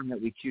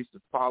that we choose to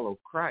follow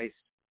Christ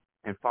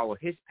and follow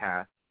his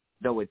path,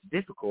 though it's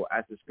difficult,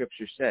 as the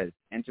scripture says,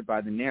 enter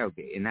by the narrow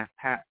gate. In that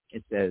path,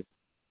 it says,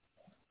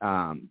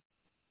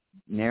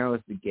 narrow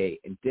is the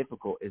gate and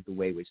difficult is the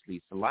way which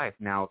leads to life.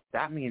 Now,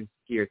 that means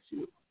here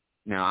too.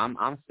 Now,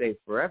 I'm saved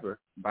forever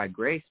by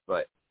grace,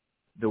 but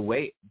the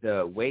way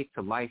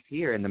to life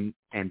here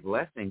and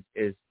blessings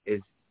is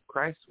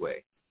Christ's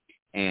way.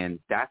 And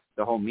that's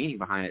the whole meaning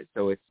behind it.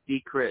 So it's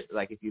C. Chris.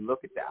 Like if you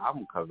look at the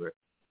album cover,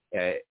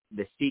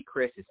 the C.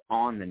 Chris is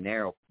on the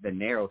narrow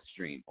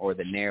stream, or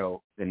the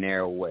narrow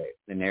way,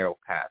 the narrow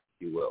path,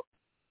 if you will.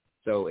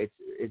 So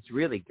it's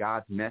really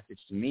God's message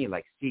to me,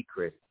 like, C.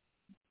 Chris,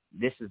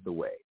 this is the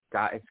way.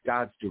 It's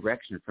God's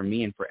direction for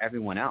me and for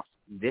everyone else.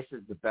 This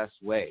is the best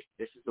way.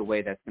 This is the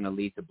way that's going to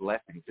lead to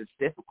blessings. It's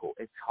difficult.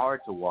 It's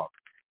hard to walk.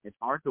 It's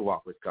hard to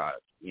walk with God.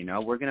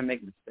 We're going to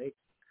make mistakes.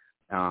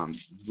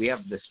 We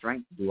have the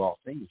strength to do all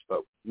things,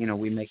 but,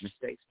 we make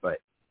mistakes. But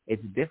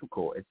it's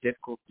difficult. It's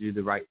difficult to do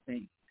the right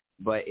thing.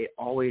 But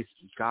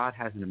God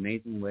has an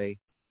amazing way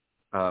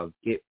of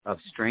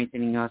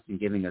strengthening us and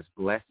giving us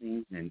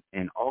blessings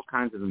and all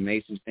kinds of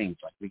amazing things.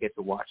 Like we get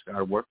to watch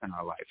God work in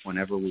our life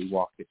whenever we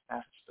walk his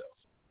path. So,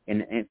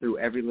 and through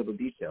every little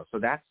detail. So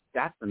that's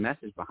the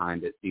message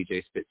behind it.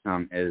 DJ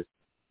SpitSum is,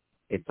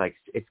 it's like,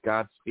 it's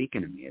God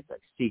speaking to me. It's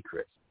like, see,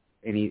 Chris.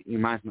 And he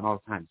reminds me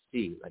all the time,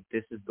 see, like,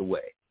 this is the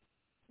way.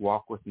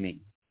 Walk with me.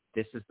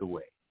 This is the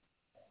way.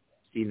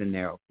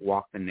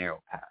 Walk the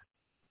narrow path.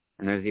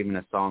 And there's even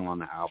a song on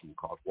the album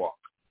called Walk.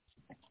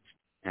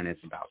 And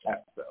it's about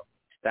that. So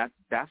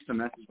that's the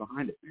message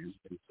behind it, man.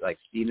 It's like,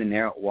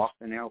 walk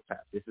the narrow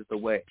path. This is the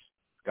way.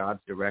 It's God's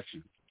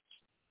direction.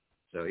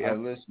 So yeah.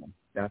 Listen,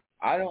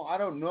 I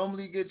don't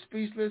normally get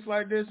speechless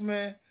like this,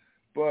 man.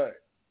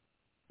 But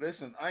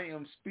listen, I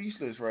am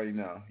speechless right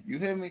now. You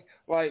hear me?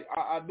 Like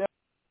I definitely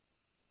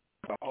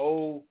the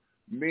whole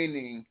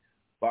meaning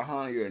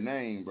behind your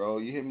name, bro.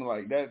 You hear me?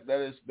 Like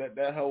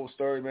that whole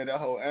story, man, that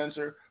whole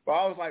answer. But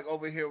I was like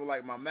over here with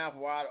like my mouth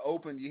wide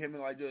open. You hear me?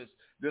 Like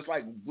just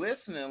like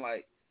listening,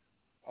 like,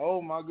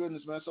 oh my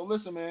goodness, man. So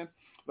listen, man,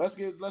 let's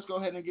go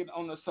ahead and get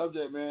on the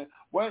subject, man.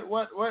 What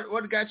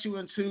got you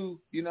into,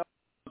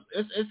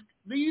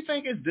 do you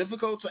think it's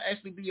difficult to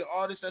actually be an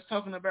artist that's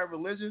talking about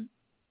religion?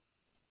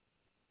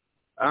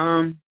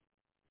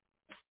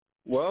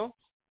 Well,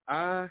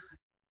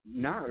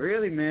 not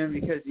really, man,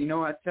 because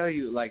I tell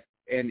you, like,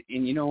 and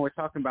we're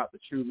talking about the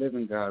true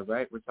living God,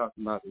 right? We're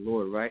talking about the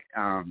Lord, right?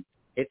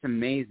 It's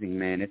amazing,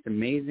 man. It's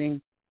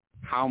amazing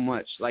how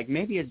much, like,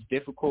 maybe it's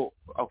difficult.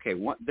 Okay,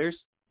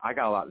 I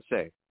got a lot to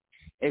say.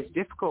 It's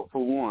difficult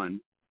for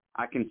one,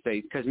 I can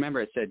say, because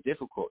remember it said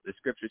difficult. The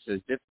scripture says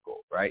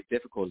difficult, right?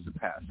 Difficult is the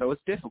path. So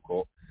it's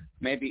difficult.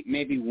 Maybe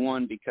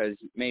one, because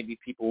maybe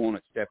people won't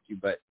accept you.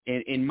 But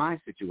in my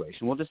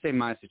situation, we'll just say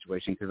my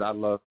situation, because I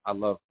love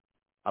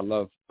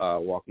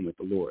walking with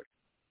the Lord.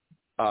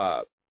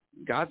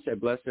 God said,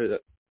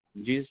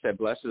 Jesus said,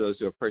 blessed are those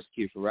who are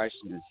persecuted for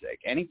righteousness' sake.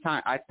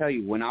 Anytime, I tell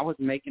you, when I was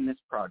making this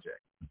project,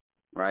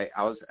 right,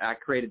 I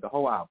created the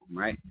whole album,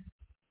 right?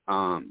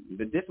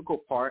 The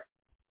difficult part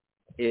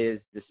is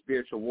the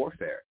spiritual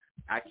warfare.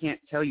 I can't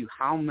tell you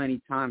how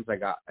many times I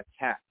got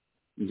attacked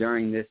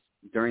during the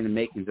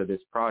makings of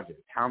this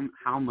project.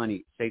 How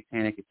many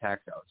satanic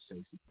attacks I was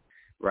facing,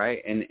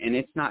 right? And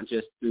it's not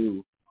just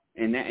through,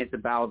 and that it's a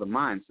battle of the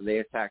mind. So they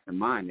attack the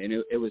mind, and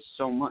it was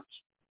so much.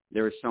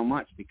 There was so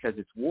much because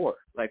it's war.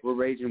 Like, we're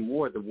raging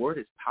war. The word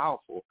is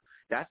powerful.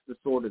 That's the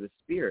sword of the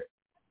spirit.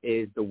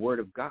 is the Word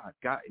of God.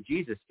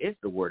 Jesus is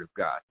the Word of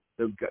God.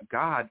 So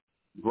God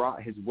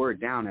brought his word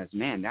down as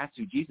man. That's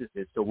who Jesus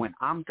is. So when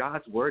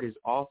God's word is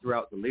all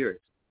throughout the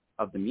lyrics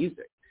of the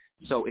music.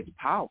 So it's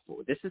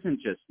powerful. This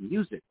isn't just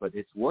music, but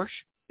it's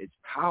worship. It's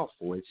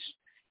powerful.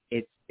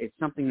 It's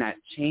something that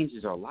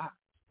changes our lives.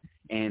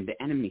 And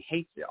the enemy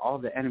hates it. All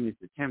the enemies,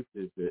 the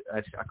tempters,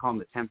 I call them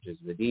the tempters,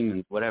 the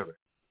demons, whatever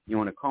you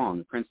want to call them,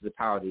 the prince of the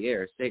power of the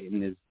air.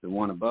 Satan is the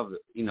one above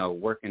it,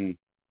 working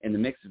in the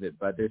mix of it,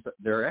 but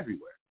they're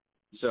everywhere.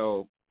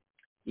 So,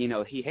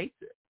 he hates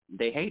it.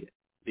 They hate it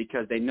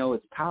because they know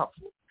it's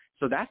powerful.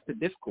 So that's the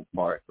difficult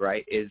part,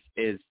 right, is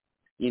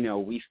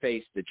we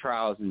face the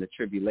trials and the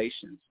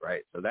tribulations,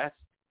 right? So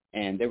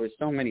and there were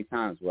so many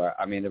times where,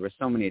 there were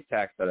so many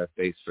attacks that I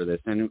faced for this.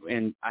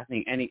 And I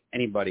think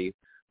anybody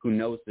who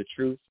knows the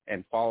truth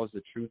and follows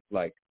the truth,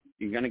 like,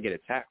 you're going to get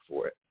attacked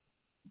for it.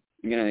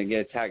 You're going to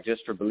get attacked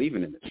just for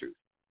believing in the truth.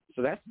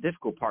 So that's the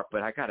difficult part.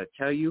 But I got to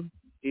tell you,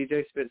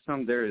 DJ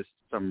SpitSum, there is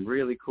some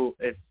really cool.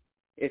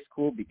 It's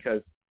cool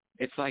because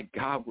it's like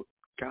God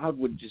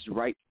would just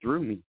write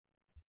through me.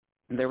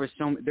 And there was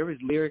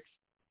lyrics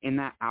in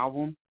that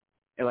album.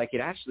 Like,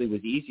 it actually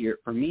was easier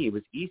for me. It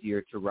was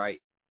easier to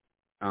write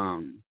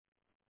when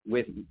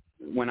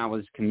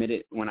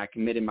I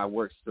committed my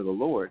works to the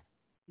Lord,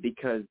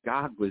 because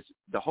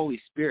the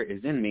Holy Spirit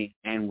is in me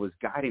and was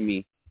guiding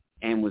me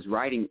and was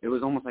writing. It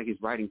was almost like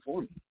he's writing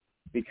for me,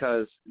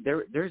 because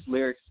there's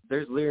lyrics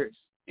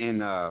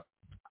in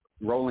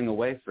Rolling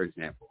Away, for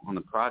example, on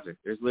the project.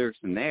 There's lyrics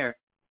in there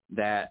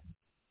that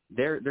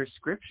there's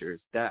scriptures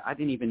that I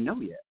didn't even know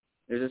yet.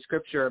 There's a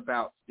scripture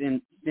about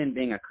sin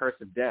being a curse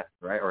of death,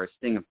 right, or a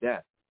sting of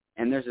death.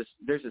 And there's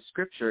a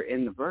scripture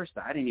in the verse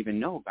that I didn't even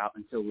know about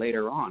until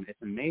later on.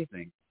 It's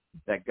amazing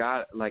that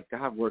God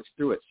works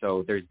through it.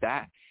 So there's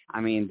that.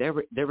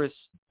 There was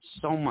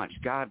so much.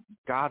 God,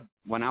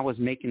 when I was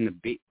making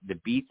the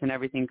beats and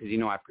everything, because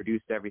I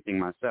produced everything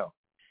myself.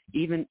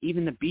 Even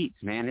the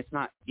beats, man. It's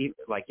not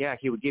like, yeah,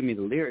 he would give me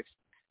the lyrics,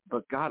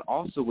 but God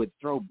also would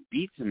throw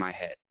beats in my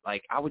head.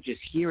 Like, I would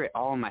just hear it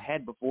all in my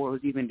head before it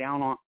was even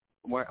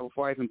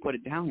before I even put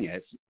it down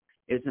yet.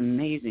 It's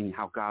amazing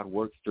how God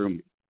works through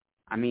me.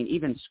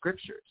 Even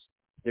scriptures.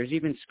 There's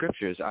even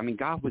scriptures.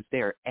 God was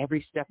there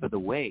every step of the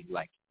way.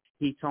 Like,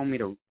 he told me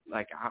to,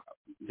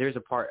 there's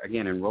a part,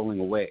 again, in Rolling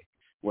Away,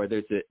 where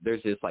there's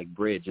this, like,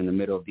 bridge in the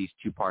middle of these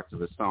two parts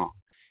of a song.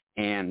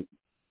 And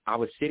I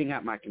was sitting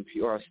at my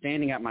computer, or I was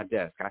standing at my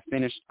desk. I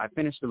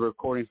finished the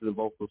recordings of the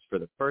vocals for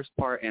the first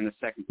part and the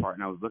second part,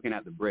 and I was looking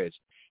at the bridge.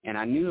 And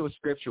I knew a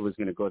scripture was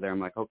going to go there. I'm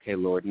like, okay,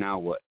 Lord, now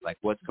what? Like,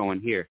 what's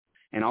going here?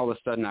 And all of a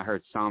sudden I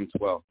heard Psalm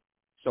 12.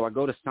 So I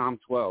go to Psalm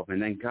 12,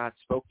 and then God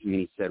spoke to me.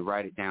 He said,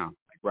 write it down,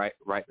 like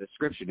write the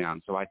scripture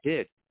down. So I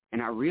did.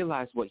 And I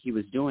realized what he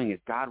was doing is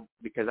God,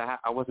 because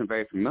I wasn't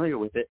very familiar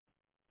with it,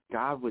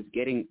 God was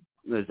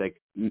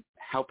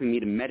helping me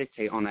to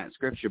meditate on that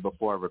scripture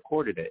before I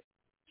recorded it.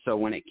 So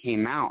when it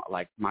came out,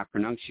 like, my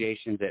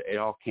pronunciations, it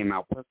all came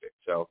out perfect.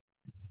 So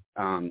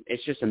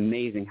it's just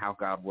amazing how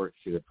God works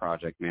through the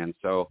project, man.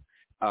 So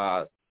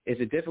is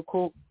it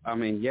difficult?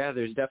 Yeah,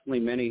 there's definitely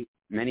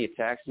many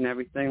attacks and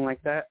everything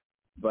like that.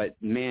 But,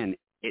 man,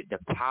 the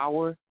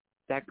power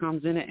that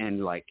comes in it,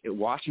 and, like,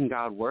 watching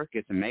God work,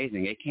 it's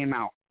amazing. It came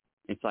out.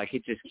 It's like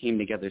it just came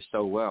together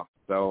so well.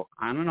 So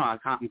I don't know.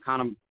 I'm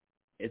kind of,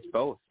 it's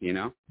both,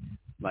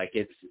 Like,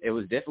 it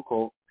was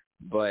difficult,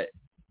 but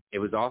it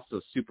was also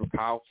super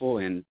powerful.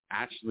 And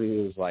actually,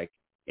 it was like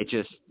it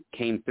just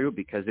came through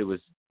because it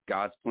was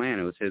God's plan.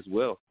 It was his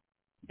will,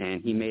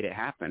 and he made it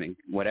happen. And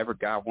whatever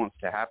God wants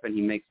to happen,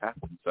 he makes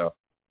happen. So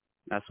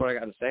that's what I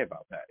got to say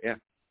about that. Yeah.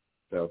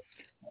 So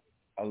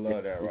I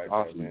love that right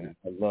awesome, there, man.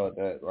 I love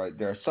that right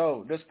there.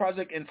 So this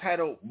project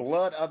entitled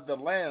Blood of the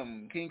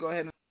Lamb. Can you go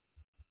ahead and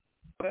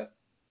that?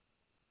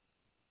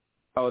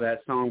 Oh,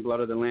 that song, Blood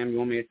of the Lamb. You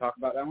want me to talk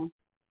about that one?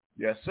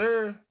 Yes,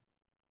 sir.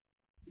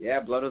 Yeah,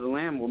 Blood of the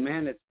Lamb. Well,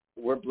 man,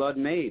 we're blood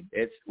made.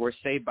 We're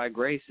saved by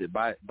grace,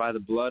 by the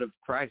blood of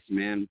Christ,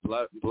 man.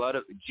 Blood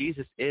of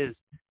Jesus is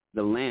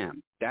the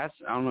Lamb. I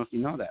don't know if you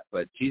know that,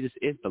 but Jesus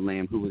is the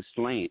Lamb who was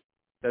slain. It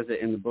says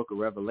it in the book of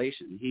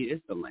Revelation. He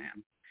is the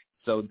Lamb.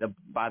 So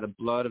by the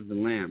blood of the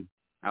Lamb,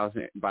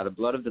 by the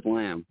blood of the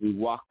Lamb, we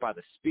walk by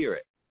the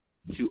Spirit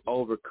to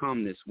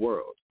overcome this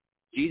world.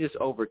 Jesus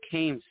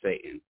overcame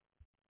Satan.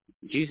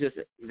 Jesus,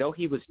 though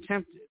he was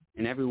tempted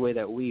in every way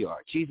that we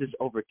are, Jesus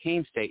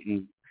overcame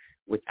Satan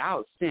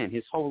without sin.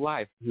 His whole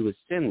life, he was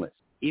sinless,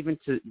 even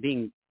to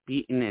being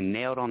beaten and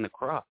nailed on the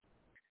cross.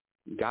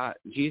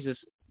 Jesus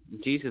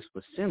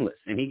was sinless,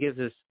 and he gives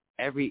us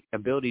every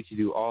ability to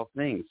do all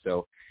things.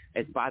 So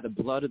it's by the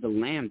blood of the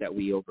Lamb that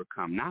we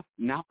overcome,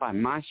 not by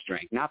my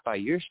strength, not by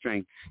your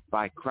strength.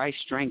 By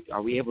Christ's strength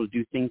are we able to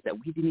do things that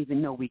we didn't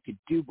even know we could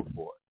do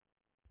before.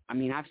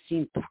 I've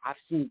seen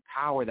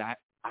power that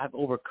I've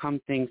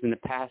overcome things in the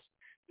past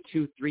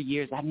 2-3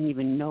 years I didn't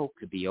even know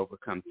could be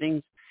overcome.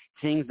 Things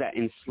that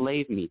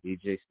enslaved me,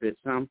 DJ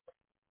SpitSum.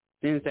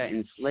 Things that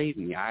enslaved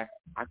me, I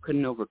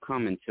couldn't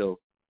overcome until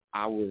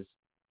I was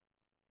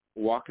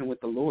walking with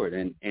the Lord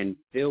and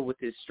filled with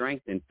his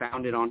strength and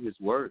founded on his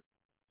word.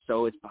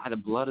 so it's by the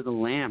blood of the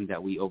Lamb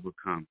that we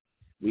overcome.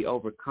 We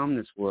overcome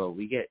this world.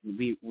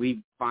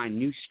 We find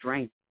new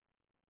strength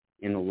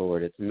in the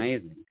Lord. It's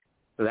amazing.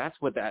 So that's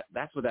what that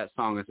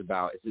song is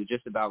about. It's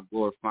just about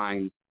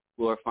glorifying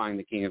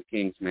the King of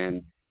Kings,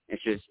 man.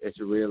 It's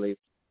really,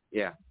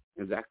 yeah,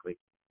 exactly.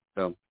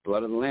 So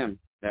blood of the Lamb.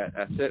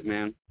 That's it,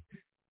 man.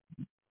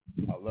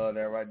 I love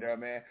that right there,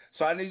 man.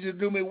 So I need you to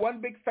do me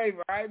one big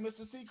favor, all right,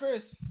 Mr. C.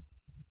 Chris?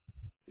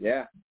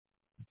 Yeah.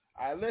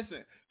 All right,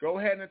 listen. Go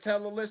ahead and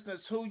tell the listeners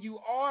who you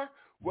are,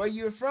 where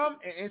you're from,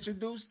 and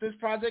introduce this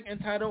project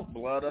entitled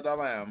Blood of the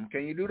Lamb.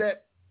 Can you do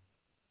that?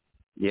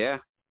 Yeah.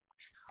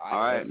 All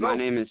right. My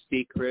name is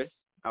C. Chris.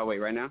 Oh, wait,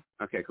 right now?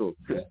 Okay, cool.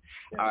 Yeah.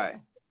 All right.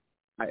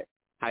 Hi.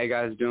 How you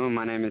guys doing?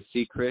 My name is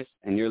C. Chris,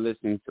 and you're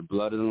listening to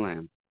Blood of the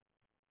Lamb.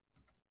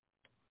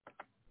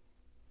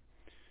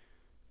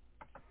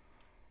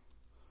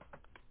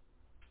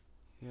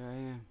 Here I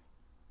am.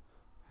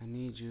 I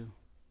need you.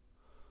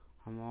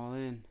 I'm all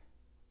in.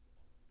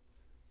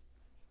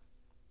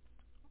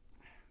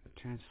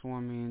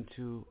 Transform me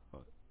into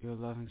your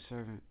loving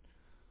servant.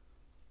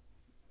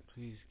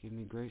 Please give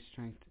me great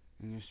strength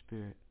in your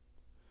spirit,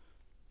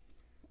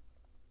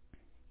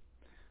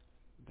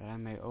 that I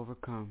may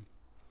overcome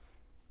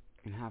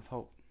and have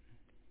hope.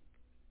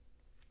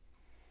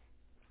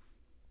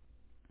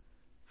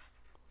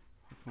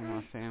 Hope for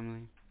my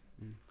family,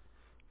 and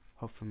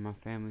hope for my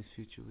family's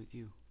future with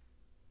you.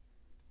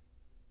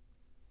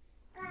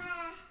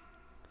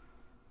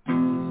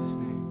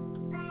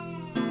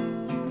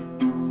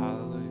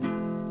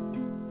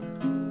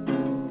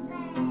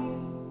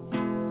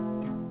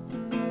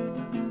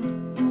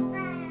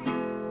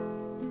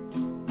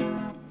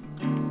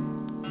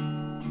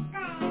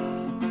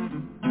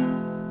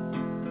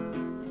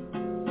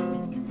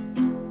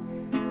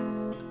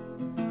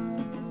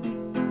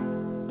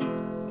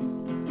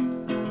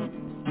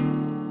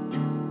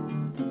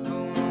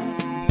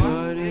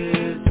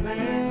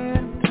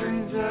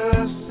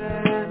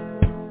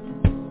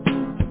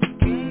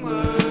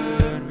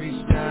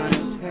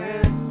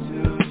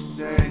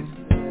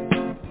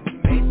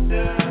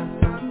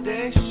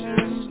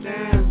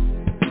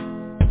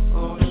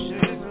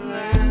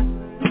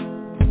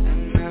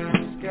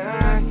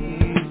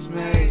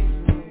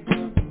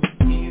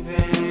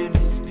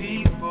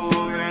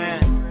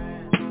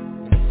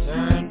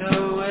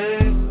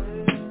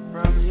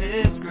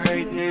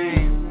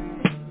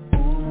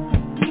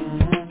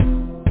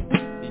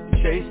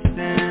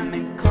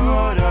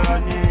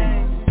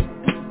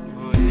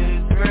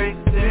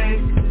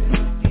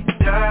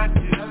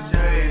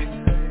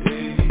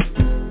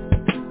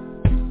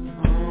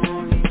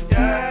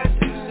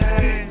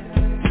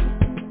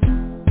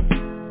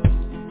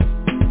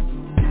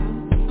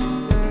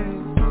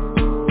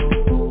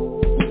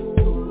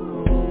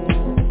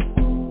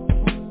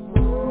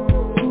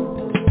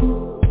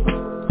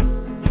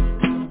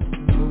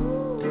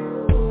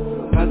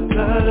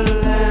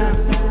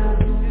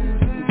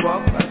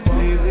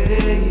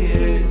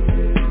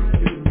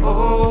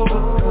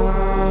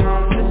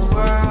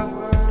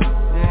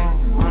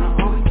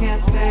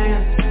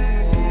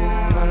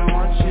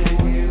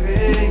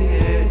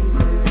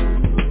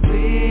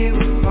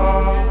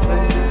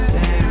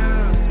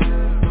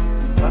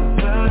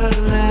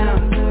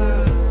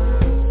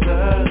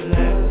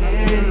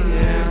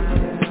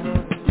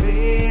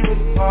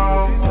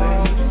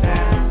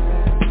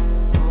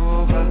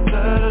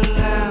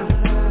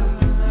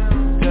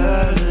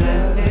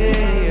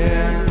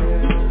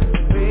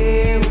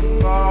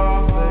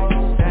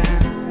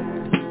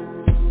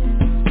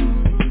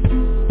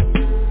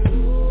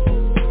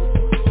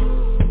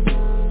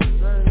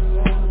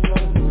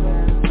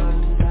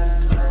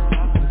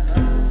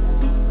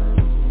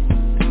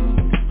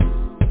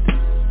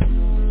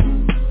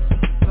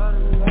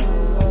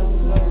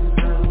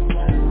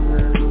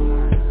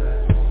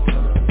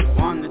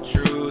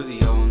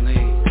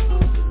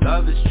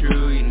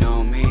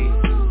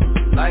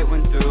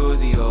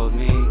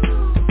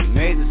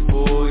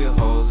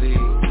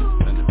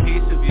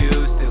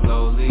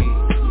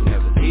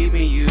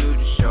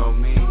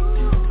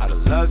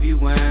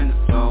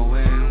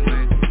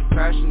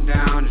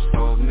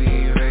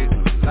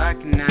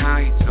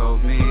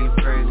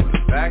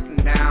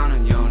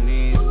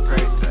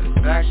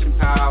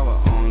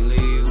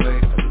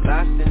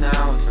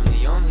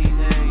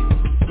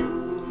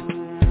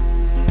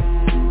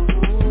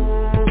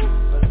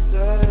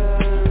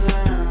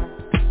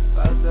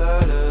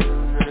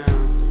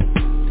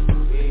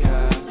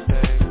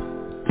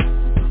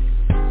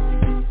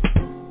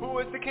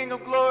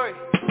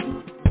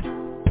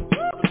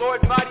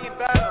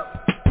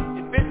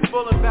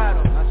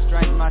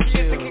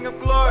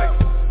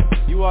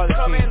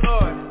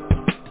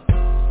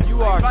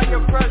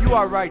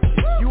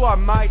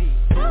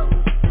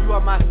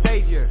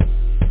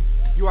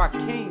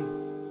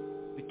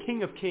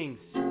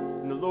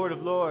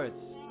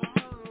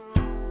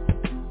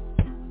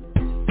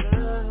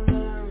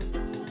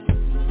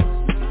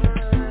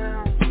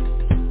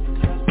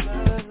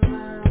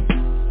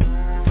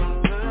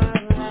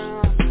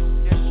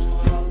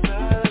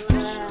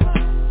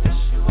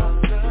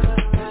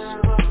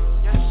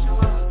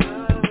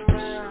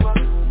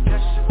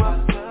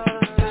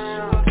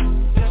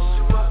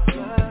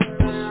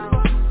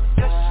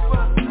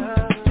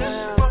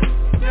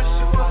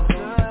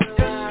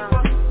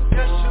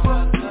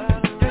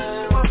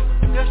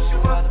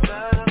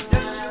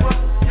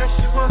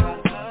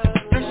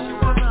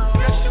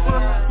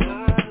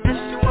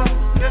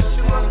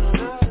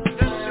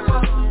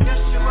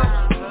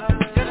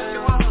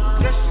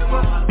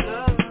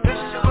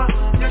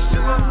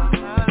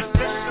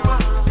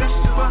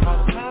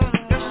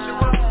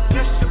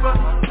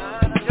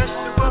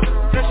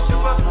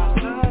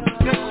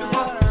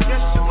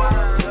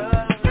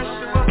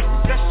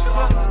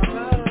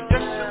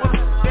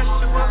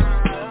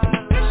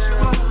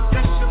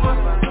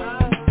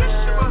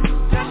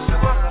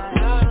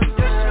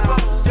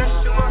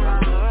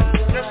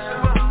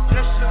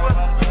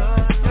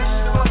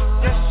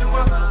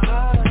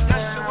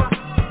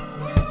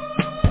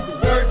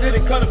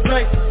 didn't cut a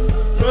play.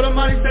 So the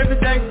money saved the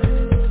day.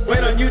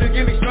 Wait on you to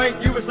give me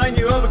strength. You was lame,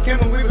 you overcame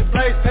when we was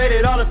slaves. Paid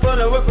it all in full,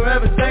 we're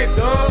forever safe.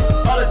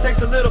 Oh, all it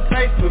takes a little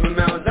pace. Moving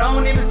mountains, I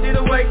don't even see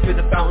the way. You're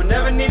the fountain,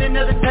 never need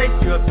another taste.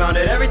 You have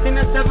founded everything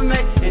that's ever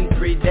made. In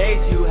 3 days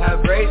you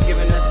have grace,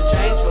 giving us a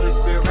change. Holy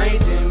Spirit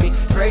reigns in me.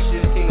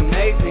 Gracious King,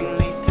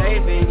 amazingly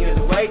saving. You're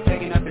the way,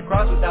 taking up the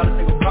cross without a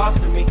single cost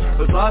to me.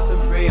 Was lost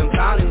and free, I'm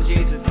found in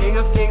Jesus. King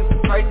of kings,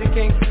 praise the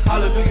King.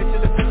 Hallelujah to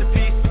the Prince of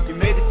Peace. You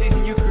made the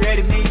season, you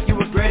created me. You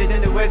were greater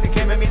than the waves that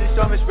came at me. The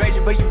storm is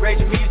raging, but you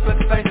raging me. You split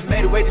the flames and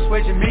made a way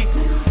dissuading me.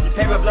 You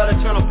paid my blood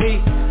eternal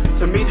peace.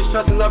 To me, just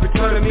trust and love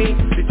return to me.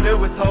 Be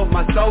filled with hope,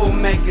 my soul will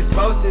make its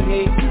boast in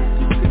me.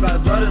 By the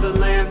blood of the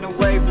Lamb, the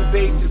wave will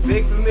be too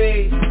big for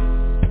me.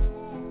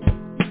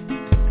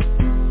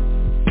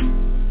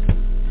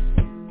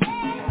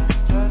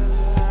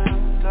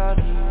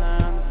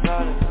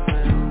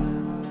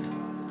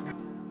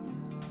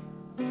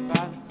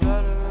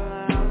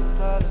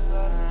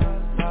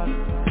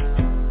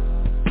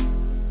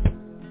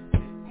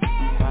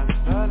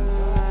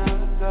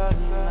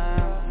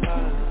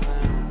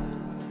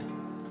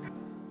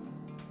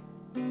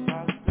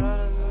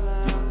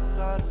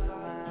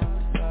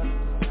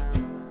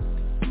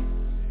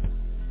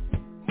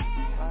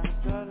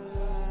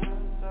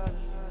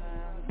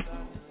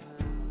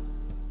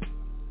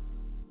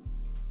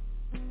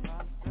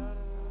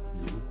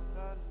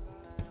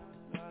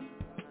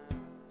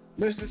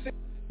 Mr. C.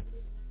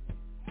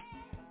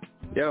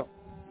 Yo.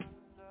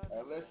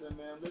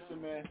 Listen,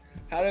 man.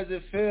 How does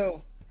it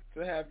feel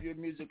to have your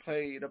music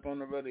played up on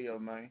the radio,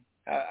 man?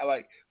 I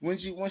like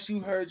once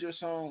you heard your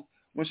song,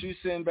 once you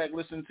sitting back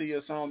listening to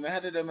your song, man. How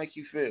did that make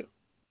you feel?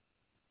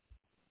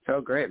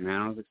 Felt great, man.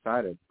 I was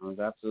excited. I was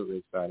absolutely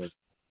excited.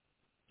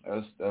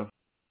 That's stuff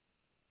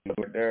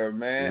there,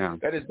 man. Yeah.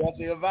 That is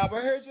definitely a vibe.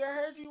 I heard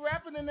you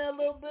rapping in there a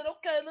little bit.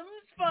 Okay, let me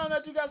find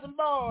out you got some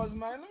bars,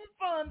 man. Let me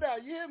find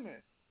out. You hear me?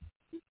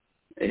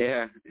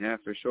 Yeah,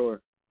 for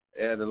sure.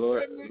 Yeah, the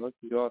Lord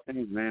can do all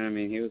things, man. I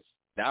mean, he was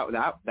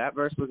that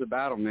verse was a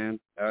battle, man.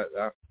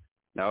 That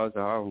was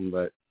a hard one,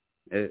 but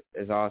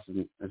it's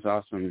awesome. It's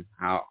awesome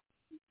how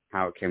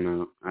it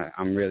came out.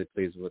 I'm really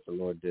pleased with what the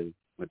Lord did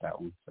with that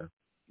one. So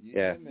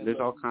yeah, there's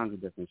all kinds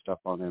of different stuff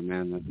on there,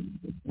 man.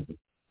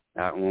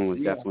 That one was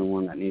definitely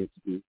one that needs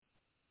to be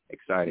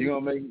exciting.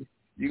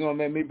 You gonna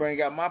make me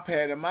bring out my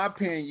pad and my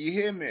pen? You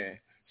hear me?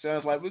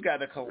 Sounds like we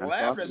got a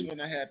collab that's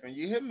gonna happen.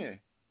 You hear me?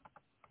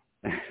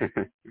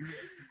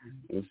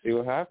 We'll see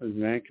what happens,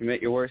 man.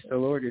 Commit your words to the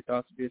Lord, your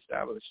thoughts will be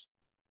established.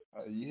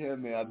 You hear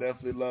me? I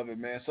definitely love it,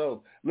 man.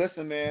 So,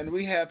 listen, man,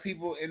 we have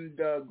people in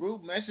the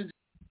group message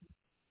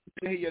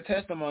to hear your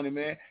testimony,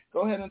 man.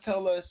 Go ahead and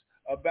tell us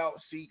about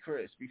C.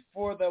 Chris.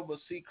 Before there was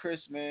C. Chris,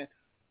 man,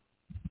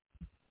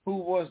 who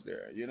was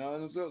there? You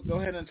know,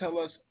 go ahead and tell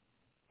us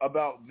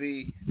about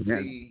the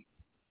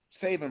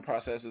saving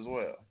process as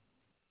well.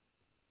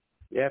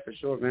 Yeah, for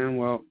sure, man.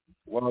 Well,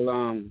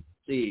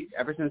 see,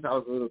 ever since I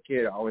was a little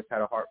kid, I always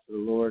had a heart for the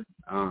Lord.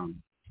 I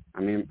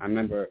mean, I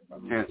remember my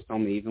parents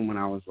told me even when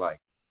I was like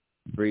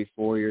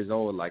 3-4 years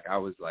old, like I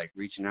was like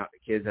reaching out to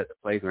kids at the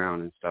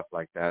playground and stuff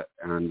like that.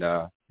 And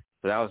so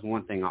that was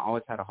one thing. I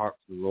always had a heart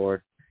for the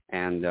Lord.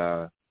 And,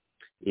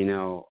 you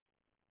know,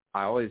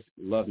 I always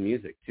loved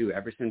music too.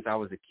 Ever since I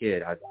was a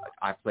kid,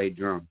 I played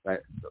drums,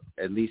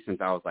 at least since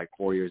I was like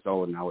 4 years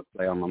old, and I would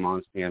play on my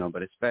mom's piano,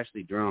 but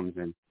especially drums.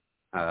 And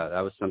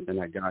that was something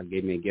that God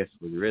gave me a gift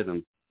with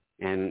rhythm.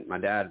 And my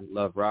dad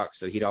loved rock,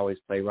 so he'd always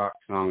play rock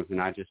songs, and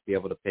I'd just be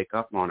able to pick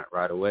up on it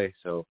right away.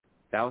 So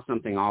that was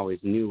something I always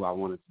knew I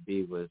wanted to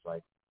be, was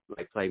like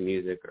play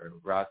music or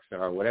rock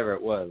star or whatever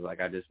it was.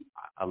 Like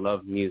I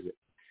loved music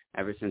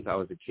ever since I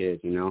was a kid,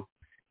 you know.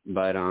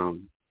 But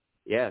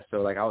yeah,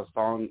 so like I was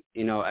following,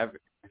 you know, I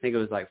think it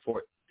was like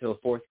till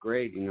fourth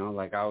grade, you know,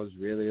 like I was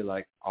really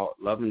like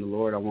loving the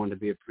Lord. I wanted to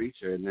be a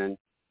preacher, and then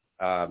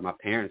my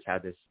parents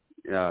had this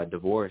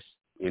divorce.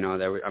 You know,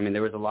 there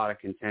was a lot of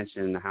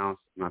contention in the house.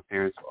 My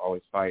parents were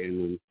always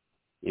fighting, and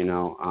you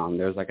know,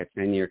 there was like a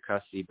 10-year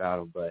custody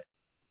battle. But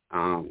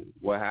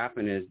what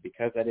happened is,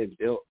 because I didn't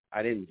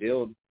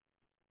build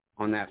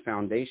on that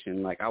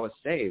foundation. Like I was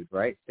saved,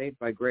 right? Saved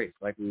by grace,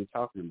 like we were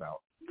talking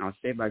about. I was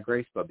saved by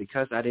grace, but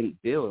because I didn't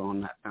build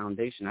on that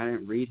foundation, I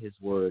didn't read His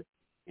Word,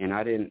 and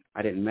I didn't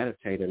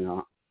meditate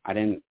enough. I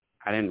didn't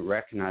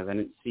recognize. I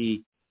didn't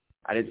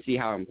see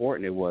how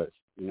important it was,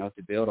 you know,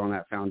 to build on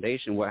that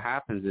foundation. What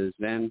happens is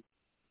then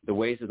the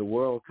ways of the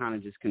world kind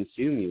of just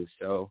consume you.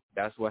 So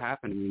that's what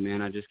happened to me,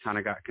 man. I just kind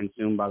of got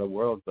consumed by the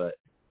world, but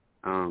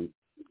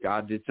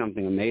God did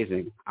something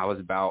amazing. I was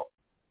about,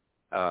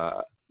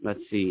 I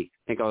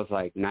think I was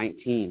like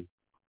 19.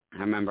 I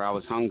remember I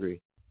was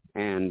hungry,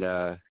 and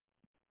I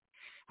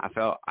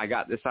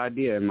got this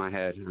idea in my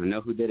head. I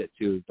know who did it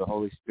too, the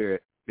Holy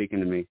Spirit speaking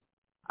to me.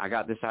 I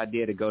got this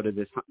idea to go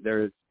to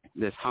there's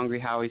this Hungry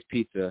Howie's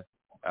Pizza.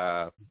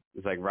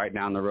 It's like right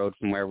down the road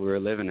from where we were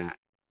living at,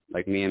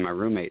 like me and my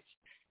roommates.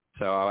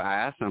 So I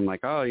asked them,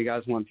 like, oh, you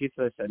guys want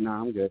pizza? I said, no,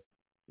 I'm good.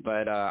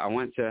 But I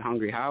went to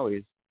Hungry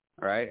Howie's,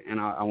 right, and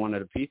I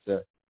wanted a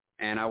pizza.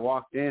 And I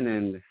walked in,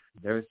 and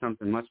there was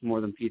something much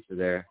more than pizza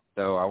there.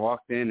 So I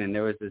walked in, and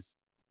there was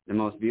the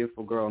most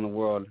beautiful girl in the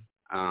world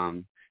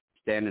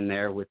standing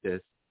there with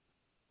this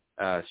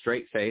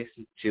straight face.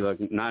 She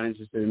looked not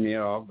interested in me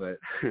at all,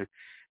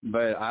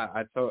 but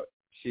I told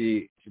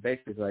she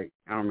basically was like,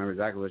 I don't remember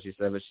exactly what she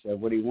said, but she said,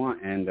 "What do you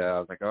want?" And I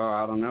was like, "Oh,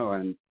 I don't know."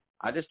 And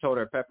I just told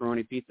her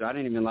pepperoni pizza. I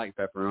didn't even like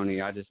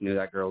pepperoni. I just knew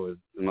that girl was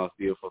the most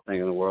beautiful thing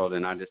in the world,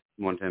 and I just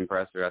wanted to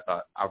impress her. I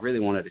thought I really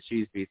wanted a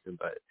cheese pizza,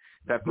 but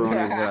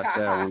pepperoni is what I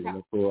said. I wanted to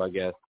look cool, I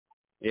guess.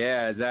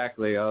 Yeah,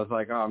 exactly. I was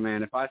like, oh,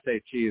 man, if I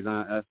say cheese,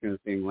 that's going to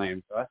seem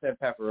lame. So I said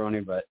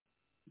pepperoni, but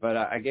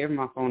I gave her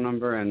my phone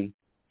number, and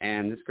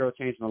this girl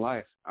changed my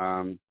life.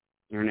 Her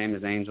name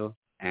is Angel,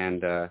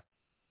 and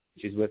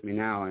she's with me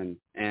now.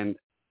 And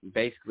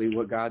basically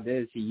what God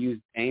did is he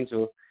used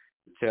Angel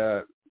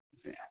to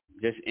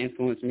just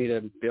influence me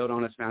to build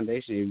on his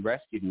foundation. He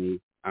rescued me.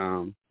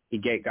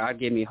 God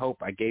gave me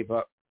hope. I gave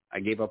up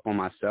on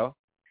myself.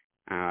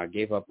 I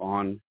gave up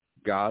on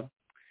God.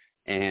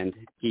 And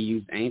he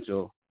used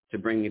Angel to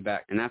bring me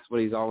back. And that's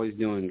what he's always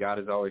doing. God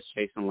is always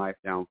chasing life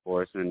down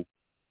for us. And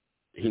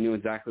he knew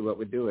exactly what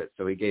would do it.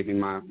 So he gave me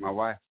my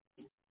wife.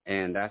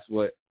 And that's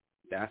what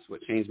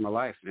changed my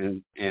life.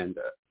 And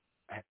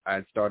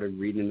I started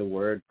reading the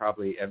word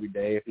probably every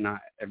day, if not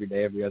every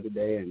day, every other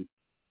day.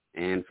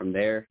 And from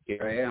there,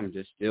 here I am,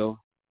 just still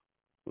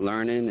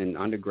learning and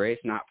under grace,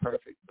 not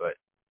perfect, but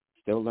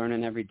still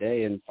learning every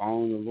day and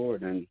following the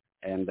Lord.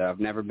 And I've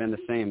never been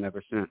the same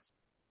ever since.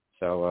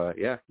 So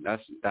yeah,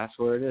 that's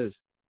what it is.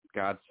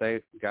 God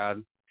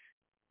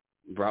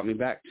brought me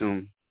back to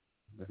him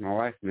with my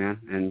wife,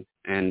 man.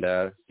 And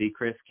see,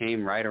 Chris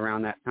came right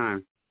around that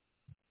time,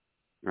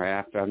 right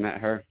after I met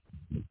her.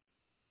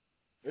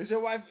 Is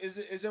your wife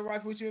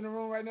with you in the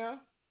room right now?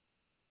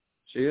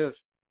 She is.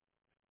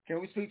 Can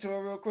we speak to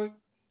her real quick?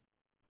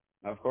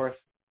 Of course.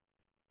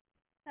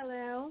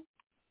 Hello.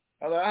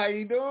 Hello, how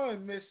you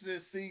doing,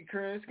 Mr. C.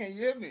 Chris? Can you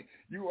hear me?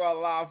 You are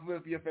live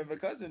with your favorite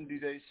cousin,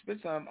 DJ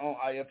SpitSum, on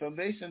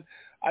iFMNation.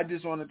 I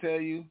just want to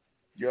tell you,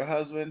 your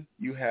husband,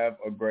 you have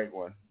a great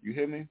one. You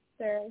hear me?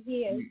 Sir, he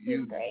is. He's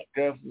great.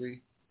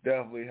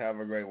 Definitely have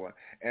a great one.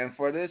 And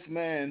for this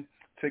man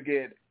to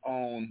get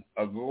on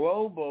a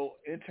global,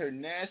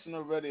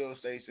 international radio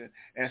station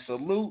and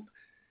salute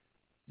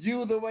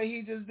you the way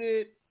he just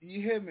did,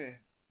 you hear me?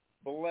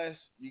 Bless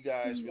you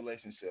guys'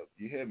 relationship.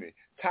 You hear me?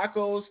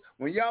 Tacos,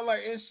 when y'all are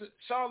in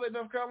Charlotte,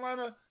 North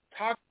Carolina,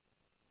 tacos,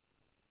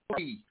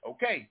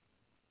 okay?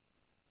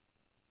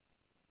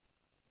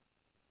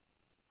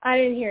 I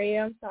didn't hear you.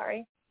 I'm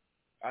sorry.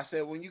 I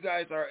said when you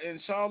guys are in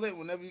Charlotte,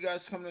 whenever you guys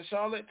come to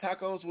Charlotte,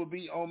 tacos will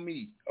be on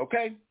me,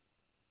 okay?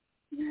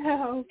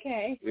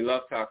 Okay. We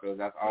love tacos.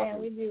 That's awesome. Yeah,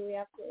 we do. We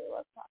absolutely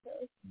love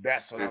tacos.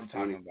 That's what I'm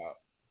talking about.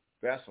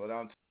 That's what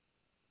I'm talking about.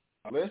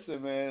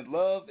 Listen, man,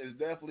 love is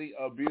definitely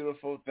a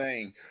beautiful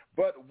thing.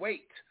 But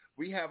wait,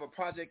 we have a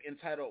project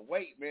entitled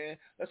Wait, man.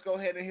 Let's go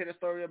ahead and hear the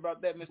story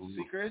about that, Mr.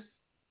 C. Chris.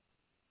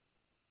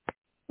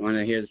 Want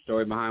to hear the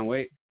story behind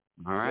Wait?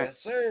 All right. Yes,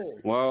 sir.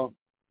 Well,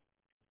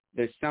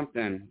 there's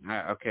something.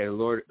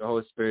 The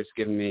Holy Spirit's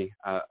giving me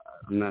a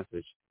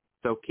message.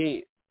 So,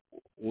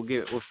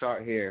 we'll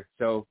start here.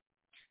 So,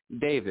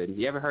 David,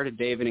 you ever heard of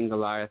David and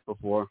Goliath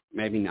before?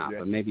 Maybe not,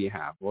 but maybe you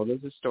have. Well,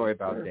 there's a story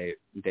about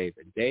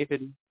David.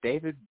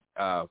 David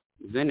was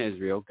in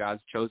Israel,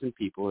 God's chosen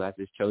people, that's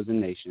his chosen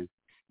nation.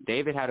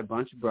 David had a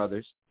bunch of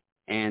brothers,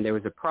 and there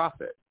was a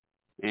prophet.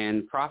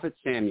 And Prophet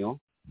Samuel,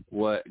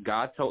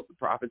 God told the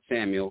prophet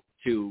Samuel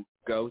to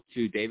go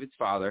to David's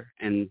father,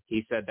 and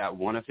he said that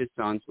one of his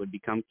sons would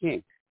become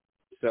king.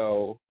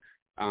 So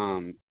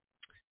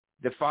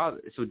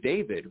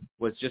David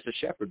was just a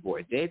shepherd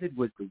boy. David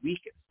was the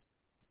weakest.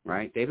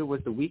 Right? David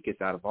was the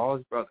weakest out of all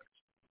his brothers.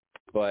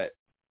 But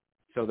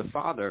so the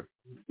father,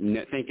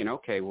 thinking,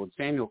 okay, well,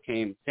 Samuel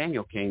came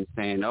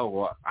saying, oh,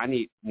 well, I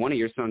need one of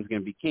your sons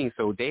going to be king.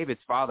 So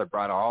David's father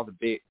brought all the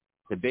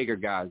bigger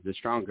guys, the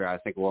stronger guys.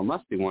 Thinking, well, it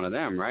must be one of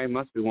them, right? It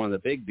must be one of the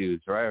big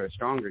dudes, right? Or a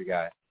stronger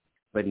guy.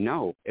 But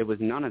no, it was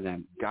none of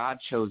them. God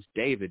chose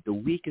David, the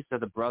weakest of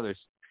the brothers,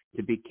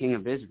 to be king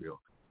of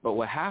Israel. But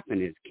what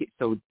happened is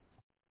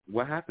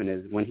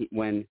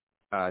when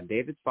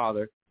David's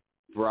father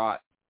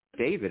brought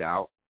David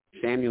out,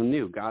 Samuel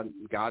knew.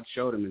 God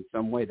showed him in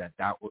some way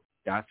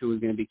that's who was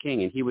going to be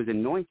king. And he was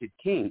anointed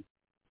king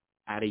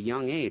at a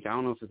young age. I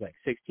don't know if it was like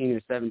 16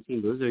 or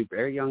 17, but it was a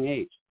very young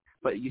age.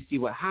 But you see,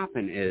 what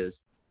happened is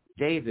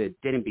David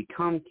didn't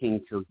become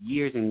king till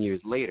years and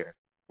years later.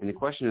 And the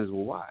question is,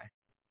 well, why?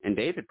 And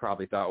David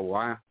probably thought,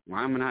 well,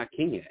 why am I not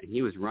king yet? And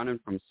he was running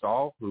from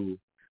Saul, who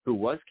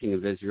was king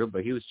of Israel,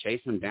 but he was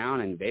chasing him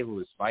down, and David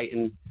was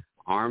fighting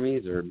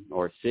armies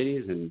or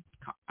cities, and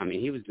I mean,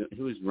 he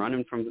was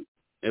running from.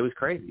 It was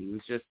crazy.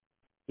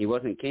 He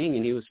wasn't king,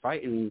 and he was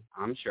fighting.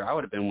 I'm sure I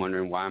would have been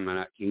wondering, why am I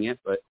not king yet?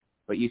 But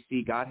you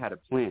see, God had a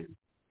plan,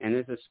 and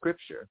there's a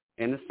scripture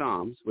in the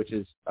Psalms, which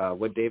is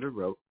what David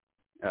wrote,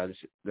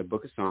 the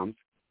book of Psalms,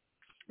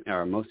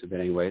 or most of it,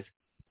 anyways.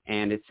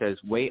 And it says,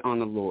 "Wait on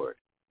the Lord,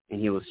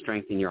 and He will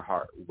strengthen your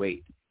heart."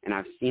 Wait, and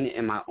I've seen it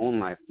in my own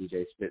life,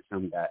 DJ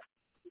SpitSum, that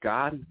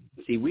God,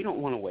 see, we don't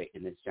want to wait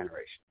in this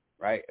generation,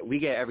 right? We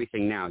get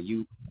everything now.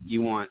 You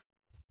want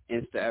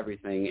Insta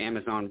everything,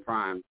 Amazon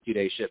Prime,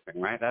 2-day shipping,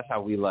 right? That's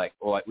how we like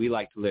to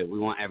live. We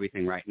want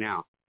everything right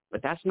now.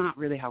 But that's not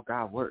really how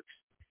God works.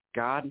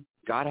 God's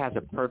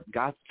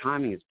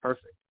timing is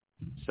perfect.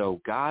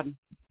 So God's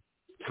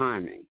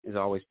timing is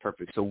always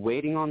perfect. So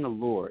waiting on the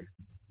Lord,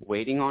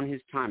 waiting on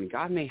his timing.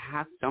 God may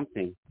have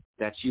something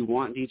that you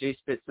want, DJ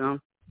SpitSum,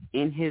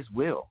 in his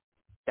will.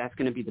 That's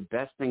going to be the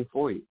best thing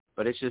for you,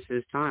 but it's just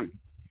his timing.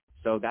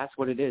 So that's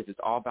what it is. It's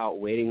all about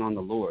waiting on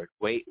the Lord.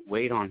 Wait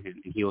on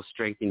him, and he will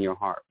strengthen your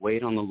heart.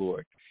 Wait on the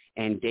Lord.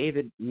 And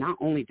David, not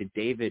only did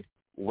David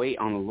wait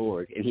on the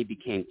Lord and he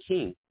became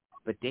king,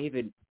 but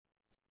David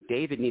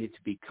needed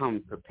to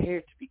become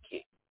prepared to be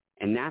king.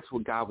 And that's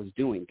what God was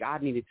doing.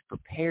 God needed to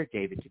prepare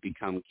David to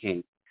become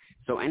king.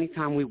 So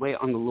anytime we wait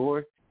on the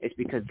Lord, it's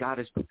because God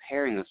is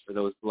preparing us for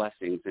those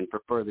blessings and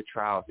for further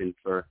trials and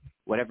for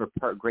whatever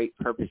great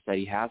purpose that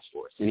he has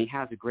for us. And he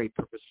has a great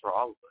purpose for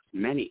all of us,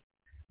 many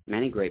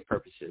great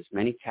purposes,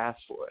 many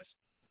tasks for us.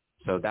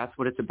 So that's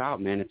what it's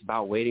about, man. It's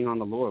about waiting on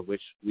the Lord,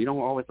 which we don't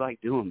always like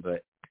doing,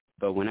 but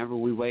whenever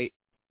we wait,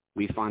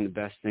 we find the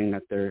best thing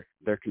that there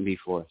can be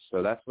for us.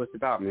 So that's what it's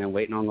about, man,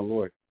 waiting on the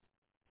Lord.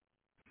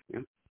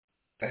 Yeah.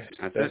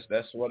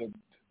 That's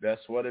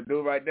what it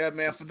do right there,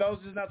 man. For those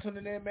who's not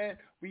tuning in, man,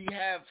 we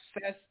have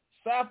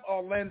South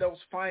Orlando's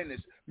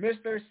finest,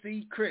 Mr.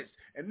 C. Chris.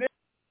 And this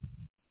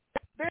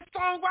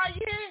song right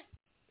here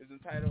is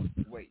entitled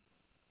Wait.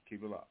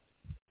 Keep it locked.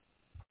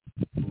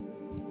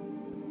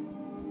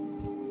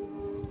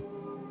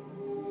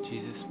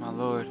 Jesus, my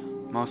Lord,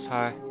 Most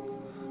High,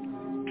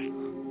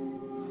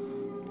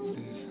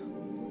 please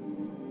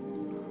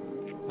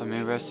let me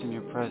rest in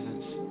your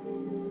presence.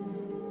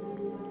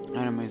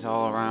 Enemies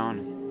all around.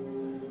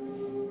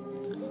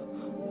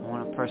 I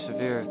want to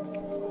persevere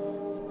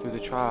through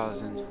the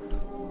trials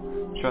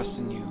and trust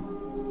in you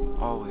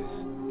always.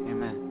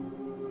 Amen.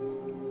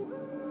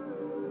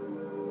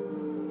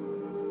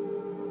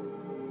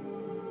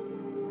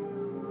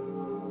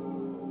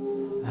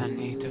 I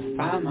need to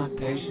find my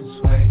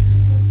patience waiting.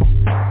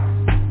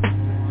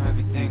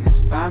 Everything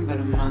is fine, but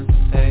I'm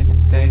unsafe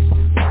and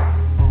tasting.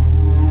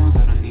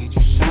 That I need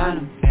you shine,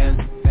 I'm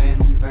feeling pain,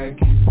 I'm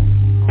breaking.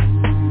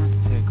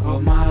 Take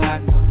hold my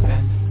life, no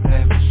pen to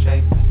play with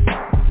shaping.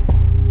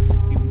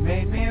 You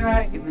made me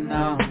right, even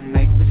though I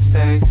make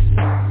mistakes.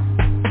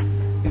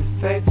 Your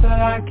faith, so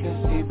I can't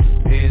seem to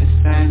be the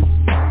same.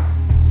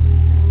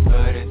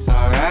 But it's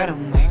alright,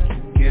 I'm weak,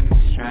 you give me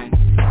strength.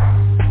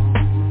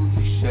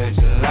 You shed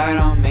your light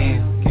on me,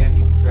 I'll give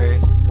you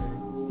praise.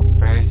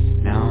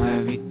 Now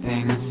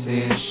everything I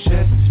see is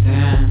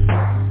shifting.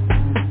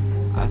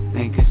 I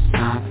think it's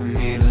time for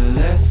me to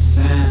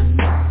listen.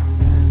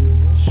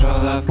 Show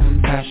love,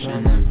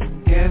 compassion, and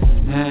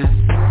forgiveness.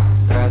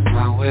 God's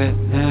my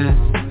witness.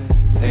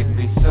 Take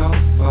me so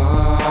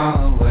far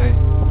away.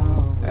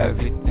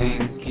 Everything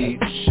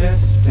keeps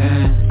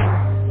shifting.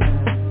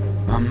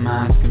 My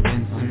mind's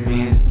convincing me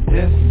it's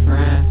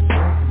different.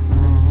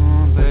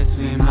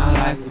 Between my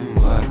life and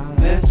what I'm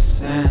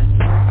missing,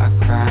 I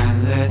cry and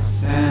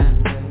listen.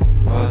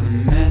 For the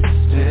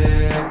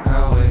mystic, I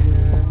wait.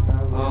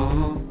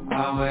 Oh, I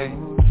wait.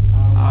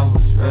 I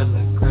was red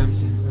like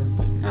crimson,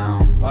 but now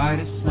I'm white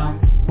as snow.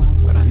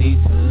 But I need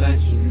to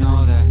let you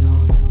know that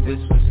this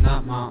was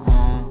not my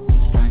own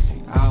strength.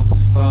 See, I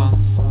was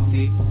falling so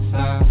deep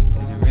inside,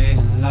 didn't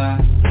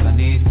realize all I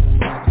needed was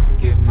to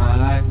give my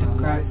life to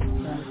Christ.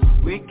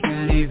 We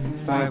can't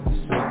even fight, we're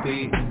so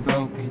beaten,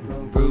 broken,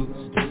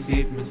 bruised,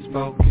 deceived,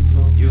 misspoken,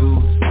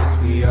 used. Cause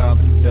we are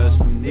but dust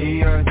from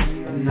the earth,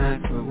 and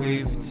that's where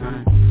we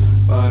return.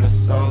 But our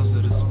souls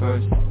are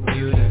dispersed,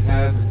 you to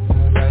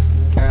heaven, rest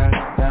and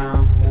cast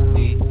down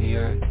beneath the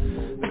earth.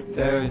 But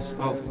there is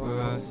hope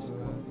for us,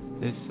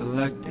 this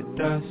selected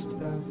dust.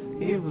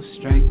 He will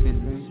strengthen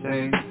and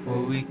save,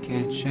 for we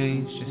can't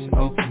change. Just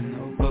open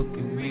the book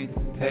and read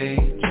the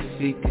page, just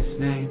seek his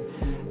name.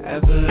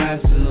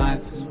 Everlasting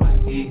life is what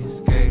he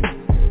has gave.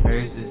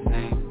 Praise his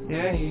name.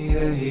 Yeah,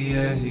 yeah,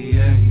 yeah,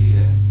 yeah,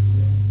 yeah.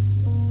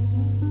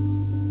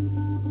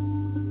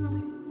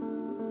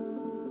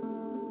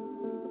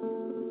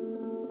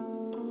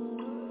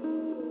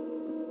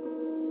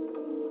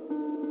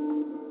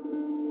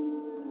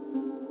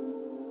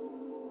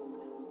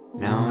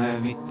 Now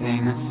everything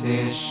I see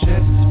is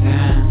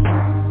shifting.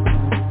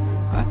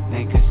 I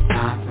think it's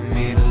time for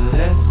me to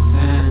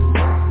listen.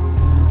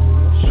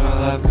 Show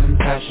love,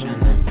 compassion,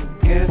 and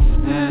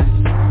forgiveness.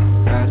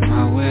 God's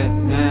my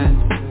witness.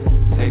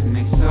 Take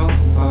me so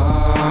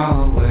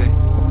far away.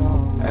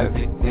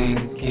 Everything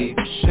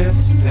keeps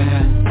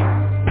shifting.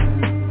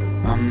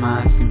 My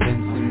mind's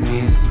convincing me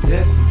it's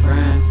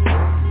different.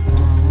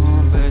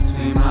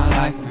 Between my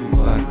life and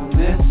what I'm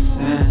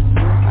missing,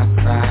 I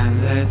cry and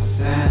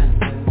listen.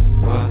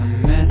 For the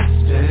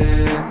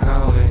mystic, I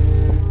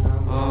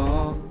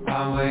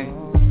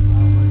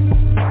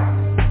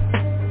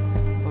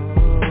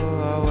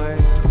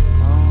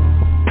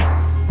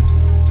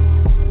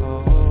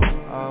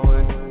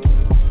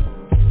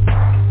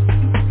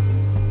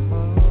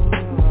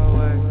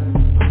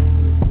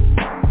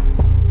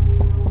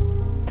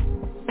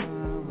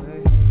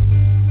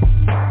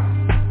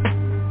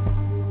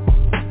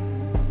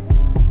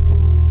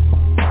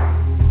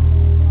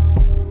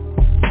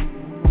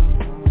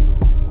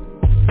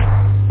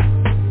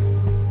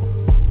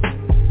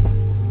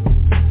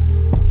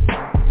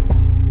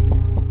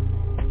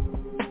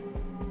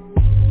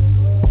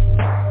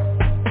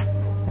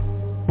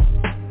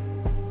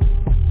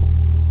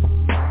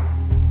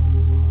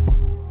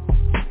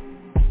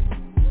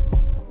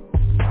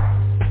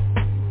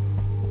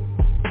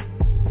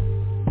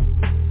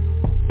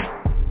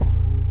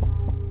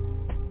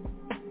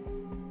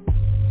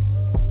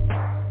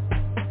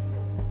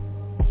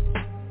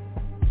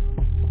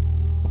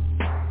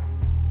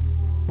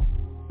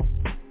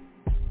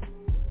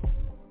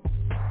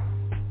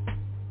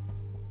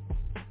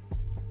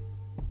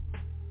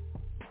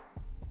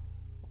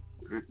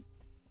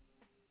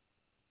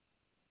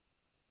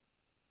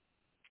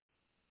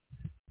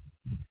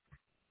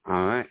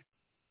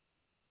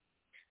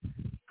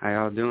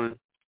How y'all doing?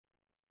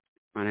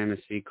 My name is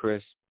C.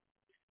 Chris.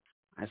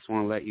 I just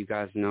want to let you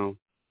guys know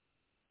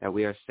that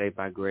we are saved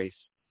by grace.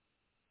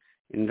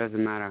 And it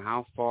doesn't matter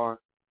how far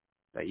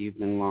that you've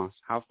been lost,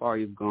 how far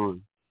you've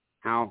gone,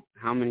 how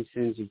many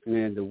sins you've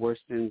committed, the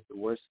worst sins,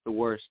 the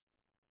worst.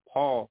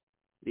 Paul,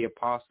 the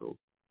apostle,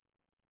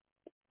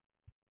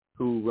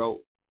 who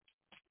wrote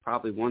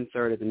probably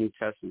 1/3 of the New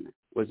Testament,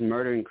 was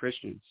murdering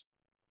Christians.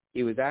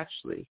 He was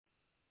actually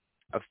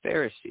a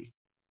Pharisee.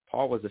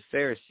 Paul was a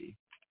Pharisee,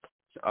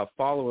 a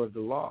follower of the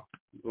law,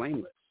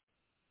 blameless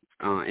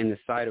in the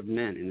sight of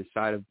men, in the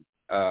sight of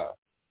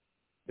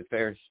the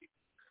Pharisee.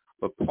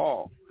 But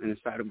Paul, in the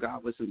sight of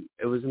God, was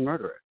a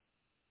murderer,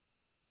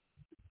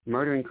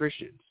 murdering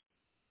Christians.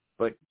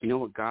 But you know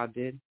what God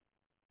did?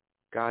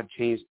 God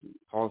changed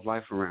Paul's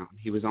life around.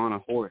 He was on a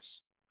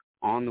horse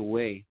on the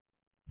way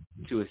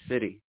to a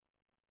city,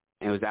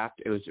 and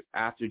it was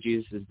after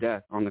Jesus'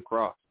 death on the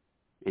cross,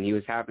 and he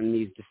was having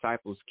these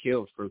disciples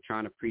killed for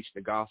trying to preach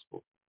the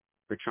gospel,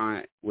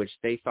 which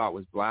they thought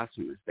was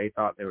blasphemous. They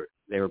thought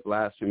they were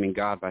blaspheming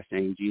God by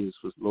saying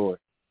Jesus was Lord.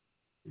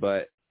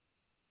 But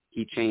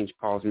he changed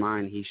Paul's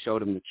mind. He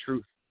showed him the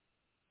truth.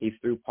 He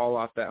threw Paul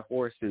off that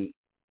horse, and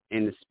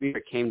the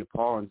Spirit came to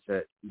Paul and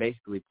said,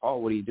 basically,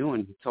 Paul, what are you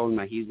doing? He told him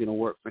that he's going to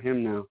work for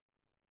him now,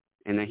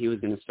 and that he was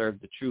going to serve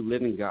the true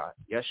living God,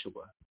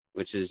 Yeshua,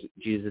 which is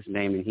Jesus'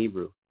 name in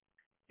Hebrew.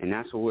 And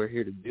that's what we're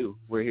here to do.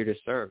 We're here to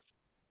serve.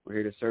 We're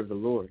here to serve the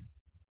Lord.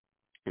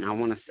 And I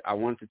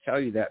want to tell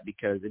you that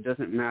because it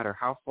doesn't matter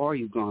how far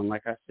you've gone.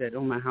 Like I said, it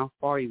don't matter how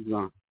far you've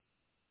gone.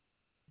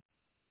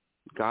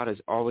 God is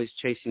always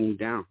chasing you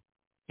down.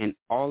 And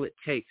all it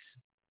takes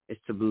is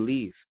to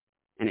believe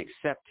and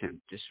accept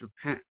him. Just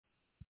repent.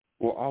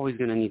 We're always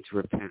going to need to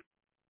repent.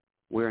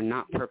 We're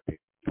not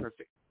perfect.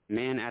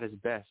 Man at his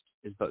best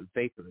is but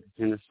vapor. It's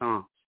in the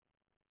Psalms.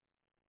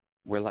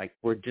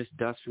 We're just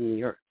dust from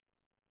the earth.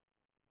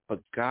 But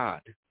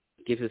God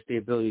gives us the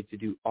ability to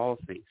do all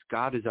things.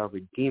 God is our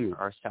Redeemer,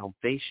 our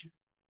salvation.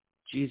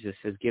 Jesus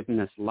has given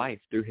us life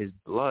through his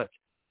blood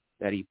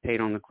that he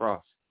paid on the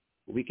cross.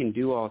 We can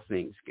do all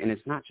things. And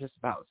it's not just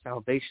about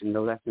salvation,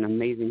 though that's an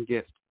amazing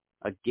gift,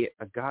 a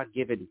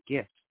God-given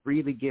gift,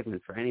 freely given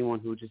for anyone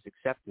who just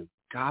accepts him.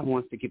 God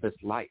wants to give us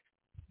life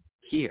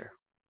here.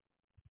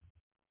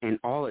 And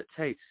all it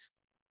takes,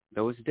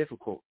 though it's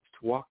difficult, is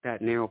to walk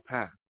that narrow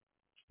path.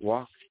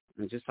 Walk,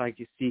 and just like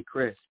you see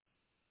Chris,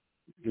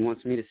 he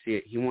wants me to see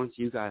it. He wants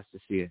you guys to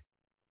see it.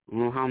 I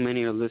don't know how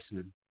many are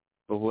listening,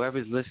 but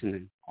whoever's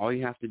listening, all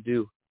you have to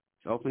do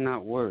is open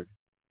that word,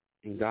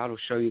 and God will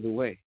show you the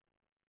way.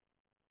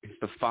 It's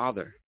the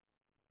Father,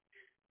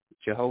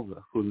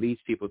 Jehovah, who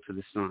leads people to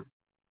the Son.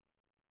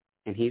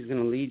 And he's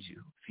going to lead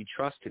you. If you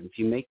trust him, if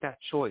you make that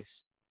choice,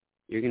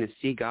 you're going to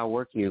see God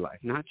work in your life,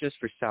 not just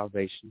for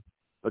salvation,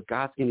 but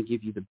God's going to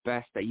give you the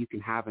best that you can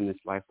have in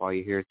this life while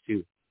you're here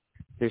too.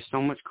 There's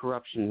so much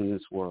corruption in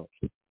this world.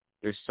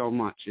 There's so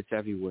much. It's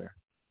everywhere.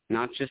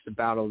 Not just a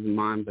battle of the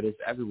mind, but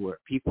it's everywhere.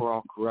 People are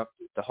all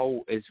corrupted.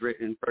 It's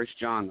written in 1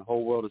 John, the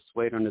whole world is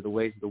swayed under the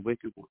ways of the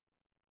wicked one.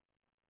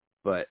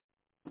 But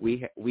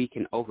we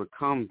can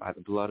overcome by the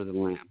blood of the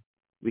Lamb.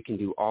 We can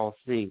do all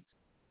things.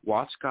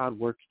 Watch God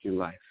work in your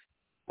life.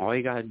 All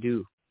you got to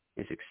do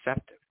is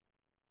accept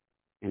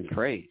him and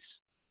praise,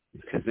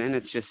 because then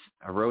it's just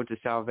a road to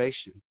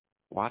salvation.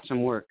 Watch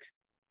him work.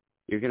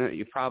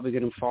 You're probably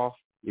going to fall.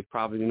 You're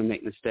probably going to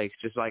make mistakes,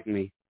 just like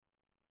me.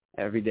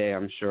 Every day,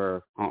 I'm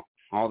sure,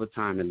 all the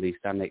time at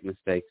least, I make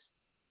mistakes.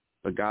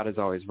 But God is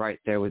always right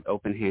there with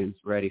open hands,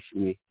 ready for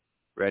me,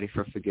 ready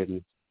for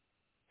forgiveness.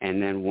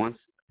 And then once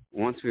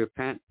we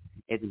repent,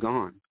 it's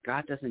gone.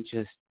 God doesn't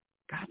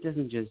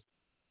just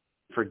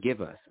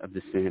forgive us of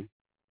the sin.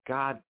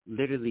 God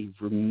literally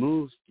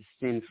removes the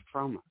sin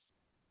from us.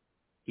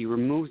 He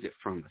removes it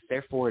from us.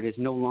 Therefore, it is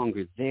no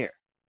longer there.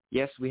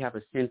 Yes, we have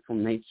a sinful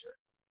nature.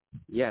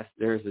 Yes,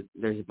 there's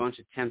a bunch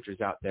of tempters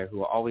out there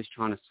who are always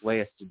trying to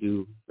sway us to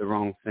do the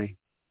wrong thing.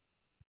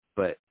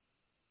 But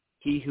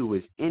he who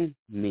is in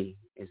me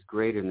is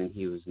greater than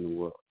he who is in the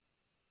world.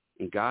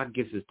 And God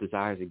gives us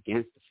desires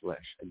against the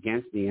flesh,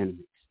 against the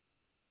enemies,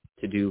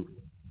 to do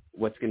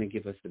what's going to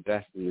give us the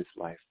best in this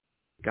life.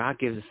 God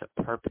gives us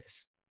a purpose.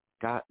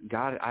 I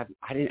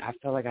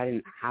felt like I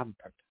didn't have a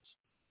purpose.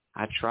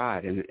 I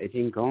tried, and it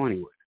didn't go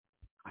anywhere.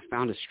 I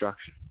found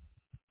destruction.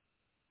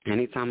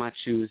 Anytime I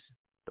choose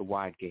the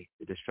wide gate,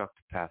 the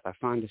destructive path, I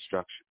find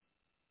destruction.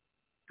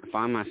 I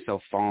find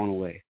myself falling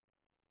away.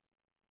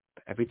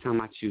 But every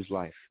time I choose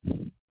life,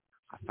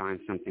 I find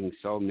something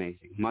so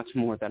amazing, much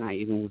more than I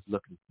even was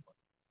looking for.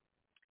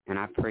 And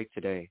I pray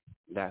today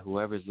that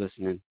whoever's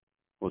listening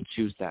will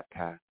choose that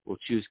path, will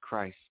choose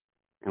Christ,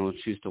 and will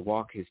choose to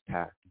walk his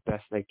path the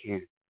best they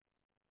can.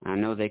 And I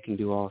know they can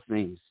do all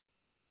things.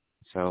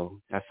 So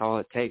that's all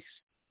it takes.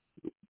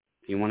 If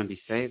you want to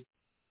be saved,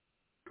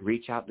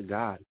 reach out to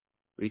God.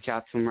 Reach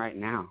out to him right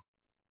now.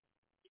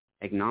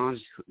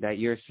 Acknowledge that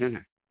you're a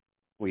sinner.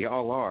 We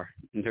all are.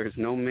 There's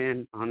no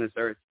man on this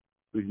earth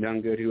who's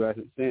done good who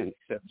hasn't sinned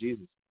except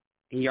Jesus.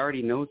 He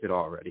already knows it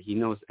already. He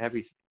knows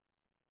everything.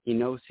 He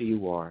knows who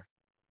you are.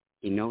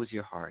 He knows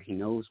your heart. He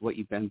knows what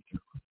you've been through.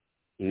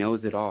 He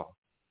knows it all.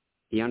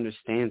 He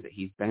understands it.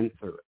 He's been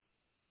through it.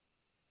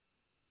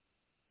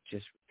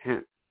 Just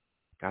repent.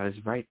 God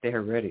is right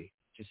there ready.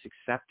 Just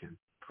accept him.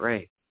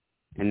 Pray.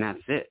 And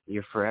that's it.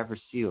 You're forever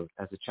sealed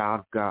as a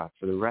child of God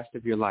for the rest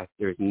of your life.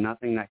 There is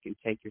nothing that can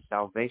take your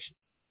salvation.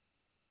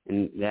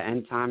 And the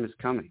end time is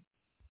coming.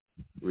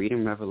 Read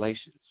in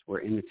Revelations. We're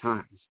in the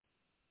times.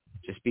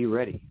 Just be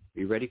ready.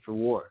 Be ready for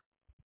war.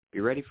 Be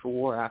ready for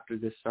war after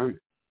this sermon.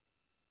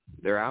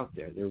 They're out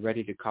there. They're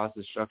ready to cause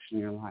destruction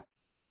in your life.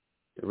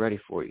 They're ready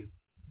for you.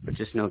 But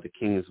just know the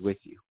King is with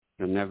you.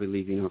 He'll never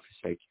leave you nor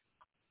forsake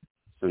you.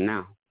 So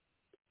now,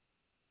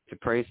 to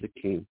praise the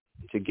King,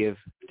 to give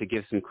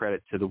some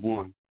credit to the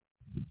one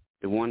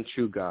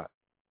true God,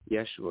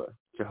 Yeshua,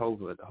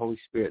 Jehovah, the Holy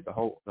Spirit, the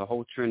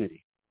whole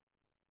Trinity.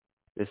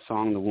 This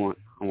song, The One,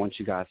 I want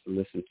you guys to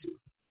listen to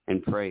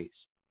and praise.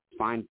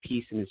 Find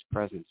peace in his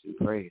presence and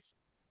praise.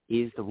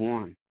 He's the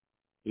one.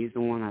 He's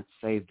the one that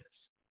saved us.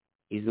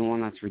 He's the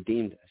one that's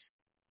redeemed us.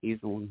 He's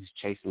the one who's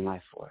chasing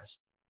life for us.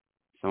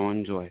 So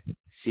enjoy.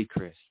 See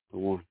Chris, The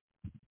One.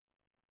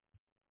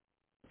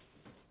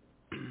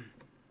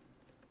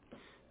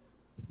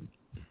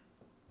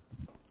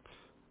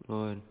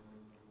 Lord,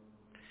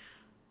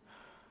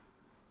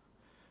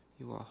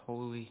 you are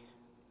holy,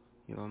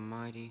 you are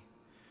mighty.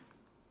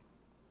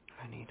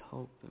 I need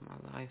hope in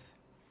my life.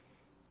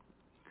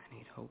 I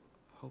need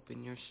hope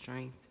in your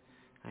strength.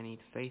 I need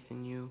faith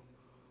in you.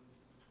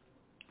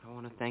 I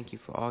want to thank you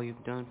for all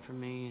you've done for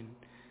me and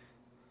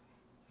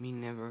me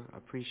never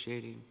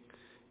appreciating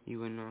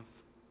you enough.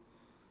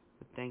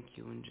 But thank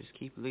you, and just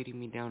keep leading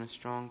me down a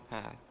strong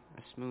path,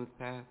 a smooth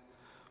path.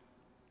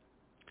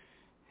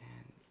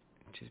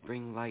 And just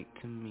bring light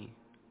to me.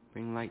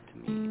 Bring light to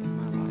me in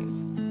my life,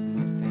 in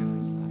my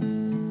family's life.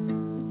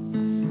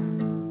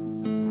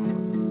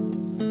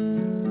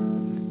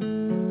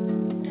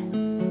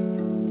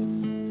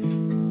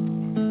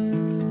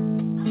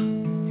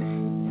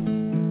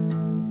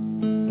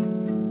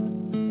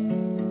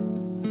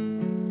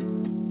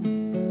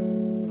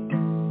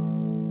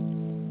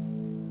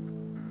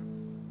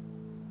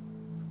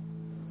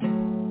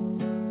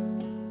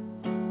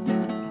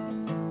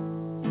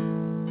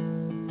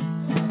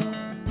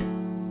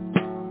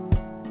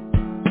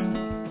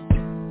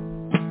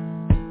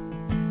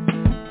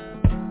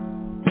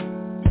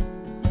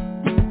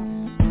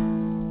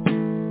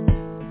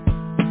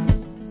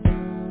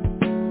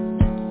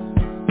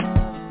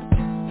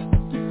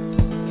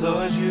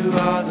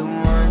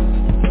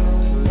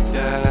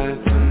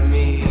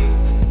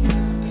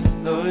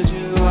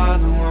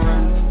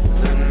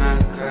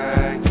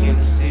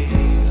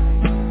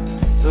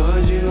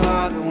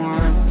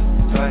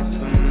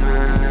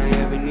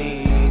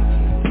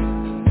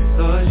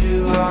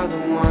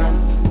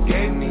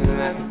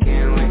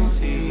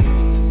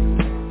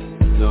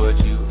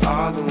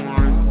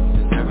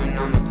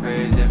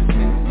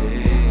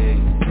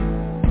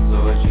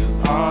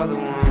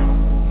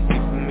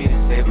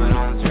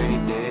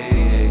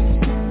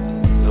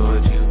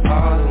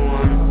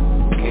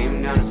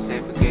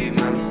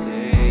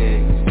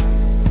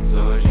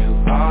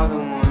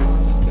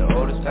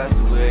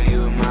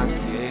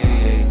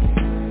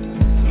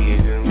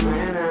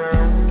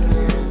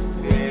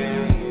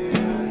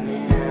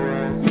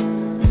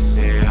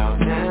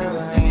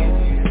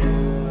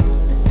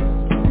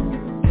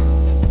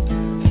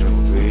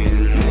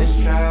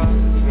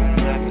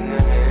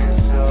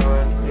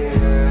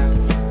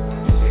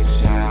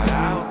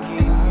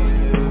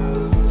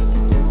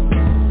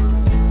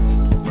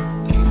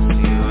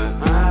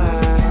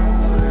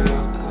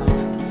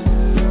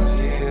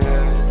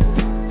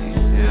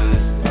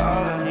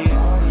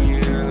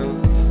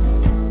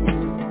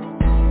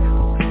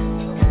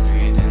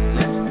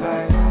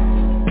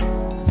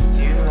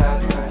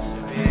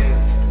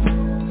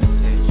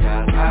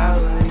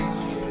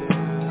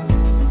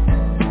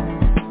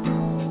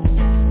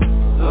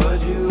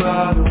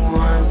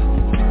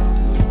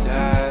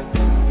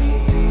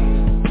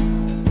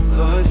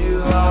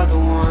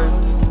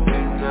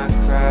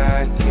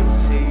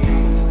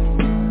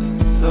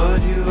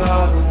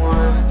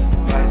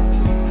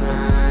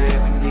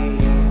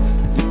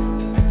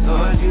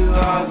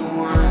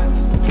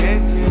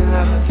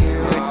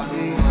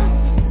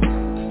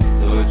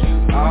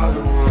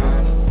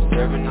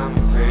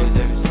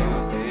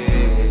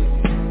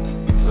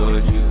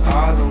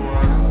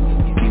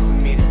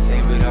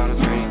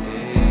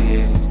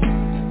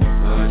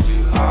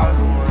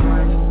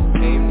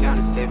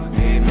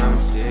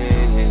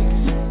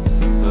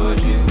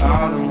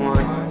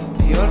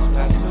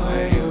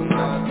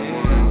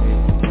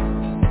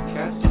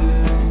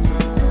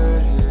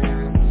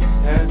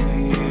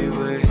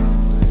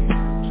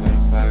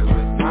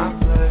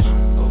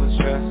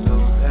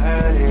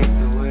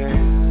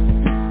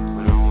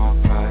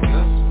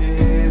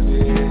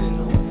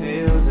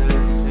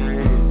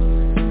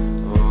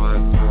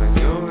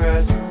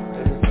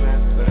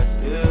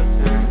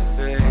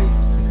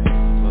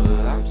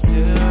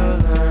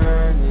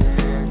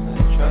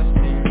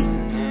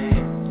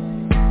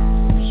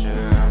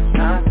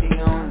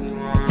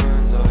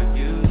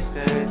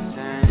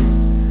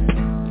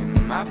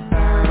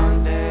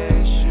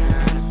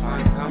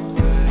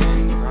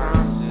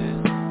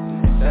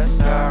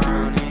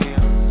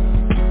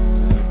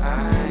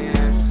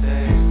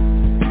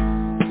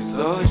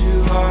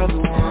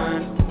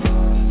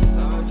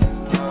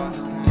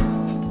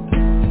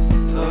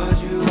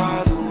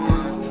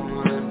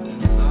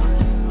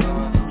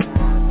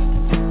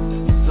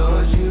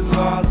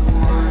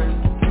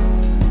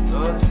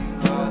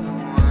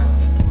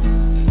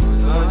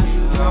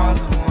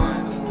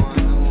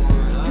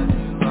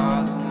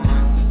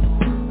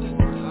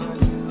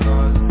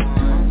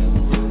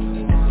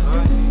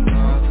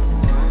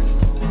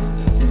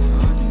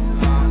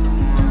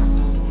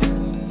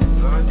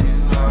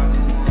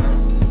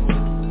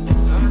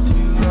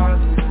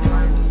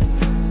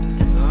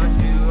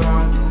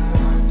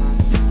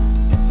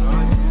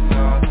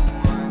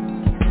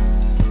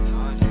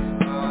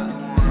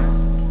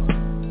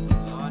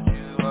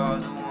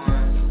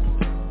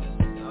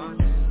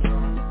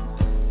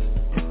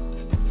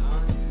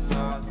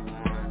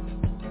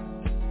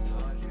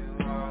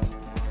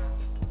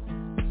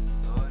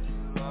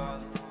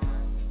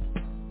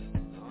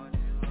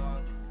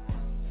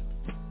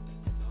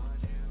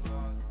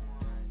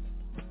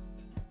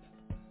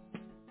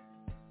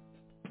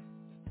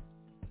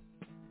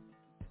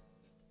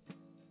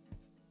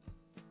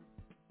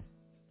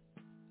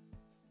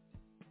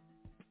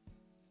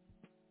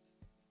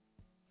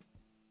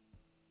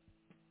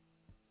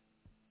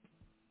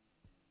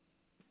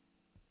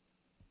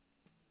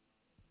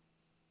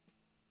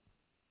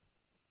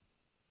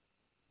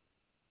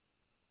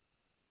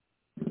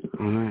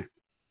 All right.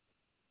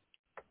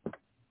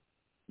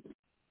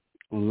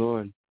 Well,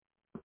 Lord,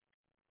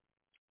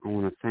 I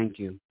want to thank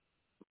you.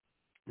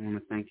 I want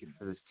to thank you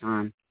for this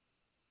time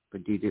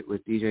with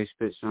DJ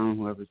SpitSum,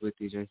 whoever's with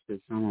DJ SpitSum.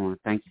 I want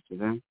to thank you for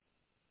them.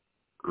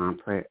 I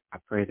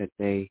pray that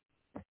they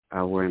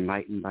were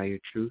enlightened by your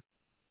truth,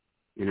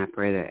 and I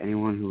pray that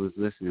anyone who was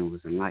listening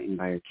was enlightened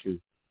by your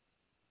truth.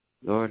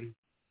 Lord,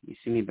 you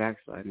see me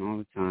backsliding all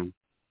the time.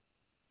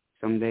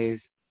 Some days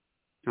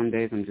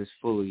I'm just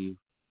full of you.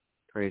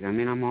 Praise. I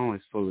mean, I'm always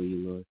full of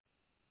you, Lord.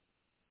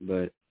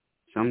 But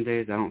some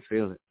days I don't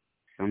feel it.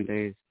 Some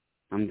days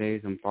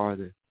I'm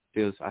farther.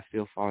 I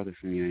feel farther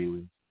from you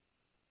anyways.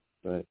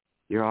 But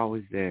you're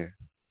always there.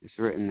 It's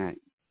written that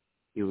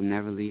you will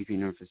never leave you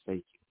nor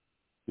forsake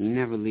you. You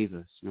never leave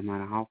us, no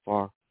matter how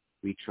far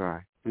we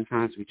try.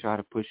 Sometimes we try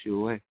to push you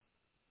away,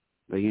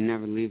 but you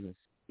never leave us.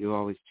 You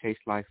always chase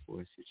life for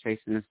us. You're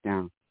chasing us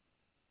down.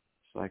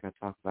 It's like I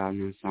talk about in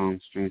the song,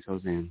 Strings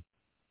Hosanna.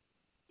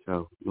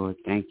 So, Lord,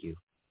 thank you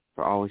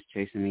for always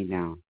chasing me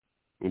down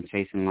and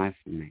chasing life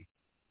for me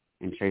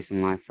and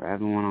chasing life for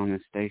everyone on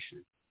this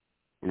station.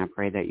 And I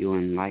pray that you'll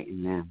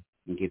enlighten them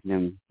and give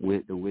them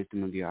the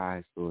wisdom of your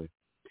eyes, Lord,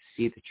 to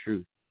see the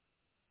truth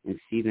and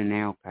see the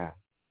narrow path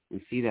and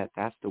see that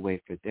that's the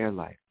way for their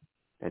life,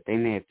 that they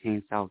may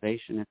obtain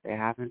salvation if they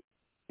haven't,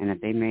 and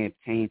that they may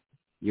obtain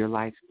your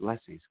life's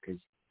blessings.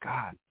 Because,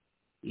 God,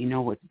 you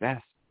know what's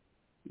best,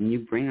 and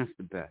you bring us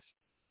the best.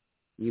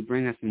 You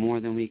bring us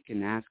more than we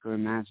can ask or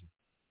imagine,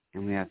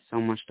 and we have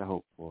so much to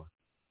hope for.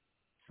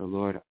 So,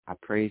 Lord, I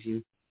praise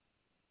you.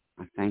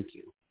 I thank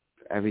you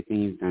for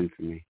everything you've done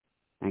for me.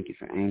 Thank you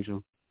for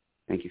Angel.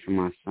 Thank you for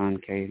my son,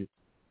 Cadence.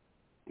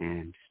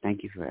 And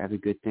thank you for every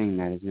good thing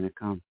that is going to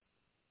come.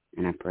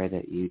 And I pray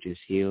that you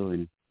just heal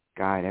and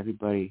guide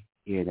everybody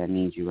here that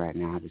needs you right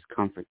now. Just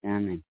comfort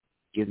them and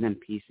give them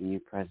peace in your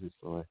presence,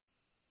 Lord.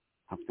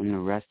 Help them to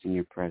rest in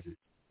your presence.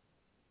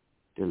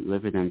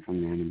 Deliver them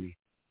from the enemy.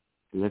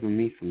 Deliver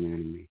me from the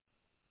enemy.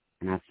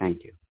 And I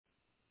thank you.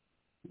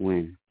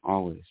 Win,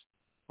 always.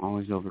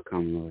 Always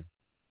overcome, Lord.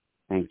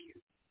 Thank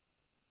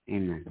you.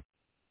 Amen.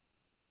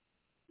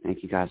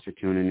 Thank you guys for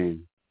tuning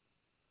in.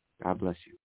 God bless you.